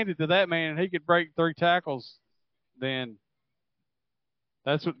you can hand it to that man and he could break 3 tackles, then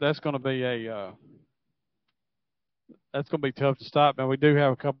that's going to be that's going to be tough to stop. Now, we do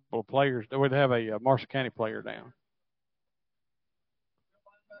have a couple of players. We'd have a Marshall County player down.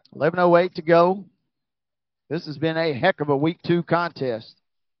 11:08 to go. This has been a heck of a week 2 contest.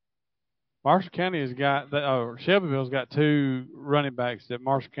 Marshall County has got Shelbyville's got 2 running backs that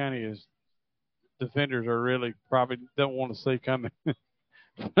Marshall County defenders are really probably don't want to see coming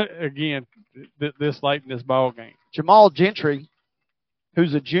again this late in this ball game. Jamal Gentry,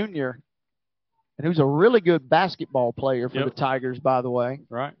 who's a junior and who's a really good basketball player for the Tigers, by the way.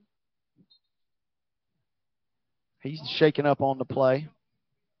 Right. He's shaking up on the play.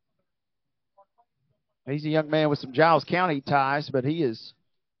 He's a young man with some Giles County ties, but he is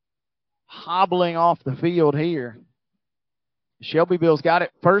hobbling off the field here. Shelbyville's got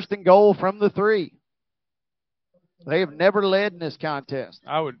it 1st and goal from the 3. They have never led in this contest.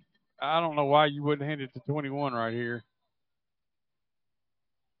 I don't know why you wouldn't hand it to 21 right here.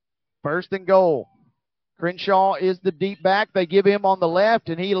 1st and goal. Crenshaw is the deep back. They give him on the left,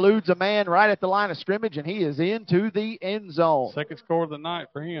 and he eludes a man right at the line of scrimmage, and he is into the end zone. 2nd score of the night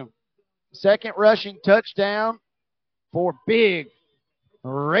for him. 2nd rushing touchdown for big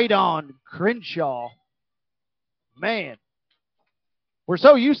Radon Crenshaw. Man, we're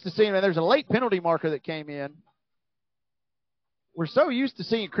so used to seeing, and there's a late penalty marker that came in. We're so used to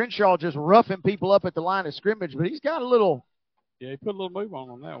seeing Crenshaw just roughing people up at the line of scrimmage, but he's got a little... Yeah, he put a little move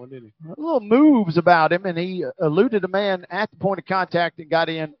on that one, didn't he? Little moves about him, and he eluded a man at the point of contact and got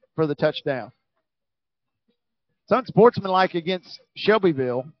in for the touchdown. It's unsportsmanlike against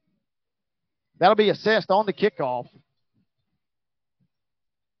Shelbyville. That'll be assessed on the kickoff,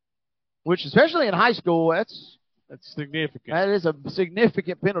 which, especially in high school, that's significant. That is a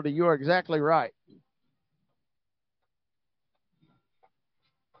significant penalty. You are exactly right.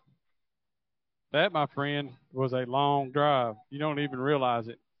 That, my friend, was a long drive. You don't even realize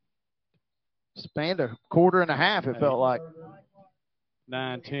it. Spanned a quarter and a half, it felt like.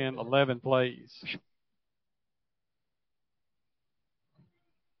 9, 10, 11 plays.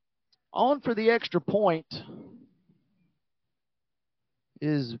 On for the extra point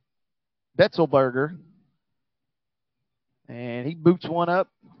is Betzelberger. And he boots one up,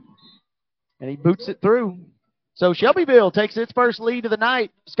 and he boots it through. So Shelbyville takes its first lead of the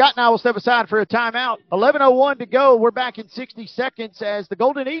night. Scott and I will step aside for a timeout. 11:01 to go. We're back in 60 seconds as the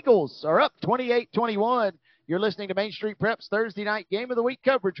Golden Eagles are up 28-21. You're listening to Main Street Prep's Thursday night Game of the Week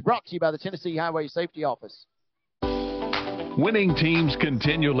coverage brought to you by the Tennessee Highway Safety Office. Winning teams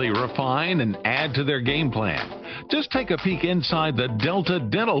continually refine and add to their game plan. Just take a peek inside the Delta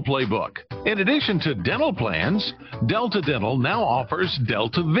Dental Playbook. In addition to dental plans, Delta Dental now offers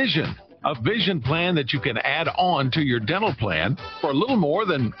Delta Vision, a vision plan that you can add on to your dental plan for a little more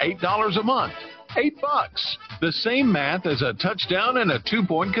than $8 a month. $8. The same math as a touchdown and a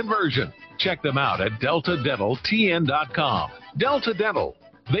 2-point conversion. Check them out at deltadentaltn.com. Delta Dental.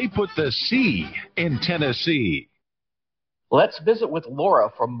 They put the C in Tennessee. Let's visit with Laura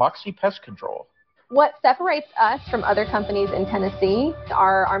from Moxie Pest Control. What separates us from other companies in Tennessee,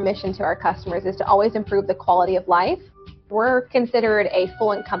 our mission to our customers is to always improve the quality of life. We're considered a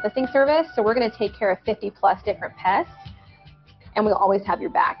full encompassing service, so we're going to take care of 50+ different pests, and we'll always have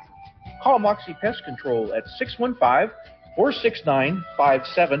your back. Call Moxie Pest Control at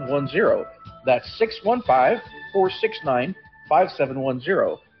 615-469-5710. That's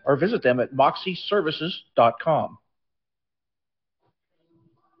 615-469-5710. Or visit them at moxieservices.com.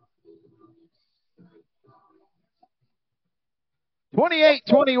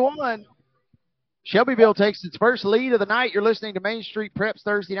 28-21. Shelbyville takes its first lead of the night. You're listening to Main Street Prep's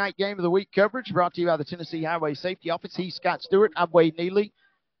Thursday night Game of the Week coverage brought to you by the Tennessee Highway Safety Office. He's Scott Stewart. I'm Wade Neely.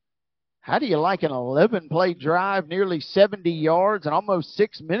 How do you like an 11-play drive, nearly 70 yards, and almost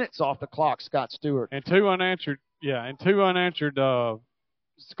 6 minutes off the clock, Scott Stewart? And two unanswered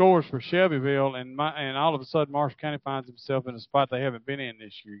scores for Shelbyville, and all of a sudden Marshall County finds himself in a spot they haven't been in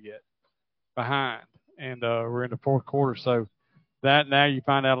this year yet, behind. And we're in the fourth quarter, so that now you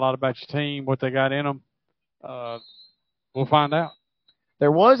find out a lot about your team, what they got in them. We'll find out.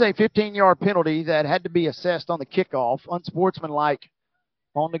 There was a 15-yard penalty that had to be assessed on the kickoff, unsportsmanlike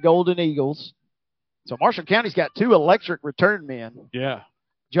on the Golden Eagles. So Marshall County's got two electric return men. Yeah.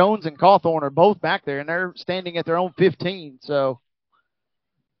 Jones and Cawthorn are both back there, and they're standing at their own 15. So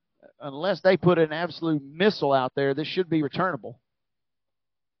unless they put an absolute missile out there, this should be returnable.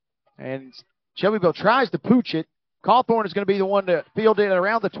 And Shelbyville tries to pooch it. Cawthorn is going to be the one to field it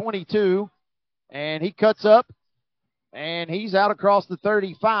around the 22, and he cuts up, and he's out across the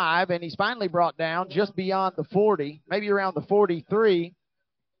 35, and he's finally brought down just beyond the 40, maybe around the 43.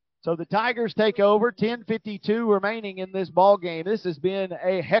 So the Tigers take over, 10:52 remaining in this ball game. This has been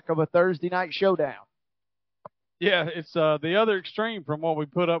a heck of a Thursday night showdown. Yeah, it's the other extreme from what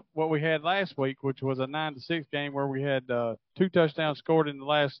we had last week, which was a 9-6 game where we had 2 touchdowns scored in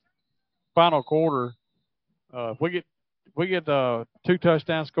the final quarter. If we get 2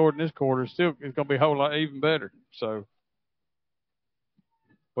 touchdowns scored in this quarter, it's going to be a whole lot even better. So,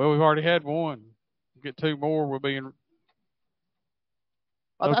 well, we've already had 1. Get 2 more, we'll be in.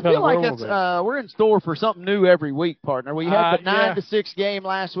 I feel like we're in store for something new every week, partner. We had the 9-6 game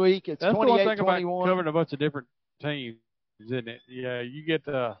last week. It's 28-21. That's the one thing about covering a bunch of different teams, isn't it? Yeah, you get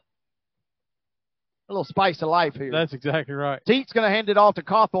a little spice of life here. That's exactly right. Teet's going to hand it off to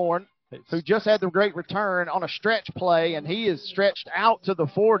Cawthorn, who just had the great return on a stretch play, and he is stretched out to the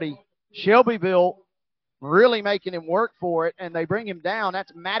 40. Shelbyville really making him work for it, and they bring him down.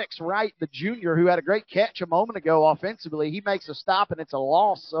 That's Maddox Wright, the junior, who had a great catch a moment ago offensively. He makes a stop, and it's a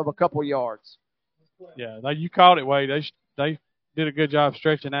loss of a couple yards. Yeah, you called it, Wade. They did a good job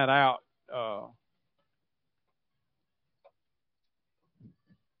stretching that out.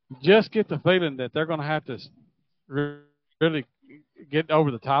 Just get the feeling that they're going to have to really get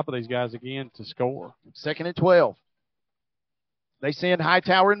over the top of these guys again to score. 2nd and 12. They send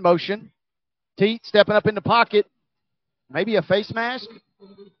Hightower in motion. Teet stepping up in the pocket. Maybe a face mask?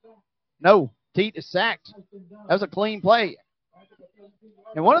 No. Teet is sacked. That was a clean play.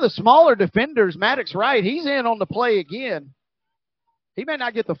 And one of the smaller defenders, Maddox Wright, he's in on the play again. He may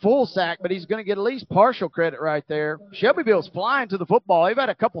not get the full sack, but he's going to get at least partial credit right there. Shelbyville's flying to the football. They've had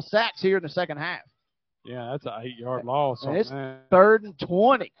a couple sacks here in the second half. Yeah, that's an 8-yard loss. And it's 3rd and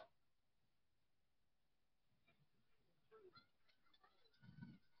 20.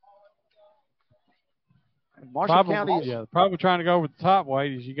 And Marshall County. Yeah, probably trying to go over the top,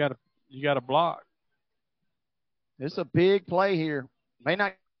 Wade, is you got to block. This is a big play here. May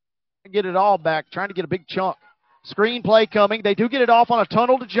not get it all back. Trying to get a big chunk. Screen play coming. They do get it off on a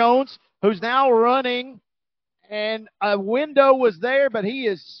tunnel to Jones. who's now running, and a window was there, but he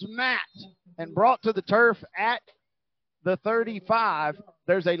is smacked and brought to the turf at the 35.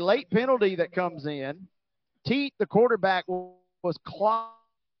 There's a late penalty that comes in. Teat, the quarterback, was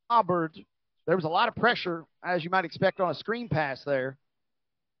clobbered. There was a lot of pressure, as you might expect on a screen pass there.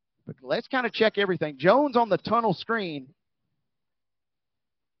 But let's kind of check everything. Jones on the tunnel screen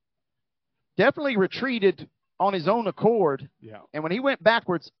definitely retreated on his own accord. Yeah. And when he went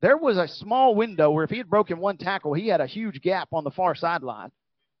backwards, there was a small window where if he had broken one tackle, he had a huge gap on the far sideline.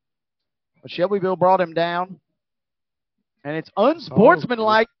 But Shelbyville brought him down. And it's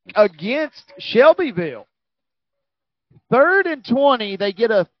unsportsmanlike against Shelbyville. 3rd and 20, they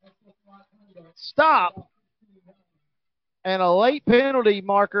get a stop. And a late penalty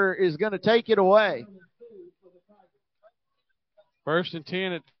marker is going to take it away. 1st and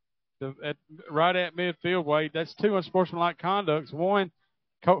 10 right at midfield, Wade. That's 2 unsportsmanlike conducts. One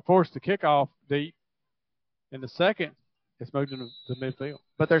forced the kickoff deep, and the second is moved into the midfield.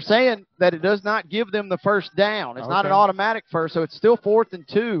 But they're saying that it does not give them the first down. It's not an automatic first, so it's still 4th and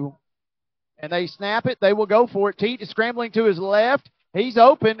 2. And they snap it. They will go for it. Teat is scrambling to his left. He's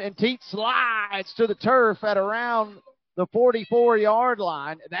open, and Teat slides to the turf at around the 44-yard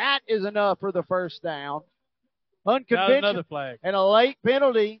line. That is enough for the first down. Unconventional. Another flag. And a late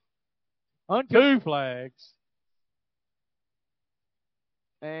penalty. 2 flags.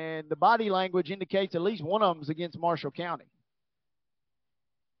 And the body language indicates at least one of them is against Marshall County.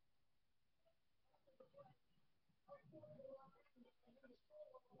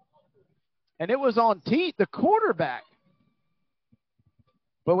 And it was on Teat, the quarterback.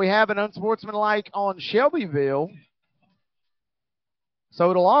 But we have an unsportsmanlike on Shelbyville.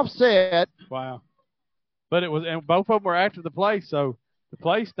 So it'll offset. Wow. But it was, and both of them were after the play, so the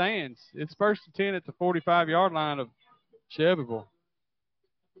play stands. It's 1st and 10 at the 45-yard line of Shelbyville.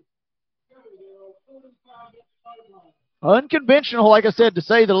 Unconventional, like I said, to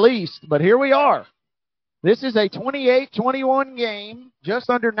say the least, but here we are. This is a 28-21 game, just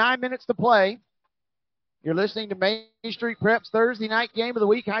under 9 minutes to play. You're listening to Main Street Prep's Thursday night game of the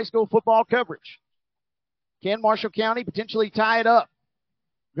week high school football coverage. Can Marshall County potentially tie it up?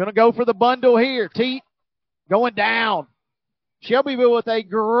 Going to go for the bundle here. Teat going down. Shelbyville with a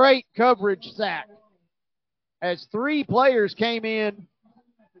great coverage sack as 3 players came in,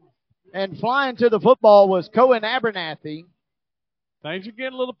 and flying to the football was Cohen Abernathy. Things are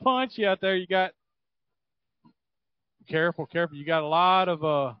getting a little punchy out there. You got careful. You got a lot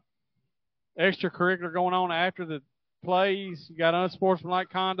of extracurricular going on after the plays. You got unsportsmanlike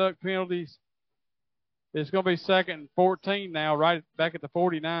conduct penalties. It's going to be 2nd and 14 now, right back at the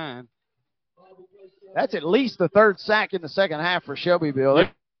 49. That's at least the 3rd sack in the second half for Shelbyville.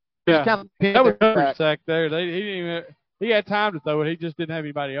 Yeah, kind of that was a sack there. He had time to throw it. He just didn't have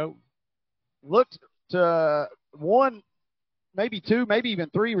anybody open. Looked to 1, maybe 2, maybe even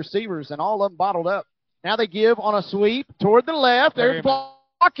 3 receivers, and all of them bottled up. Now they give on a sweep toward the left. They're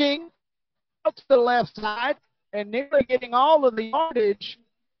blocking out to the left side, and nearly getting all of the yardage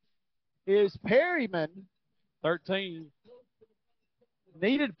is Perryman. 13.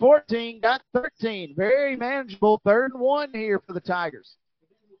 Needed 14, got 13. Very manageable 3rd and 1 here for the Tigers.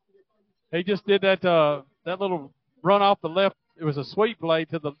 He just did that little run off the left. It was a sweep play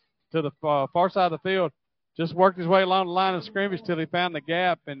to the far side of the field. Just worked his way along the line of scrimmage till he found the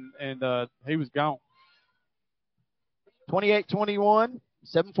gap, and he was gone. 28-21,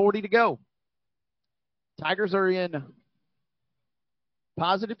 7:40 to go. Tigers are in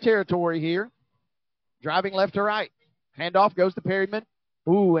positive territory here. Driving left to right. Handoff goes to Perryman.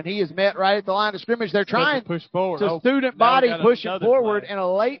 Ooh, and he is met right at the line of scrimmage. They're trying to push forward. Student body pushing forward, and a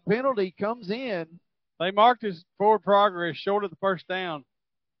late penalty comes in. They marked his forward progress short of the first down.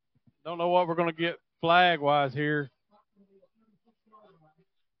 Don't know what we're going to get flag-wise here.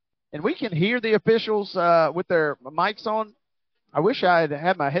 And we can hear the officials with their mics on. I wish I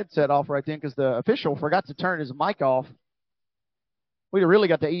had my headset off right then because the official forgot to turn his mic off. We'd have really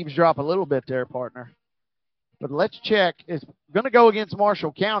got to eavesdrop a little bit there, partner. But let's check. It's going to go against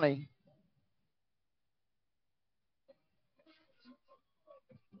Marshall County.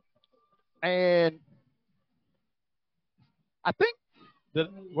 And I think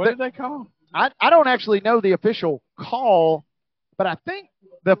what did they call? I don't actually know the official call, but I think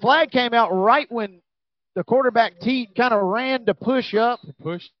the flag came out right when the quarterback Teat kind of ran to push up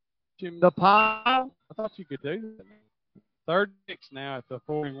the pile. I thought you could do that. 3rd and 6 now at the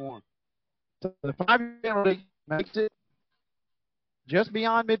 41. So the 5-yard penalty makes it just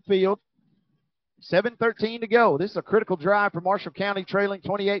beyond midfield. 7:13 to go. This is a critical drive for Marshall County, trailing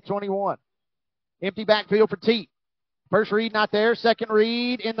 28-21. Empty backfield for Teat. First read not there. Second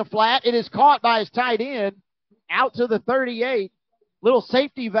read in the flat. It is caught by his tight end out to the 38. Little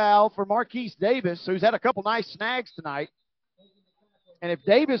safety valve for Marquise Davis, who's had a couple nice snags tonight. And if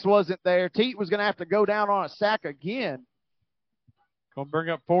Davis wasn't there, Teat was going to have to go down on a sack again. Going to bring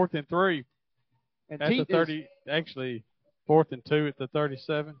up 4th and 3. And at the 30, actually 4th and 2 at the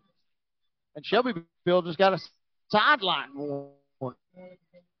 37. And Shelbyville just got a sideline warning.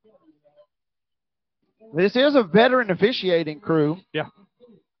 This is a veteran officiating crew. Yeah.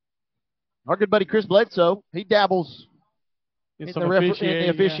 Our good buddy Chris Bledsoe, he dabbles in the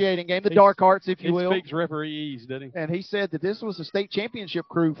officiating game, the dark arts, if you will. He speaks referees, didn't he? And he said that this was a state championship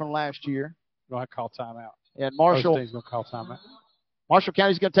crew from last year. Going to call timeout. And Marshall. Going to call timeout. Marshall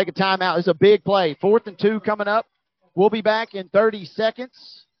County's going to take a timeout. This is a big play. 4th and 2 coming up. We'll be back in 30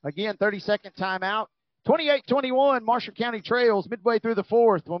 seconds. Again, 30-second timeout. 28-21, Marshall County trails midway through the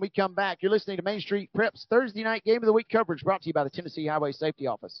 4th. When we come back, you're listening to Main Street Prep's Thursday night Game of the Week coverage brought to you by the Tennessee Highway Safety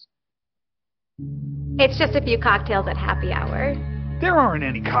Office. It's just a few cocktails at happy hour. There aren't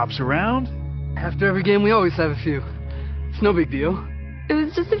any cops around. After every game, we always have a few. It's no big deal. It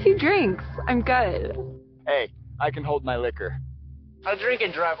was just a few drinks. I'm good. Hey, I can hold my liquor. I drink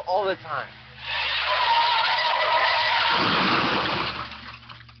and drive all the time.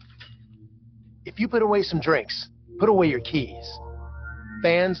 If you put away some drinks, put away your keys.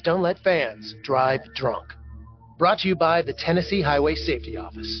 Fans don't let fans drive drunk. Brought to you by the Tennessee Highway Safety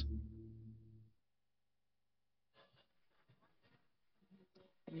Office.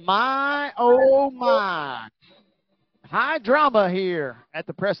 My, oh my. High drama here at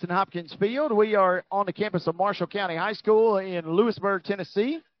the Preston Hopkins Field. We are on the campus of Marshall County High School in Lewisburg,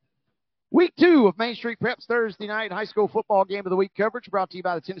 Tennessee. Week 2 of Main Street Prep's Thursday night high school football game of the week coverage brought to you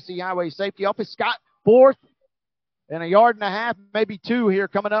by the Tennessee Highway Safety Office. Scott, 4th and a yard and a half, maybe 2 here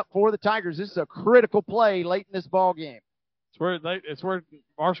coming up for the Tigers. This is a critical play late in this ball game. It's where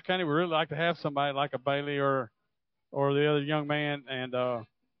Marshall County would really like to have somebody like a Bailey or the other young man, and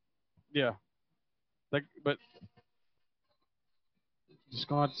yeah, but just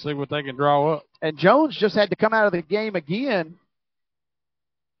going to have to see what they can draw up. And Jones just had to come out of the game again.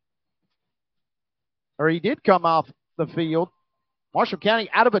 Or he did come off the field. Marshall County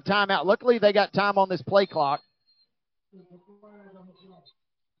out of a timeout. Luckily, they got time on this play clock.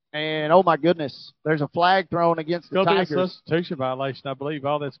 And, oh, my goodness, there's a flag thrown against the Tigers. There'll be a substitution violation, I believe.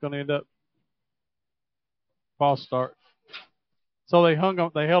 All that's going to end up false start. So they held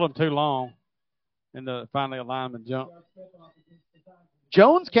them too long, and finally a lineman jumped.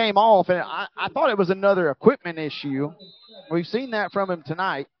 Jones came off, and I thought it was another equipment issue. We've seen that from him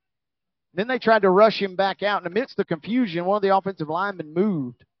tonight. Then they tried to rush him back out. In the midst of confusion, one of the offensive linemen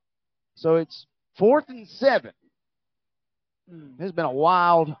moved. So it's 4th and 7. This has been a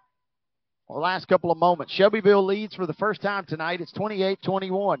wild last couple of moments. Shelbyville leads for the first time tonight. It's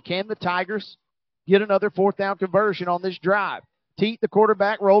 28-21. Can the Tigers get another 4th down conversion on this drive? Teat, the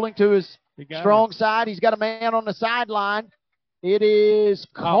quarterback, rolling to his strong side. He's got a man on the sideline. It is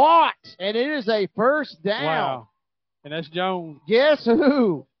caught, and it is a first down. Wow. And that's Jones. Guess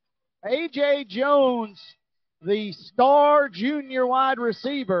who? A.J. Jones, the star junior wide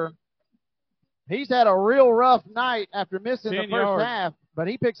receiver. He's had a real rough night after missing the first half, but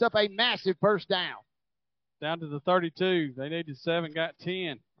he picks up a massive first down. Down to the 32. They needed 7, got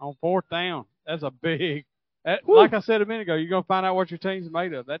 10 on 4th down. That's a big. Like I said a minute ago, you're going to find out what your team's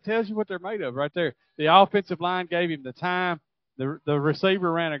made of. That tells you what they're made of right there. The offensive line gave him the time. The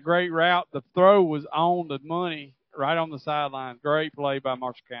receiver ran a great route. The throw was on the money. Right on the sideline. Great play by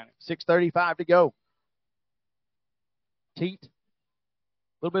Marshall County. 6:35 to go. Teat. A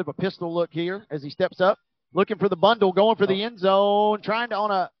little bit of a pistol look here as he steps up. Looking for the bundle, going for the end zone, trying to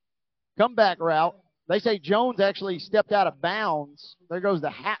on a comeback route. They say Jones actually stepped out of bounds. There goes the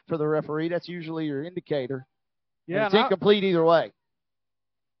hat for the referee. That's usually your indicator. Yeah, it's incomplete either way.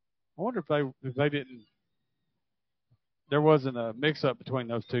 I wonder if they didn't. There wasn't a mix-up between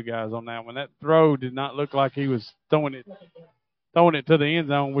those two guys on that one. That throw did not look like he was throwing it to the end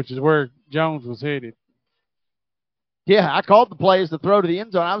zone, which is where Jones was headed. Yeah, I called the play as the throw to the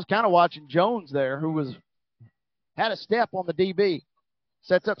end zone. I was kind of watching Jones there, who had a step on the DB.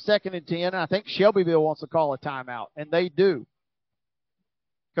 Sets up 2nd and 10, and I think Shelbyville wants to call a timeout, and they do.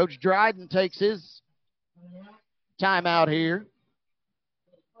 Coach Dryden takes his timeout here.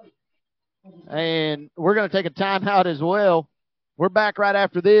 And we're going to take a timeout as well. We're back right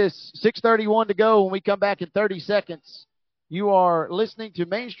after this. 6:31 to go when we come back in 30 seconds. You are listening to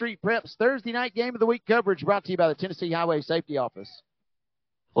Main Street Prep's Thursday night Game of the Week coverage brought to you by the Tennessee Highway Safety Office.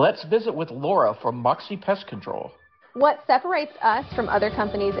 Let's visit with Laura from Moxie Pest Control. What separates us from other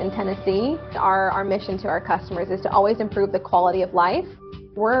companies in Tennessee, our mission to our customers is to always improve the quality of life.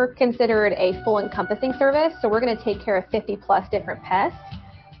 We're considered a full encompassing service, so we're going to take care of 50+ different pests,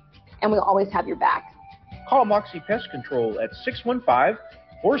 and we'll always have your back. Call Moxie Pest Control at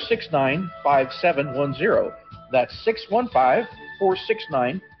 615-469-5710. That's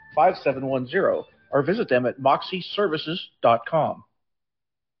 615-469-5710. Or visit them at moxieservices.com.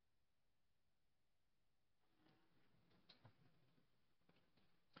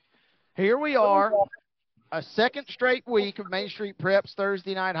 Here we are, a second straight week of Main Street Prep's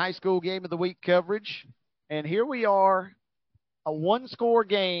Thursday night high school game of the week coverage. And here we are, a one-score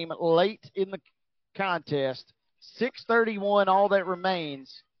game late in the contest. 6:31, all that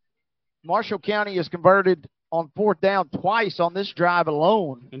remains. Marshall County has converted on fourth down twice on this drive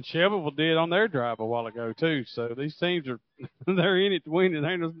alone. And Shelbyville did on their drive a while ago, too. So these teams are they're in it to win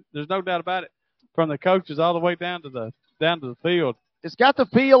it. There's no doubt about it, from the coaches all the way down to the field. It's got the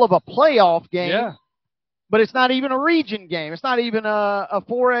feel of a playoff game, yeah, but it's not even a region game. It's not even a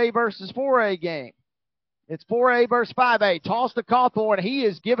 4A versus 4A game. It's 4A versus 5A. Toss to Cawthorn. He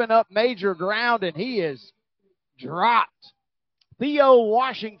has given up major ground, and he is dropped. Theo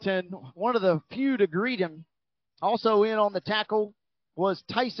Washington, one of the few to greet him. Also in on the tackle was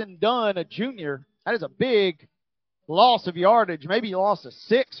Tyson Dunn, a junior. That is a big loss of yardage. Maybe he lost a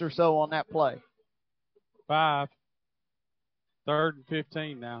 6 or so on that play. 5. 3rd and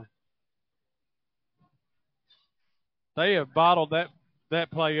 15 now. They have bottled that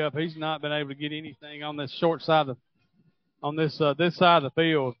play up. He's not been able to get anything on this short side on this side of the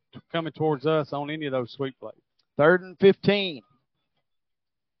field coming towards us on any of those sweep plays. 3rd and 15.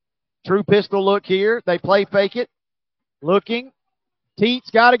 True pistol look here. They play fake it. Looking. Teet's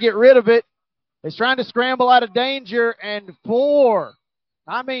got to get rid of it. He's trying to scramble out of danger, and 5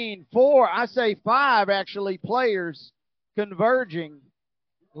 actually players converging.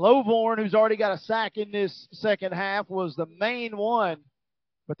 Lovorn, who's already got a sack in this second half, was the main one.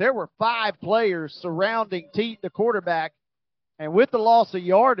 But there were 5 players surrounding Teet, the quarterback. And with the loss of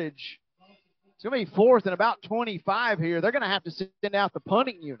yardage, it's going to be 4th and about 25 here. They're going to have to send out the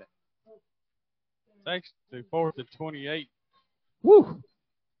punting unit. It's actually 4th and 28. Woo!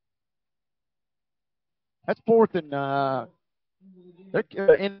 That's 4th and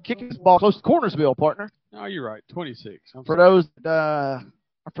they're in kicking this ball close to Cornersville, partner. Oh, you're right. 26. For those that are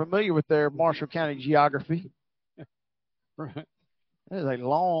familiar with their Marshall County geography. Right. That is a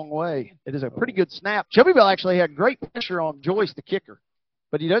long way. It is a pretty good snap. Shelbyville actually had great pressure on Joyce, the kicker.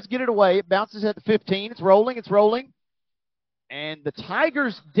 But he does get it away. It bounces at the 15. It's rolling. And the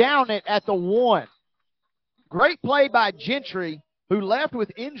Tigers down it at the 1. Great play by Gentry, who left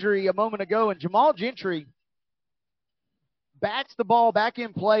with injury a moment ago. And Jamal Gentry bats the ball back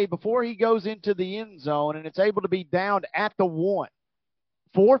in play before he goes into the end zone, and it's able to be downed at the 1.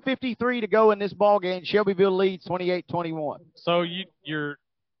 4:53 to go in this ball game. Shelbyville leads 28-21. So you're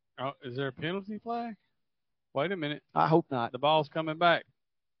is there a penalty flag? Wait a minute. I hope not. The ball's coming back.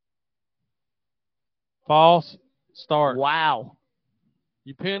 False start. Wow.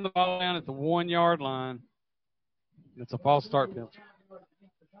 You pin the ball down at the 1-yard line. It's a false start penalty.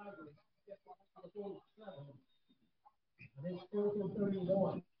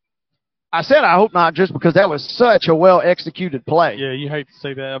 I said I hope not, just because that was such a well-executed play. Yeah, you hate to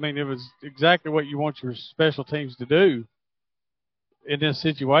see that. I mean, it was exactly what you want your special teams to do in this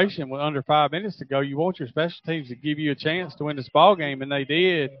situation. With under 5 minutes to go, you want your special teams to give you a chance to win this ball game, and they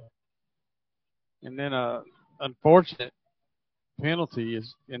did. And then unfortunate penalty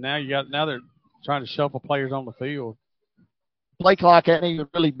is, and now they're trying to shuffle players on the field. Play clock hadn't even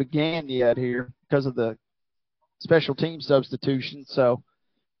really began yet here because of the special team substitution. So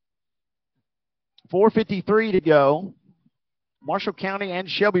 4:53 to go. Marshall County and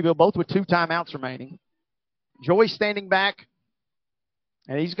Shelbyville both with 2 timeouts remaining. Joyce standing back,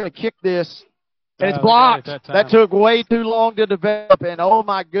 and he's going to kick this, and it's blocked. That took way too long to develop, and oh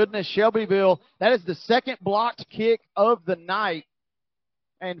my goodness, Shelbyville, that is the second blocked kick of the night.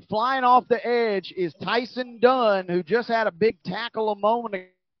 And flying off the edge is Tyson Dunn, who just had a big tackle a moment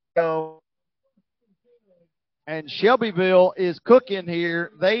ago. And Shelbyville is cooking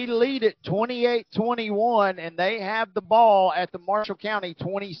here. They lead it 28-21, and they have the ball at the Marshall County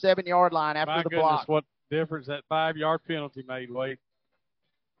 27-yard line after the block. What difference that 5-yard penalty made, Wade.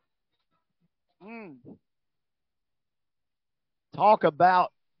 Talk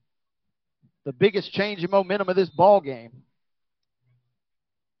about the biggest change in momentum of this ball game.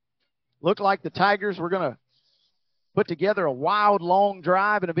 Looked like the Tigers were going to put together a wild, long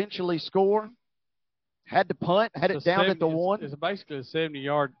drive and eventually score. Had to punt, had it down at the 1. It's basically a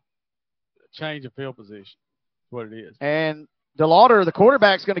 70-yard change of field position. what it is. And DeLauder, the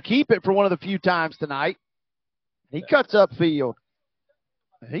quarterback's going to keep it for one of the few times tonight. He cuts upfield.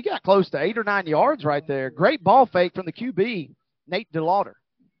 He got close to 8 or 9 yards right there. Great ball fake from the QB, Nate DeLauder.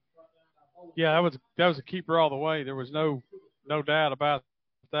 Yeah, that was a keeper all the way. There was no doubt about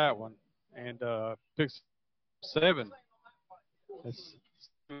that one. And pick 7. That's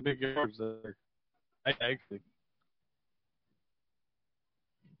 7 big yards there. Actually.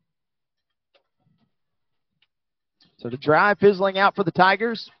 So the drive fizzling out for the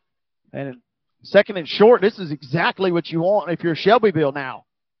Tigers. And second and short, this is exactly what you want if you're Shelbyville now.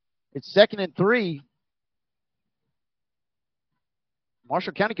 It's 2nd and 3.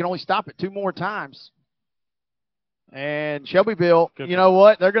 Marshall County can only stop it 2 more times. And Shelbyville, you know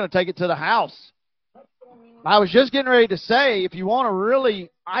what? They're going to take it to the house. I was just getting ready to say, if you want to really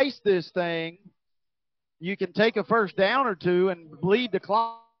ice this thing, you can take a first down or 2 and bleed the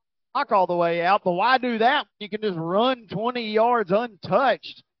clock all the way out. But why do that? You can just run 20 yards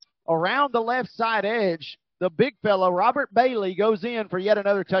untouched around the left side edge. The big fellow, Robert Bailey, goes in for yet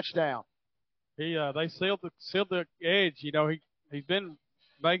another touchdown. They sealed the edge. You know, he's been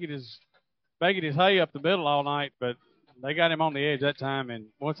making his hay up the middle all night, but they got him on the edge that time. And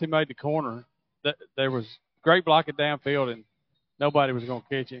once he made the corner, there was great blocking downfield, and nobody was going to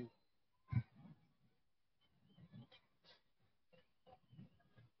catch him.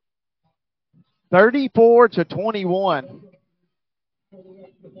 (34-21).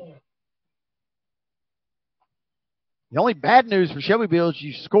 The only bad news for Shelbyville is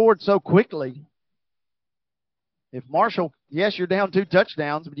you scored so quickly. If Marshall, yes, you're down 2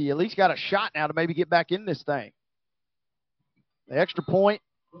 touchdowns, but you at least got a shot now to maybe get back in this thing. The extra point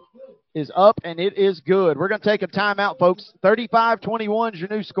is up, and it is good. We're going to take a timeout, folks. 35-21 is your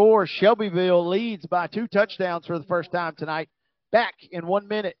new score. Shelbyville leads by 2 touchdowns for the first time tonight. Back in 1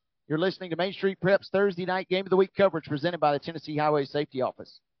 minute. You're listening to Main Street Prep's Thursday night Game of the Week coverage presented by the Tennessee Highway Safety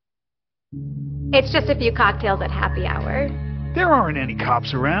Office. It's just a few cocktails at happy hour. There aren't any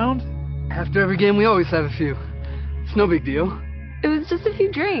cops around. After every game, we always have a few. It's no big deal. It was just a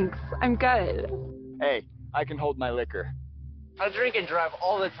few drinks. I'm good. Hey, I can hold my liquor. I drink and drive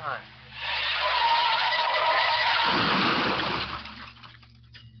all the time.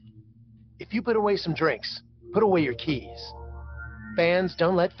 If you put away some drinks, put away your keys. Fans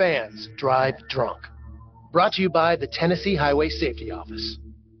don't let fans drive drunk. Brought to you by the Tennessee Highway Safety Office.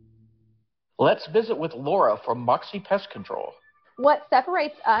 Let's visit with Laura from Moxie Pest Control. What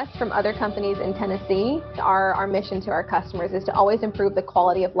separates us from other companies in Tennessee, our mission to our customers is to always improve the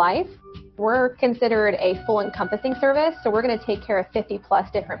quality of life. We're considered a full encompassing service, so we're going to take care of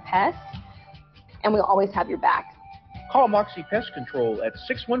 50+ different pests, and we'll always have your back. Call Moxie Pest Control at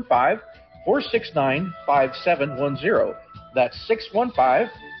 615-469-5710. That's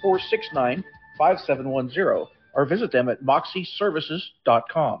 615-469-5710. Or visit them at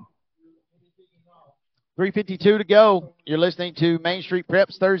moxieservices.com. 3:52 to go. You're listening to Main Street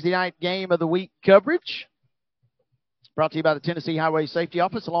Prep's Thursday night Game of the Week coverage. It's brought to you by the Tennessee Highway Safety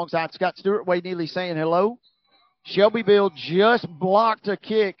Office alongside Scott Stewart. Wade Neely saying hello. Shelbyville just blocked a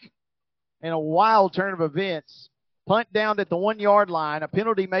kick in a wild turn of events. Punt down at the 1-yard line. A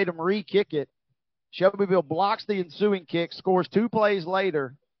penalty made them re-kick it. Shelbyville blocks the ensuing kick, scores 2 plays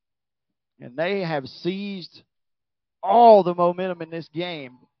later, and they have seized all the momentum in this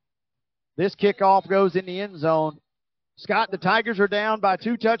game. This kickoff goes in the end zone. Scott, the Tigers are down by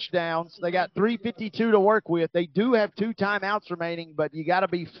 2 touchdowns. They got 3:52 to work with. They do have 2 timeouts remaining, but you got to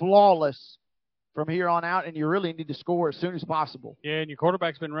be flawless from here on out, and you really need to score as soon as possible. Yeah, and your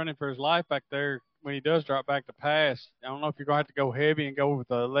quarterback's been running for his life back there when he does drop back to pass. I don't know if you're going to have to go heavy and go with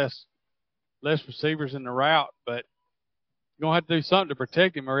less receivers in the route, but you're going to have to do something to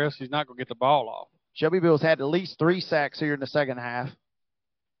protect him or else he's not going to get the ball off. Shelbyville's had at least 3 sacks here in the second half.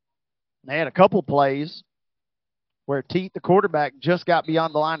 They had a couple plays where Teat, the quarterback, just got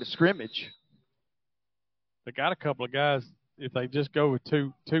beyond the line of scrimmage. They got a couple of guys, if they just go with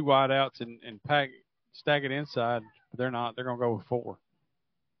two wide outs and stack it inside, they're not. They're going to go with 4.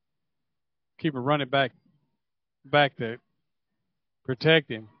 Keep it running back to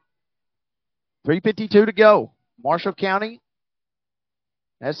protect him. 3:52 to go. Marshall County,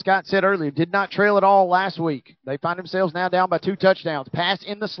 as Scott said earlier, did not trail at all last week. They find themselves now down by 2 touchdowns. Pass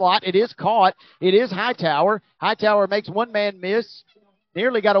in the slot. It is caught. It is Hightower. Hightower makes one man miss.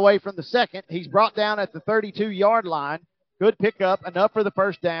 Nearly got away from the second. He's brought down at the 32-yard line. Good pickup. Enough for the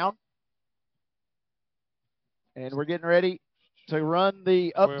first down. And we're getting ready to run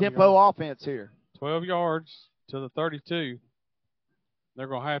the up-tempo offense here. 12 yards to the 32. They're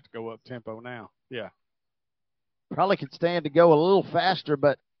going to have to go up-tempo now. Yeah. Probably could stand to go a little faster,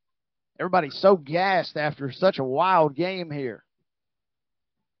 but Everybody's so gassed after such a wild game here.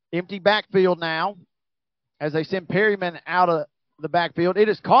 Empty backfield now as they send Perryman out of the backfield. It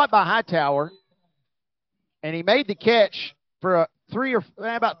is caught by Hightower, and he made the catch for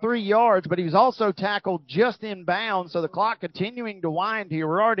about 3 yards, but he was also tackled just in bounds, so the clock continuing to wind here.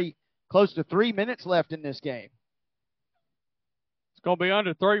 We're already close to 3 minutes left in this game. It's going to be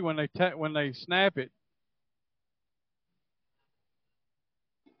under 3 when they snap it.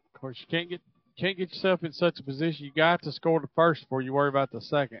 Of course, you can't get yourself in such a position. You got to score the first before you worry about the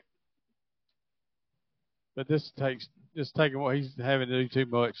second. But this taking what he's having to do too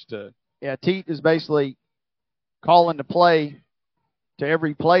much to. Yeah, Teat is basically calling the play to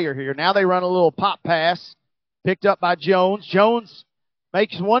every player here. Now they run a little pop pass, picked up by Jones. Jones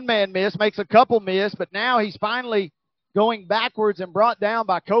makes one man miss, makes a couple miss, but now he's finally going backwards and brought down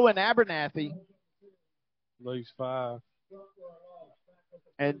by Cohen Abernathy. Lose 5.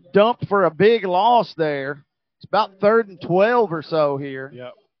 And dumped for a big loss there. It's about 3rd and 12 or so here.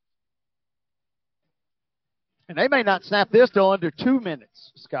 Yep. And they may not snap this till under 2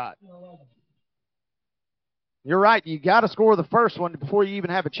 minutes, Scott. You're right. You got to score the first one before you even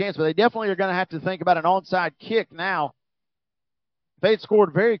have a chance, but they definitely are going to have to think about an onside kick now. If they had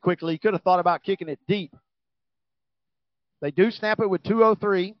scored very quickly, you could have thought about kicking it deep. They do snap it with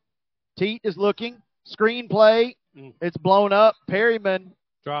 2:03. Teat is looking. Screen play. It's blown up. Perryman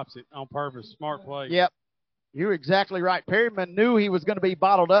drops it on purpose. Smart play. Yep. You're exactly right. Perryman knew he was going to be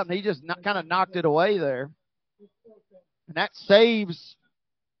bottled up, and he just kind of knocked it away there. And that saves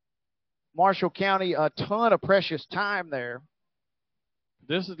Marshall County a ton of precious time there.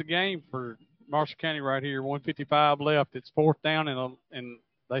 This is the game for Marshall County right here. 1:55 left. It's 4th down, and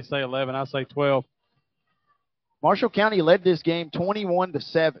they say 11. I say 12. Marshall County led this game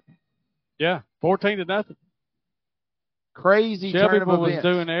 21-7. Yeah, 14-0. Crazy turn of Shelbyville was events.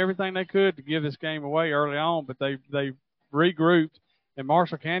 doing everything they could to give this game away early on, but they regrouped, and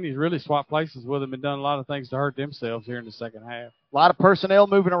Marshall County's really swapped places with them and done a lot of things to hurt themselves here in the second half. A lot of personnel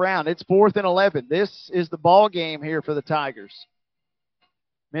moving around. It's 4th and 11. This is the ball game here for the Tigers.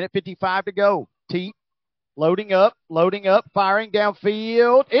 Minute 55 to go. Teat loading up, firing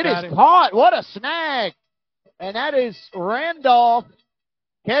downfield. It is caught. What a snag. And that is Randolph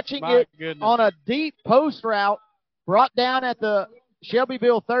catching it on a deep post route, brought down at the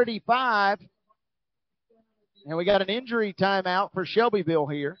Shelbyville 35. And we got an injury timeout for Shelbyville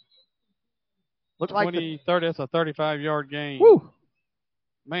here. Looks like 30, that's a 35-yard gain. Woo.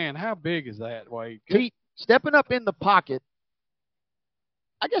 Man, how big is that, Wade? Teat stepping up in the pocket.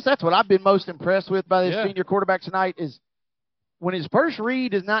 I guess that's what I've been most impressed with by this senior quarterback tonight is when his first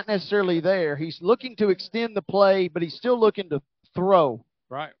read is not necessarily there, he's looking to extend the play, but he's still looking to throw.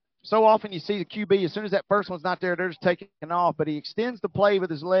 Right. So often you see the QB, as soon as that first one's not there, they're just taking off, but he extends the play with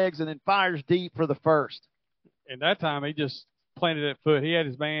his legs and then fires deep for the first. And that time he just planted that foot. He had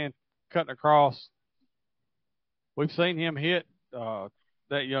his man cutting across. We've seen him hit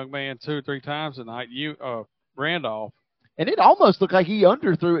that young man 2 or 3 times tonight, Randolph. And it almost looked like he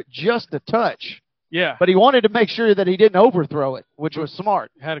underthrew it just a touch. Yeah. But he wanted to make sure that he didn't overthrow it, which was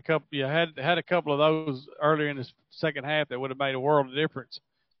smart. Had a couple of those earlier in the second half that would have made a world of difference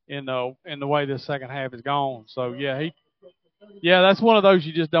in the way this second half is gone. So that's one of those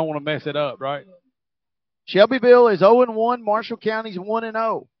you just don't want to mess it up, right? Shelbyville is 0-1. Marshall County's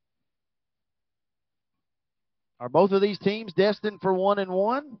 1-0. Are both of these teams destined for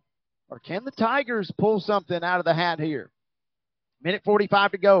 1-1? Or can the Tigers pull something out of the hat here? Minute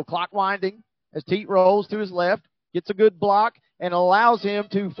 45 to go. Clock winding as Teat rolls to his left, gets a good block, and allows him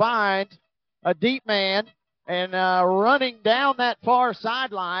to find a deep man. And running down that far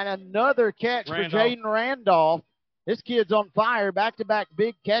sideline, another catch for Jaden Randolph. This kid's on fire, back-to-back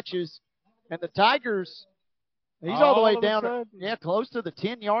big catches. And the Tigers, he's all the way down, close to the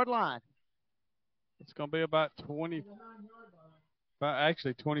 10-yard line. It's going to be about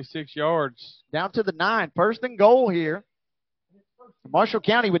 26 yards. Down to the 9. 1st and goal here. Marshall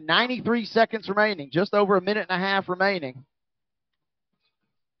County with 93 seconds remaining, just over a minute and a half remaining.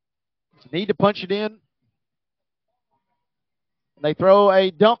 Need to punch it in. They throw a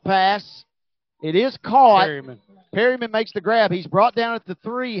dump pass. It is caught. Perryman makes the grab. He's brought down at the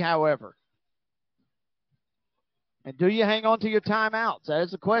 3, however. And do you hang on to your timeouts? That is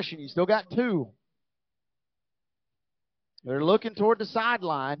the question. You still got 2. They're looking toward the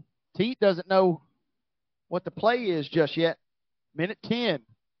sideline. Teat doesn't know what the play is just yet. Minute 10.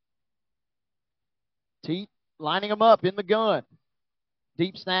 Teat lining them up in the gun.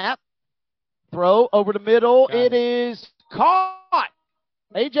 Deep snap. Throw over the middle. It is caught.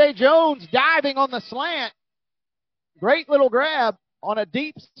 A.J. Jones diving on the slant. Great little grab. on a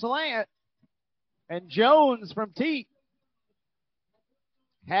deep slant. And Jones from Teat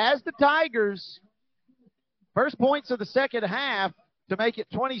has the Tigers first points of the second half to make it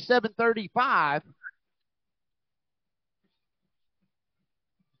 27-35.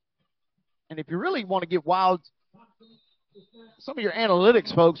 And if you really want to get wild, some of your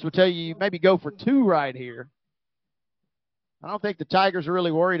analytics folks will tell you maybe go for 2 right here. I don't think the Tigers are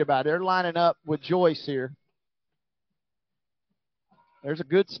really worried about it. They're lining up with Joyce here. There's a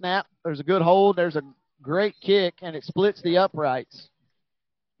good snap. There's a good hold. There's a great kick, and it splits the uprights.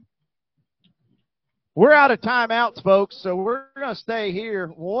 We're out of timeouts, folks, so we're going to stay here.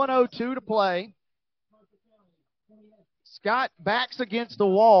 1:02 to play. Scott backs against the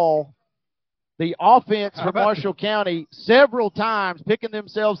wall. The offense from Marshall County several times picking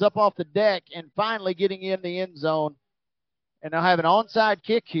themselves up off the deck and finally getting in the end zone. And they'll have an onside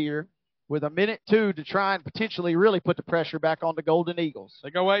kick here with 1:02 to try and potentially really put the pressure back on the Golden Eagles.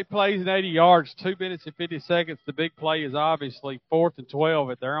 They go 8 plays and 80 yards, 2 minutes and 50 seconds. The big play is obviously 4th and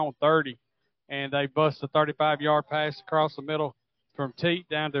 12 at their own 30. And they bust a 35-yard pass across the middle from Teat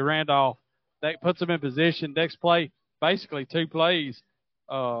down to Randolph. That puts them in position. Next play, basically 2 plays.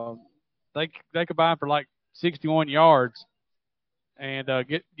 They combine for like 61 yards and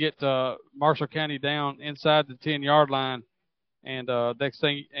get Marshall County down inside the 10-yard line. And next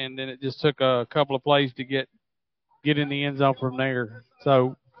thing, and then it just took a couple of plays to get in the end zone from there.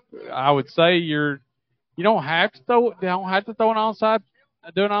 So I would say you don't have to throw an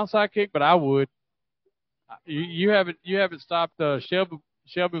onside kick, but I would. You haven't stopped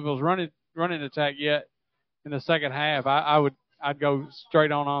Shelbyville's running attack yet in the second half. I'd go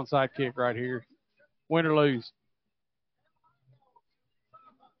straight on onside kick right here, win or lose.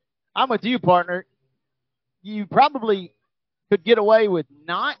 I'm with you, partner. You probably could get away with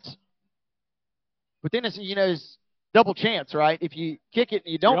not, but then it's double chance, right? If you kick it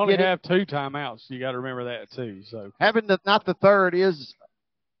and you don't only get it, have 2 timeouts. You got to remember that too. So having not the third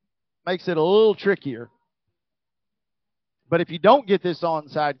makes it a little trickier. But if you don't get this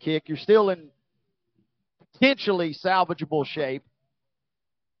onside kick, you're still in potentially salvageable shape.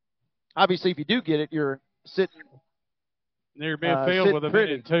 Obviously, if you do get it, you're sitting near midfield with a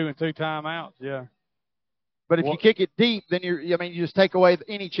minute and 2 timeouts. Yeah. But if you kick it deep, then you just take away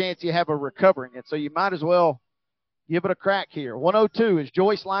any chance you have of recovering it. So you might as well give it a crack here. 1:02 as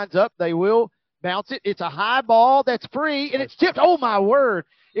Joyce lines up. They will bounce it. It's a high ball that's free, and it's tipped. Oh, my word.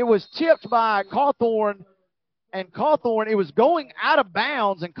 It was tipped by Cawthorn. And Cawthorn, it was going out of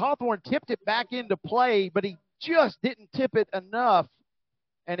bounds, and Cawthorn tipped it back into play, but he just didn't tip it enough.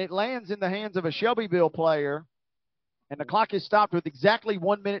 And it lands in the hands of a Shelbyville player, and the clock is stopped with exactly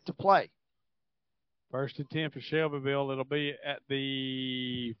 1 minute to play. 1st and 10 for Shelbyville. It'll be at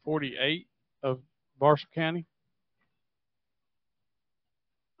the 48 of Marshall County.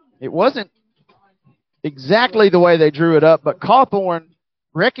 It wasn't exactly the way they drew it up, but Cawthorn,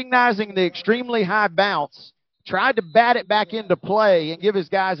 recognizing the extremely high bounce, tried to bat it back into play and give his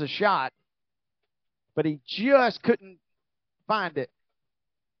guys a shot, but he just couldn't find it.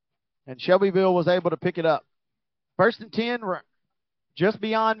 And Shelbyville was able to pick it up. 1st and 10, just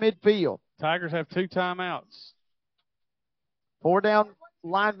beyond midfield. Tigers have 2 timeouts. 4 down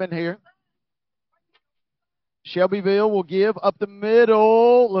linemen here. Shelbyville will give up the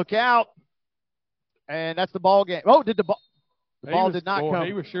middle. Look out. And that's the ball game. Oh, the ball did not come.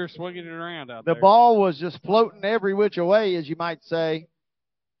 He was sure swinging it around out there. The ball was just floating every which way, as you might say.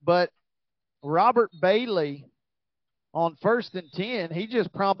 But Robert Bailey on 1st and 10, he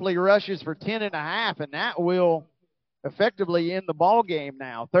just promptly rushes for 10.5, and that will effectively end the ball game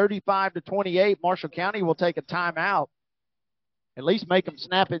now. 35-28, Marshall County will take a timeout. At least make them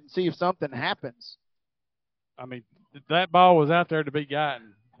snap it and see if something happens. I mean, that ball was out there to be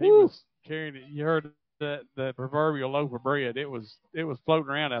gotten. He was carrying it. You heard the proverbial loaf of bread. It was floating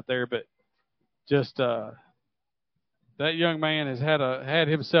around out there, but just that young man has had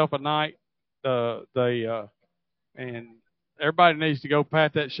himself a night. And everybody needs to go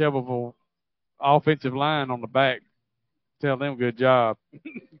pat that Shelbyville offensive line on the back. Tell them good job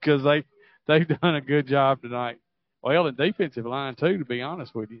because they've done a good job tonight. Well, the defensive line too, to be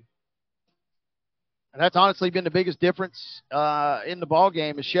honest with you. And that's honestly been the biggest difference in the ball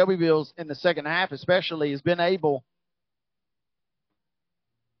game is Shelbyville's in the second half especially has been able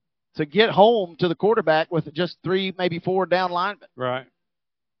to get home to the quarterback with just 3, maybe 4 down linemen. Right.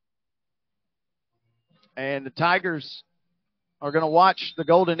 And the Tigers are going to watch the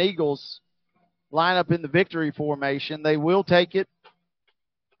Golden Eagles line up in the victory formation. They will take it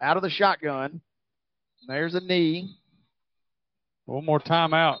out of the shotgun. There's a knee. One more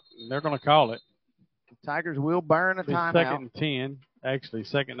timeout. They're going to call it. The Tigers will burn a timeout. 2nd and 10. Actually,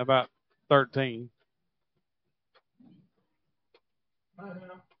 second and about 13.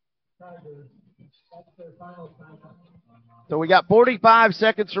 So we got 45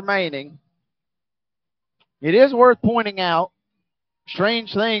 seconds remaining. It is worth pointing out,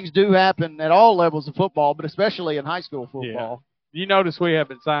 strange things do happen at all levels of football, but especially in high school football. Yeah. You notice we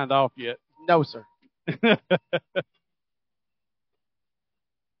haven't signed off yet. No, sir.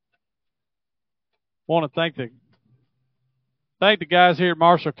 Want to thank the guys here at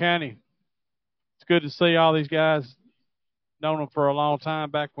Marshall County. It's good to see all these guys. Known them for a long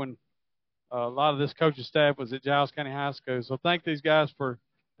time back when a lot of this coaching staff was at Giles County High School. So thank these guys for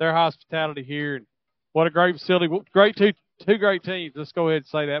their hospitality here. And what a great facility. Great two great teams. Let's go ahead and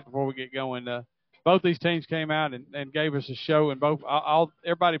say that before we get going. Both these teams came out and gave us a show, and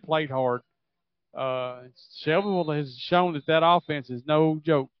everybody played hard. Shelbyville has shown that offense is no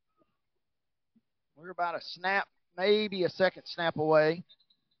joke. We're about a snap, maybe a second snap away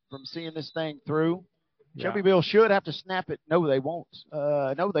from seeing this thing through. Yeah. Shelbyville should have to snap it. No, they won't.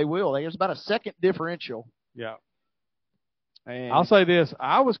 No, they will. There's about a second differential. Yeah. And I'll say this.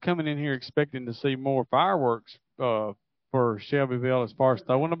 I was coming in here expecting to see more fireworks for Shelbyville as far as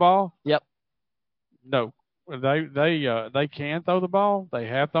throwing the ball. Yep. No. They can throw the ball. They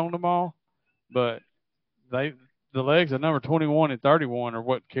have thrown the ball. But the legs of number 21 and 31 are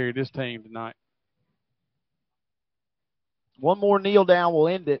what carried this team tonight. One more kneel down will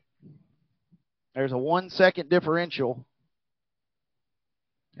end it. There's a 1 second differential.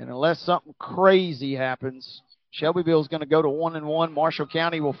 And unless something crazy happens, Shelbyville's going to go to 1-1. Marshall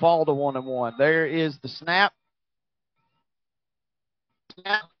County will fall to 1-1. There is the snap.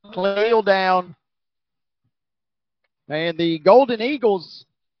 Snap, kneel down. And the Golden Eagles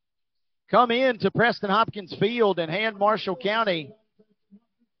come in to Preston Hopkins Field and hand Marshall County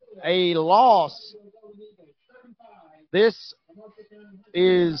a loss. This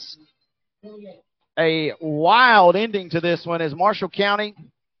is a wild ending to this one, as Marshall County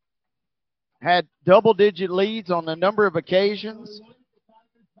had double-digit leads on a number of occasions.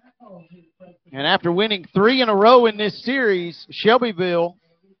 And after winning 3 in a row in this series, Shelbyville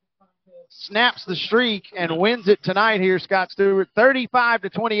snaps the streak and wins it tonight here, Scott Stewart.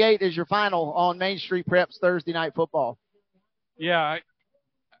 35-28 is your final on Main Street Preps Thursday Night Football. Yeah,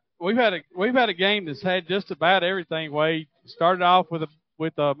 we've had a game that's had just about everything. Wade started off with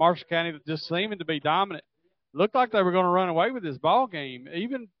Marshall County just seeming to be dominant. Looked like they were going to run away with this ball game,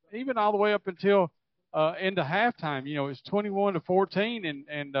 even all the way up until into halftime. You know, it's 21-14,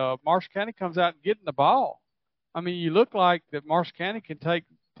 and Marshall County comes out and getting the ball. I mean, you look like that Marshall County can take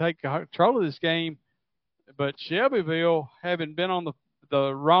control of this game, but Shelbyville, having been on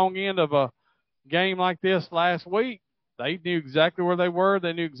the wrong end of a game like this last week, they knew exactly where they were.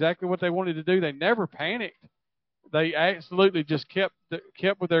 They knew exactly what they wanted to do. They never panicked. They absolutely just kept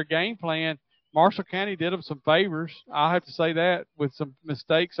with their game plan. Marshall County did them some favors. I have to say that, with some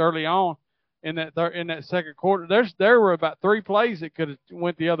mistakes early on in that second quarter. There were about 3 plays that could have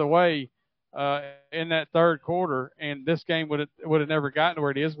went the other way in that third quarter, and this game would have never gotten to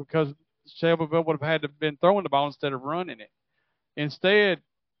where it is because Shelbyville would have had to have been throwing the ball instead of running it. Instead,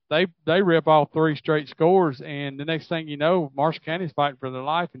 they rip off 3 straight scores, and the next thing you know, Marshall County's fighting for their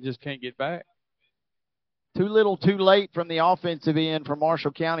life and just can't get back. Too little, too late from the offensive end for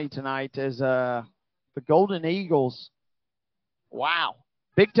Marshall County tonight, as the Golden Eagles, wow,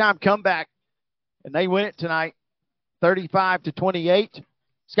 big-time comeback, and they win it tonight, 35-28.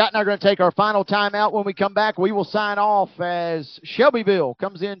 Scott and I are going to take our final timeout. When we come back, we will sign off as Shelbyville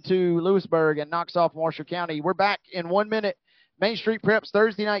comes into Lewisburg and knocks off Marshall County. We're back in 1 minute. Main Street Preps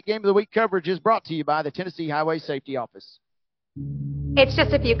Thursday Night Game of the Week coverage is brought to you by the Tennessee Highway Safety Office. It's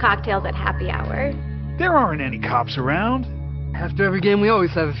just a few cocktails at happy hour. There aren't any cops around. After every game, we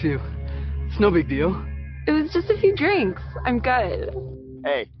always have a few. It's no big deal. It was just a few drinks. I'm good.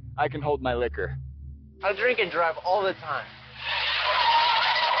 Hey, I can hold my liquor. I drink and drive all the time.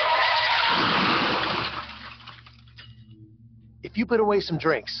 If you put away some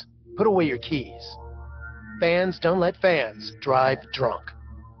drinks, put away your keys. Fans don't let fans drive drunk.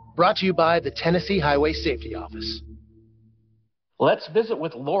 Brought to you by the Tennessee Highway Safety Office. Let's visit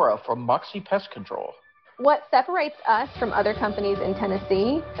with Laura from Moxie Pest Control. What separates us from other companies in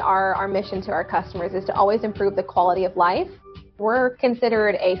Tennessee, our mission to our customers is to always improve the quality of life. We're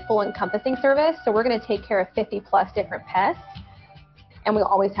considered a full encompassing service, so we're going to take care of 50+ different pests, and we'll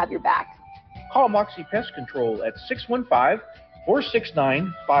always have your back. Call Moxie Pest Control at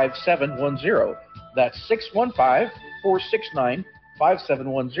 615-469-5710. That's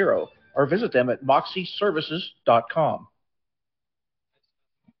 615-469-5710. Or visit them at moxieservices.com.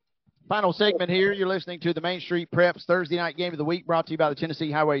 Final segment here. You're listening to the Main Street Preps Thursday night game of the week, brought to you by the Tennessee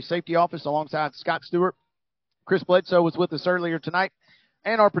Highway Safety Office alongside Scott Stewart. Chris Bledsoe was with us earlier tonight,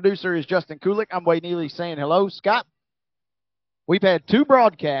 and our producer is Justin Kulik. I'm Wade Neely saying hello. Scott, we've had 2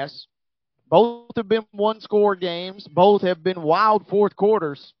 broadcasts. Both have been one-score games. Both have been wild fourth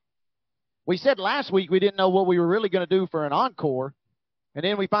quarters. We said last week we didn't know what we were really going to do for an encore, and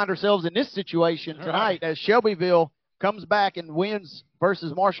then we find ourselves in this situation tonight as Shelbyville comes back and wins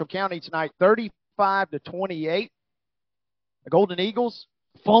versus Marshall County tonight, 35-28. The Golden Eagles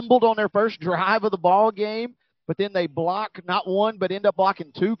fumbled on their first drive of the ball game, but then they block not one but end up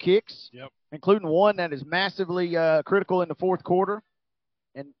blocking 2 kicks, including one that is massively critical in the fourth quarter.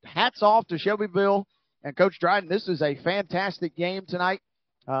 And hats off to Shelbyville and Coach Dryden. This is a fantastic game tonight.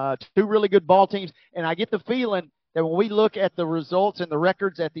 2 really good ball teams, and I get the feeling that when we look at the results and the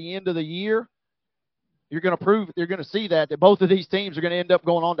records at the end of the year, you're going to see that both of these teams are going to end up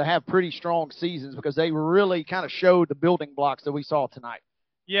going on to have pretty strong seasons because they really kind of showed the building blocks that we saw tonight.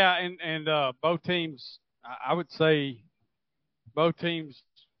 Yeah, and both teams, I would say both teams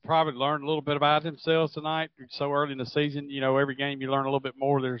probably learned a little bit about themselves tonight. So early in the season, you know, every game you learn a little bit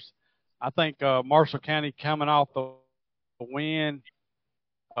more. I think Marshall County coming off the win,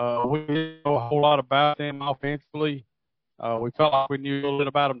 we didn't know a whole lot about them offensively. We felt like we knew a little bit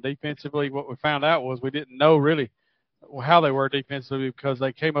about them defensively. What we found out was we didn't know really how they were defensively because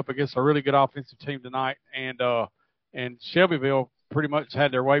they came up against a really good offensive team tonight, and Shelbyville pretty much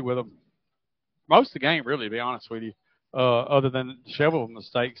had their way with them most of the game, really, to be honest with you. Other than Shelbyville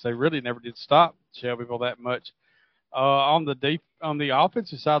mistakes, they really never did stop Shelbyville that much. On the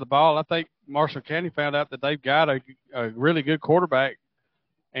offensive side of the ball, I think Marshall County found out that they've got a really good quarterback.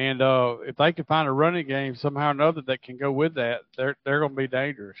 And if they can find a running game somehow or another that can go with that, they're going to be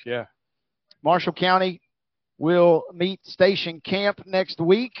dangerous, yeah. Marshall County will meet Station Camp next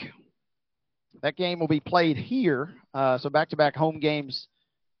week. That game will be played here, so back-to-back home games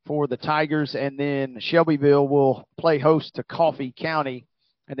for the Tigers, and then Shelbyville will play host to Coffee County,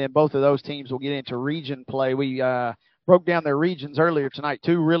 and then both of those teams will get into region play. We broke down their regions earlier tonight,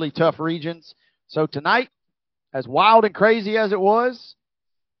 2 really tough regions. So tonight, as wild and crazy as it was,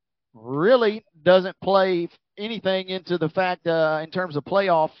 really doesn't play anything into the fact in terms of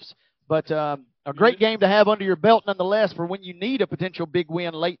playoffs, but a great game to have under your belt nonetheless for when you need a potential big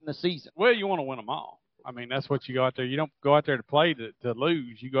win late in the season. Well, you want to win them all. I mean, that's what you go out there. You don't go out there to play to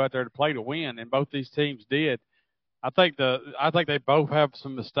lose. You go out there to play to win, and both these teams did. I think they both have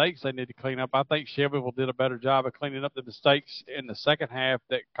some mistakes they need to clean up. I think Shelbyville did a better job of cleaning up the mistakes in the second half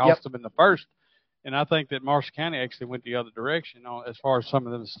that cost them in the first. And I think that Marshall County actually went the other direction as far as some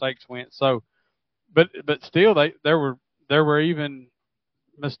of the mistakes went. So, but still, there were even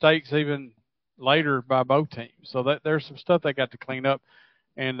mistakes even later by both teams. So there's some stuff they got to clean up.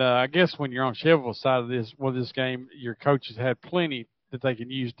 And I guess when you're on Shelbyville's side of this game, your coaches had plenty that they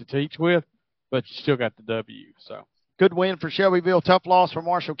can use to teach with, but you still got the W. So good win for Shelbyville, tough loss for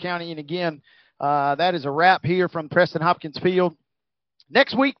Marshall County. And again, that is a wrap here from Preston Hopkins Field.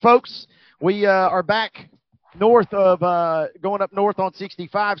 Next week, folks, we are back north of going up north on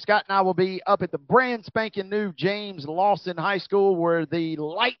 65. Scott and I will be up at the brand spanking new James Lawson High School where the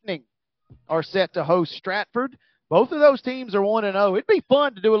Lightning are set to host Stratford. Both of those teams are 1-0. It'd be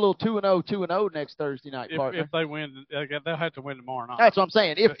fun to do a little 2-0, 2-0 next Thursday night, partner. If they win, they'll have to win tomorrow night. That's what I'm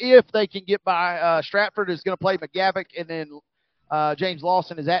saying. If they can get by, Stratford is going to play McGavock, and then James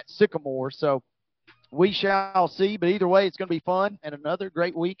Lawson is at Sycamore. So we shall see. But either way, it's going to be fun. And another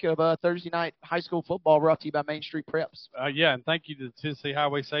great week of Thursday night high school football brought to you by Main Street Preps. Yeah, and thank you to the Tennessee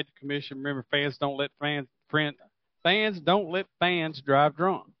Highway Safety Commission. Remember, fans don't let fans drive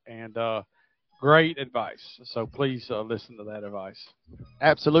drunk. And great advice. So please listen to that advice.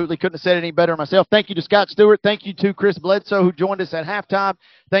 Absolutely. Couldn't have said it any better myself. Thank you to Scott Stewart. Thank you to Chris Bledsoe, who joined us at halftime.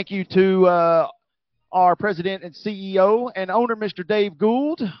 Thank you to our president and CEO and owner, Mr. Dave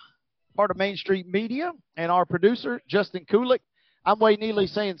Gould, part of Main Street Media, and our producer, Justin Kulik. I'm Wade Neely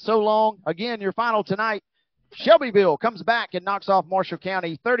saying so long. Again, your final tonight, Shelbyville comes back and knocks off Marshall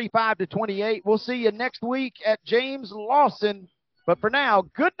County 35-28. We'll see you next week at James Lawson. But for now,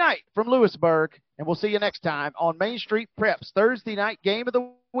 good night from Lewisburg, and we'll see you next time on Main Street Preps Thursday night Game of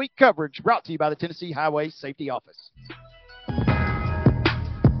the Week coverage brought to you by the Tennessee Highway Safety Office.